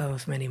mistake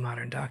of many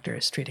modern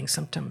doctors treating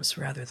symptoms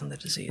rather than the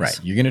disease. Right.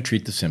 You're going to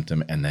treat the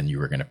symptom, and then you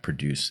are going to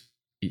produce,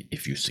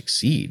 if you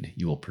succeed,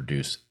 you will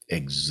produce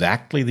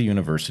exactly the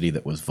university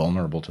that was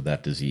vulnerable to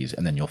that disease,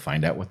 and then you'll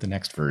find out what the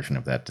next version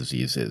of that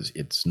disease is.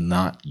 It's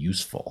not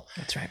useful.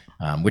 That's right.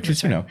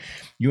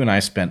 You and I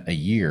spent a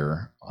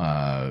year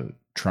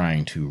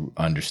trying to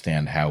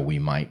understand how we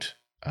might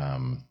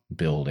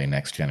build a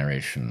next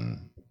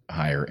generation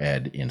higher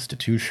ed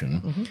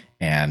institution. Mm-hmm.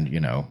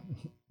 And,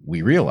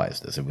 we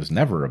realized this. It was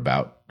never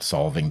about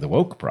solving the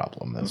woke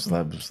problem.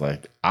 That was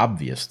like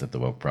obvious that the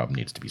woke problem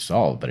needs to be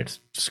solved, but it's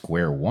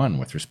square one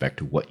with respect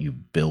to what you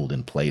build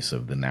in place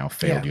of the now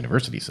failed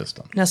university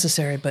system.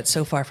 Necessary, but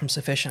so far from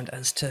sufficient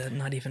as to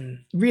not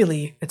even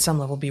really, at some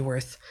level, be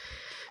worth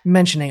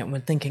mentioning it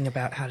when thinking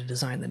about how to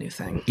design the new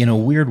thing. In a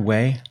weird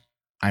way,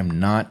 I'm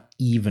not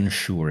even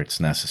sure it's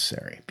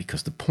necessary,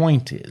 because the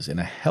point is, in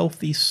a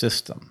healthy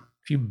system,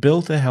 if you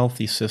built a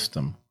healthy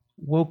system,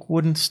 woke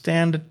wouldn't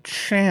stand a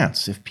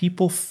chance. If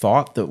people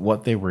thought that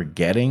what they were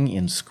getting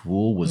in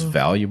school was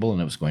valuable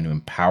and it was going to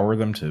empower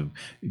them to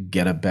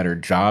get a better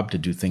job, to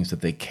do things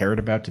that they cared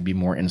about, to be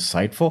more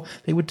insightful,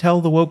 they would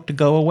tell the woke to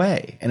go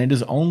away. And it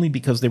is only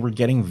because they were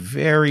getting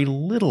very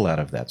little out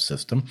of that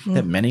system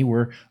that many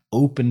were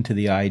open to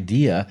the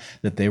idea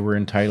that they were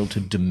entitled to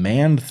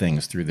demand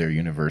things through their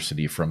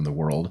university from the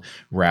world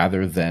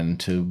rather than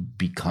to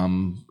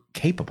become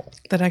capable.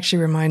 That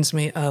actually reminds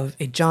me of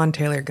a John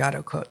Taylor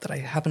Gatto quote that I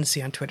happened to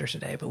see on Twitter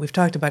today, but we've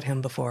talked about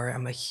him before.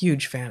 I'm a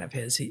huge fan of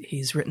his.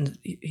 He's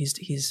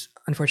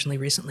unfortunately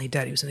recently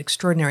dead. He was an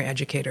extraordinary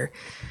educator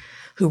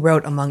who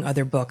wrote, among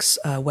other books,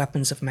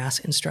 Weapons of Mass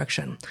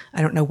Instruction.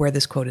 I don't know where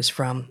this quote is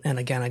from, and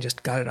again, I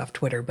just got it off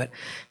Twitter, but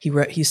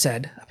he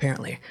said,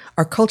 apparently,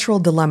 "Our cultural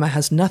dilemma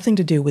has nothing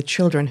to do with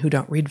children who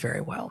don't read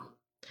very well.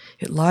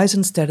 It lies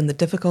instead in the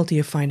difficulty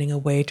of finding a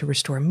way to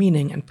restore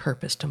meaning and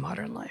purpose to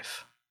modern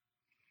life."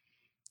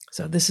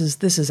 So this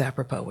is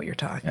apropos what you're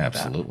talking about.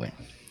 Absolutely.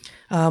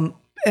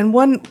 And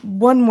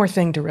one more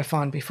thing to riff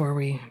on before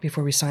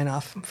we sign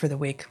off for the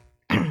week.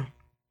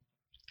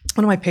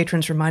 One of my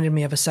patrons reminded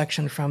me of a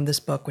section from this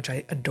book, which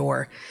I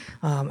adore,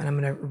 and I'm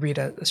going to read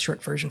a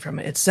short version from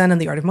it. It's Zen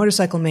and the Art of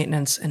Motorcycle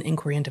Maintenance, An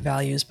Inquiry into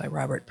Values by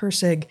Robert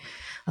Pirsig,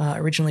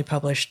 originally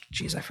published,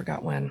 I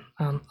forgot when,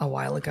 a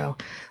while ago.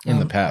 In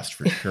the past,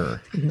 for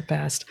sure. In the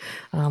past.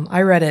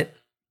 I read it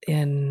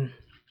in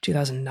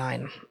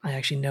 2009. I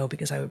actually know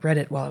because I read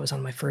it while I was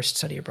on my first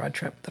study abroad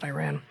trip that I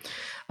ran.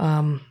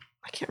 I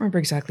can't remember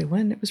exactly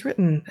when. It was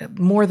written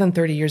more than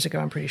 30 years ago,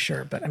 I'm pretty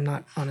sure, but I'm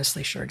not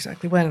honestly sure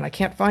exactly when, and I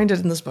can't find it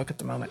in this book at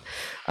the moment.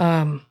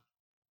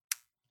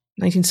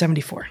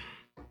 1974.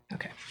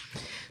 Okay.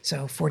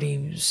 So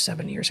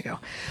 47 years ago,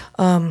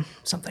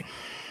 something.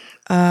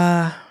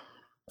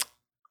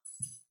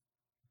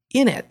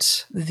 In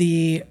it,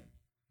 the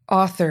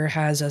author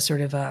has a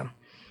sort of a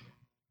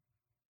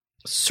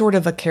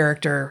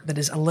character that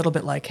is a little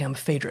bit like him,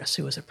 Phaedrus,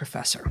 who was a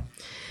professor.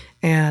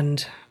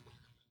 And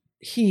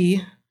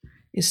he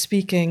is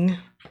speaking,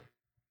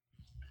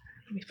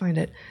 let me find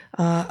it,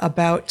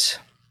 about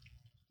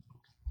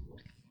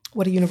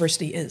what a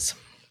university is.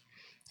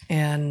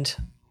 And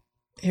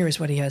here is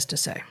what he has to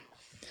say.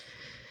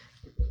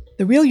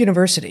 The real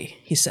university,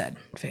 he said,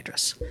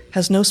 Phaedrus,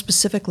 has no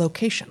specific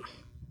location.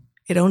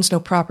 It owns no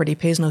property,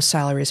 pays no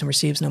salaries, and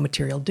receives no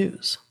material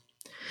dues.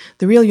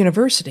 The real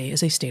university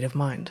is a state of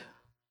mind.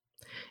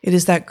 It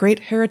is that great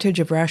heritage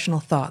of rational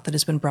thought that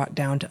has been brought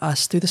down to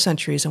us through the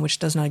centuries and which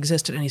does not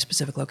exist at any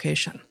specific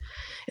location.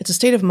 It's a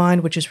state of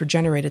mind which is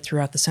regenerated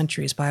throughout the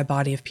centuries by a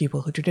body of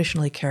people who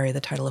traditionally carry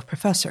the title of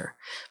professor,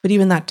 but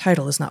even that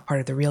title is not part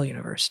of the real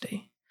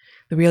university.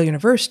 The real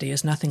university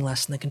is nothing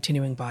less than the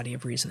continuing body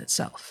of reason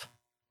itself.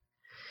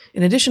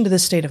 In addition to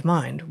this state of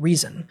mind,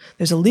 reason,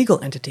 there's a legal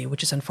entity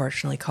which is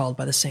unfortunately called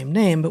by the same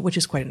name, but which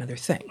is quite another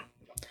thing.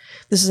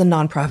 This is a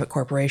non-profit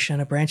corporation,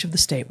 a branch of the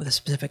state with a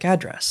specific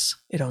address.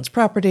 It owns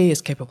property,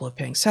 is capable of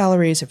paying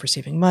salaries, of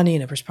receiving money,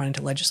 and of responding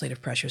to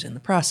legislative pressures in the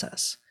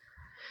process.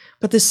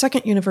 But this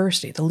second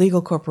university, the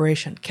legal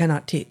corporation,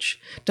 cannot teach,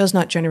 does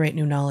not generate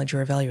new knowledge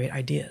or evaluate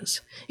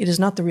ideas. It is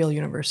not the real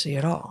university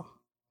at all.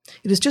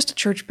 It is just a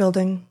church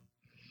building,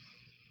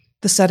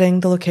 the setting,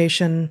 the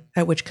location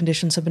at which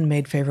conditions have been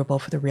made favorable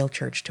for the real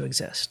church to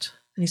exist.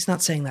 And he's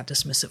not saying that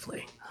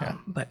dismissively,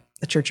 but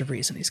the Church of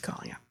Reason he's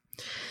calling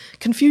it.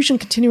 Confusion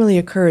continually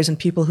occurs in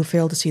people who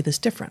fail to see this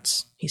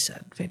difference, he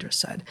said, Phaedrus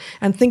said,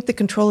 and think that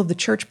control of the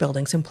church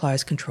buildings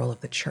implies control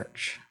of the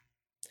church.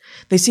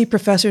 They see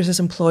professors as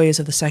employees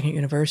of the second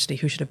university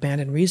who should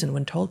abandon reason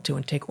when told to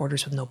and take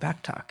orders with no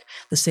backtalk,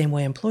 the same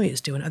way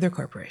employees do in other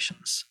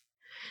corporations.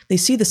 They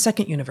see the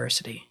second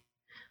university,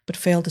 but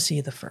fail to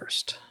see the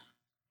first.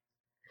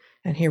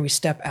 And here we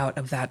step out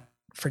of that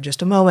for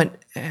just a moment,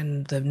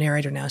 and the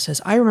narrator now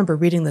says, I remember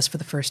reading this for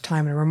the first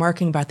time and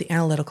remarking about the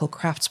analytical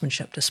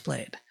craftsmanship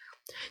displayed.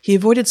 He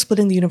avoided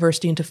splitting the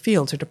university into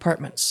fields or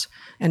departments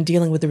and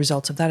dealing with the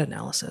results of that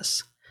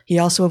analysis. He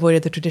also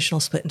avoided the traditional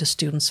split into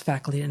students,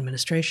 faculty, and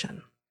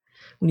administration.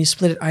 When you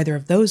split it either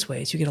of those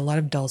ways, you get a lot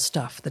of dull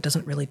stuff that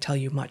doesn't really tell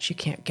you much you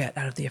can't get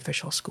out of the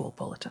official school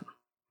bulletin.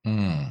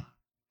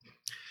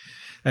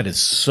 That is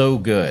so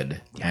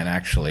good. Yeah. And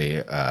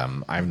actually,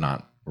 I've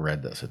not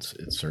read this.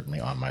 It's certainly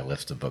on my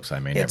list of books I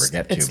may never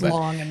get to. It's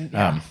long and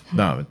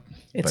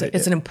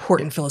it's an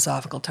important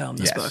philosophical tome.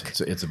 This book.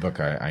 It's a book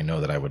I know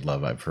that I would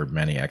love. I've heard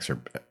many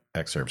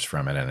excerpts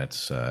from it, and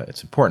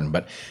it's important.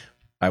 But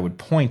I would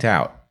point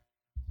out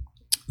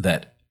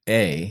that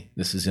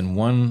this is in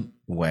one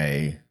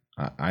way.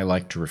 I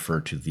like to refer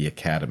to the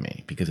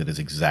academy because it is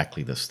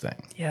exactly this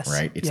thing. Yes.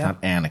 Right? It's not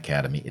an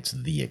academy, it's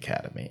the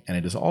academy. And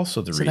it is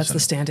also the reason. So that's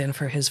the stand-in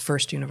for his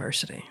first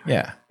university.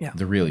 Right? Yeah.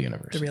 The real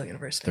university. The real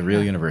university. The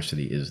real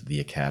university is the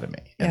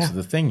academy. And so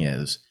the thing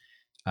is,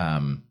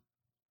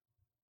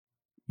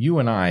 you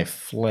and I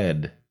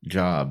fled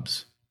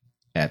jobs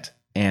at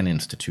an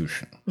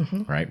institution,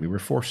 right? We were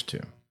forced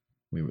to.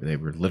 They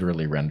were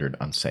literally rendered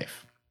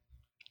unsafe.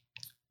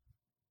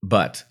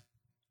 But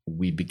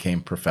we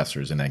became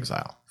professors in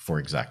exile for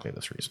exactly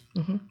this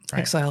reason. Right?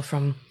 Exile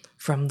from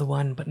the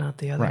one, but not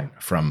the other. Right.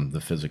 From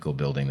the physical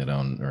building that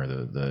owns, or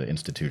the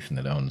institution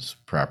that owns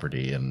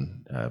property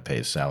and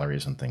pays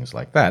salaries and things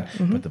like that.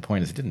 But the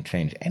point is, it didn't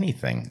change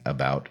anything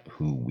about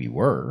who we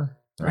were.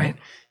 Right.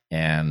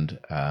 And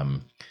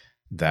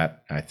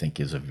that, I think,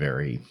 is a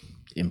very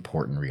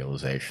important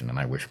realization. And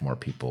I wish more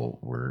people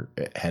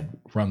had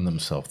run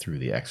themselves through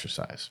the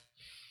exercise.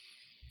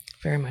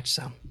 Very much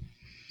so.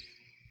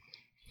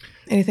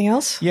 Anything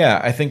else? Yeah,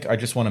 I think I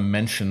just want to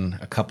mention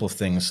a couple of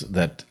things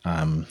that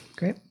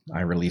Great.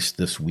 I released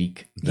this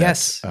week that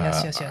yes.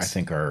 I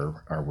think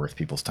are worth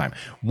people's time.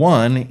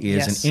 One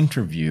is an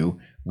interview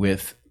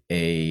with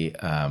a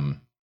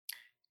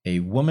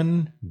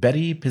woman,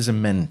 Betty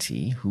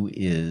Pizzamenti, who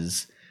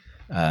is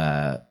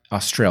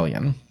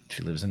Australian.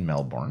 She lives in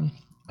Melbourne.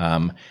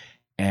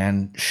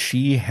 And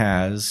she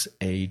has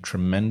a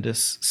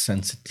tremendous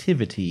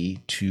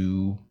sensitivity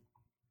to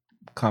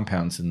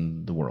compounds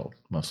in the world,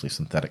 mostly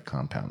synthetic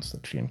compounds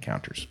that she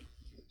encounters.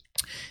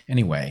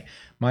 Anyway,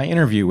 my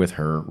interview with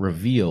her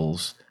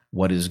reveals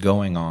what is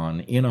going on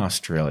in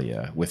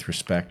Australia with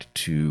respect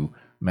to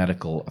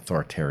medical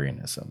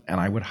authoritarianism. And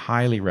I would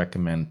highly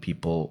recommend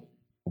people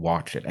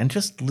watch it and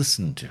just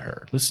listen to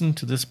her. Listen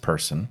to this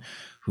person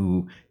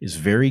who is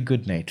very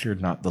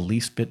good-natured, not the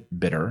least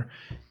bit bitter,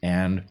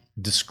 and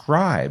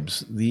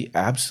describes the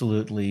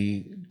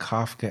absolutely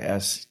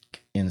Kafkaesque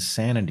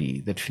insanity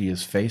that she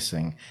is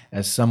facing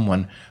as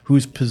someone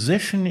whose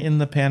position in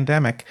the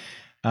pandemic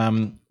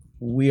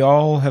we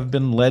all have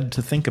been led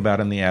to think about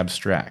in the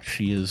abstract.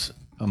 She is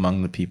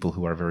among the people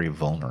who are very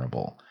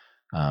vulnerable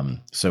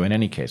So in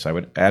any case, I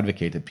would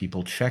advocate that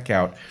people check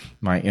out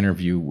my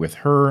interview with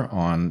her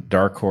on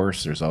Dark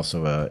Horse. There's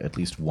also at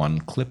least one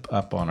clip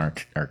up on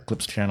our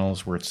Clips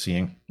channels worth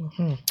seeing.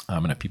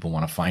 And if people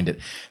want to find it,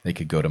 they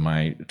could go to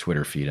my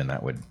Twitter feed, and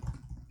that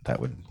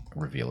would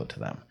reveal it to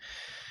them.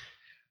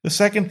 The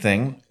second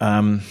thing,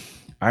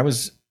 I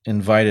was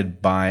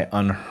invited by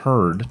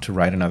Unheard to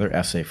write another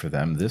essay for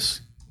them,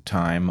 this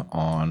time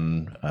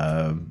on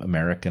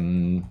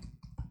American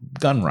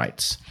gun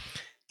rights.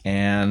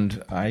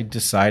 And I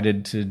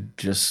decided to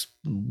just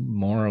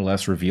more or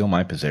less reveal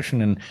my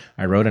position. And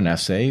I wrote an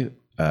essay,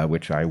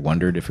 which I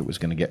wondered if it was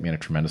going to get me in a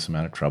tremendous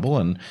amount of trouble.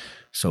 And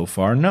so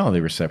far, no,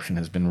 the reception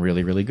has been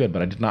really, really good.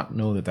 But I did not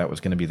know that that was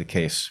going to be the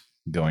case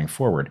going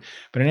forward.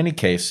 But in any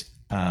case,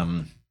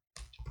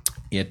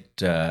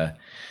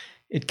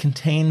 it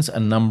contains a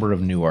number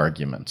of new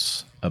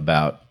arguments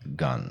about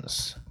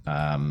guns.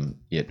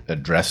 It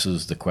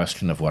addresses the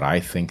question of what I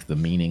think the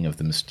meaning of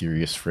the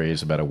mysterious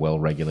phrase about a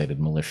well-regulated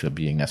militia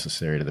being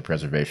necessary to the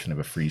preservation of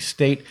a free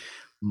state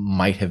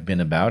might have been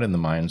about in the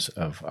minds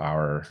of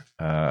our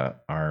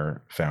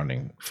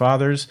founding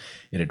fathers.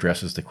 It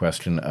addresses the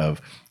question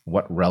of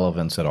what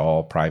relevance at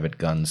all private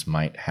guns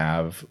might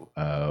have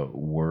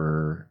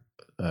were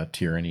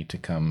tyranny to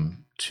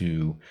come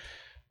to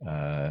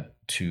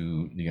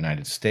the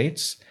United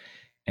States.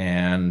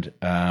 And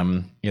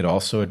it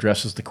also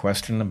addresses the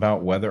question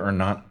about whether or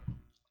not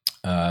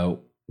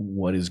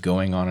what is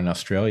going on in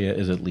Australia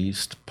is at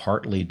least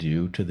partly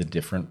due to the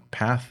different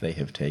path they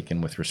have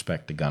taken with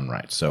respect to gun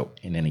rights. So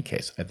in any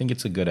case, I think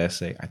it's a good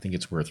essay. I think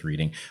it's worth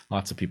reading.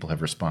 Lots of people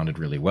have responded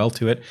really well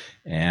to it.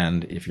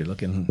 And if you're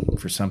looking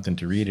for something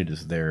to read, it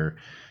is their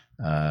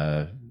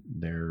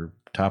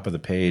top of the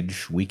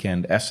page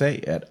weekend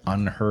essay at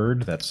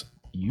Unheard. That's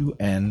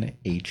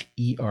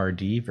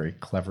UNHERD, very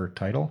clever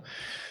title.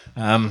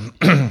 And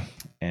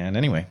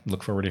anyway,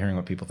 look forward to hearing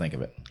what people think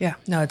of it. Yeah,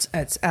 no,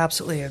 it's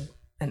absolutely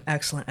an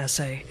excellent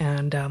essay,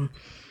 and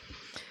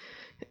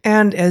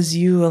as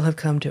you will have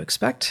come to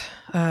expect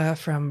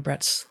from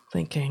Brett's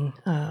thinking,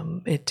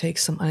 it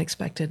takes some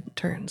unexpected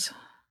turns.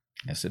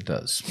 Yes, it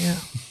does. Yeah,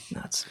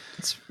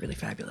 it's really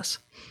fabulous.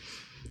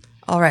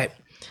 All right,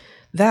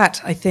 that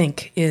I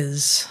think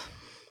is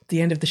the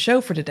end of the show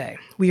for today.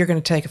 We are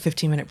going to take a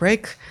 15-minute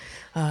break.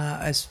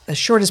 As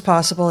short as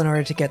possible in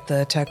order to get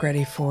the tech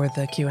ready for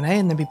the Q&A,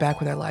 and then be back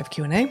with our live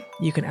Q&A.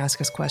 You can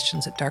ask us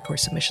questions at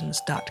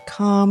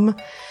darkhorsesubmissions.com.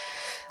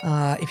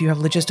 If you have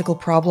logistical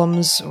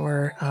problems,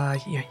 or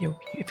if you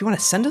want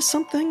to send us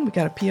something, we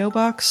got a P.O.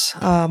 box.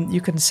 You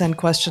can send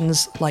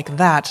questions like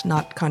that,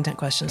 not content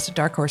questions, to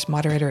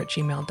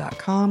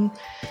darkHorseModerator@gmail.com.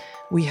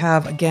 We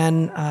have,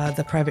 again,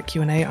 the private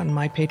Q&A on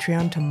my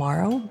Patreon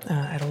tomorrow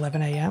at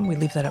 11 a.m. We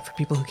leave that up for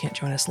people who can't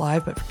join us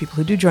live, but for people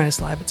who do join us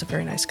live, it's a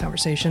very nice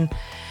conversation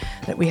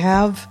that we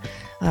have.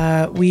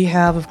 We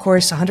have, of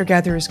course, A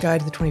Hunter-Gatherer's Guide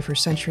to the 21st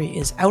Century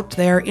is out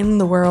there in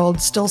the world,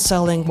 still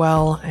selling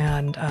well,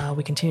 and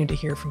we continue to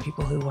hear from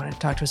people who want to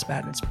talk to us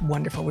about it. It's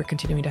wonderful. We're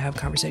continuing to have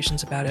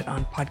conversations about it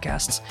on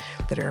podcasts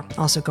that are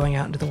also going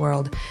out into the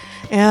world.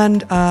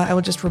 And I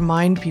will just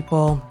remind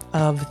people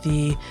of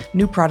the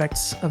new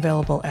products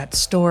available at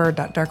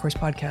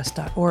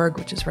store.darkhorsepodcast.org,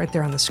 which is right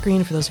there on the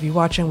screen for those of you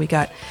watching. We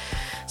got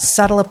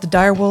Saddle Up the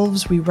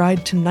Direwolves, We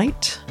Ride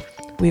Tonight.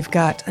 We've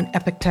got an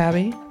Epic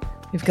Tabby.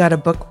 We've got a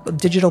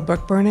digital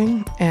book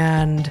burning,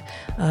 and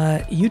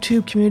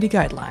YouTube community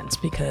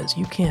guidelines, because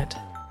you can't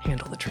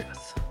handle the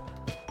truth.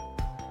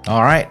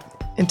 All right.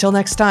 Until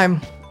next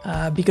time,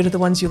 be good to the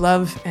ones you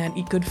love, and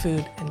eat good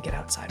food, and get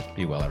outside.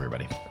 Be well,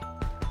 everybody.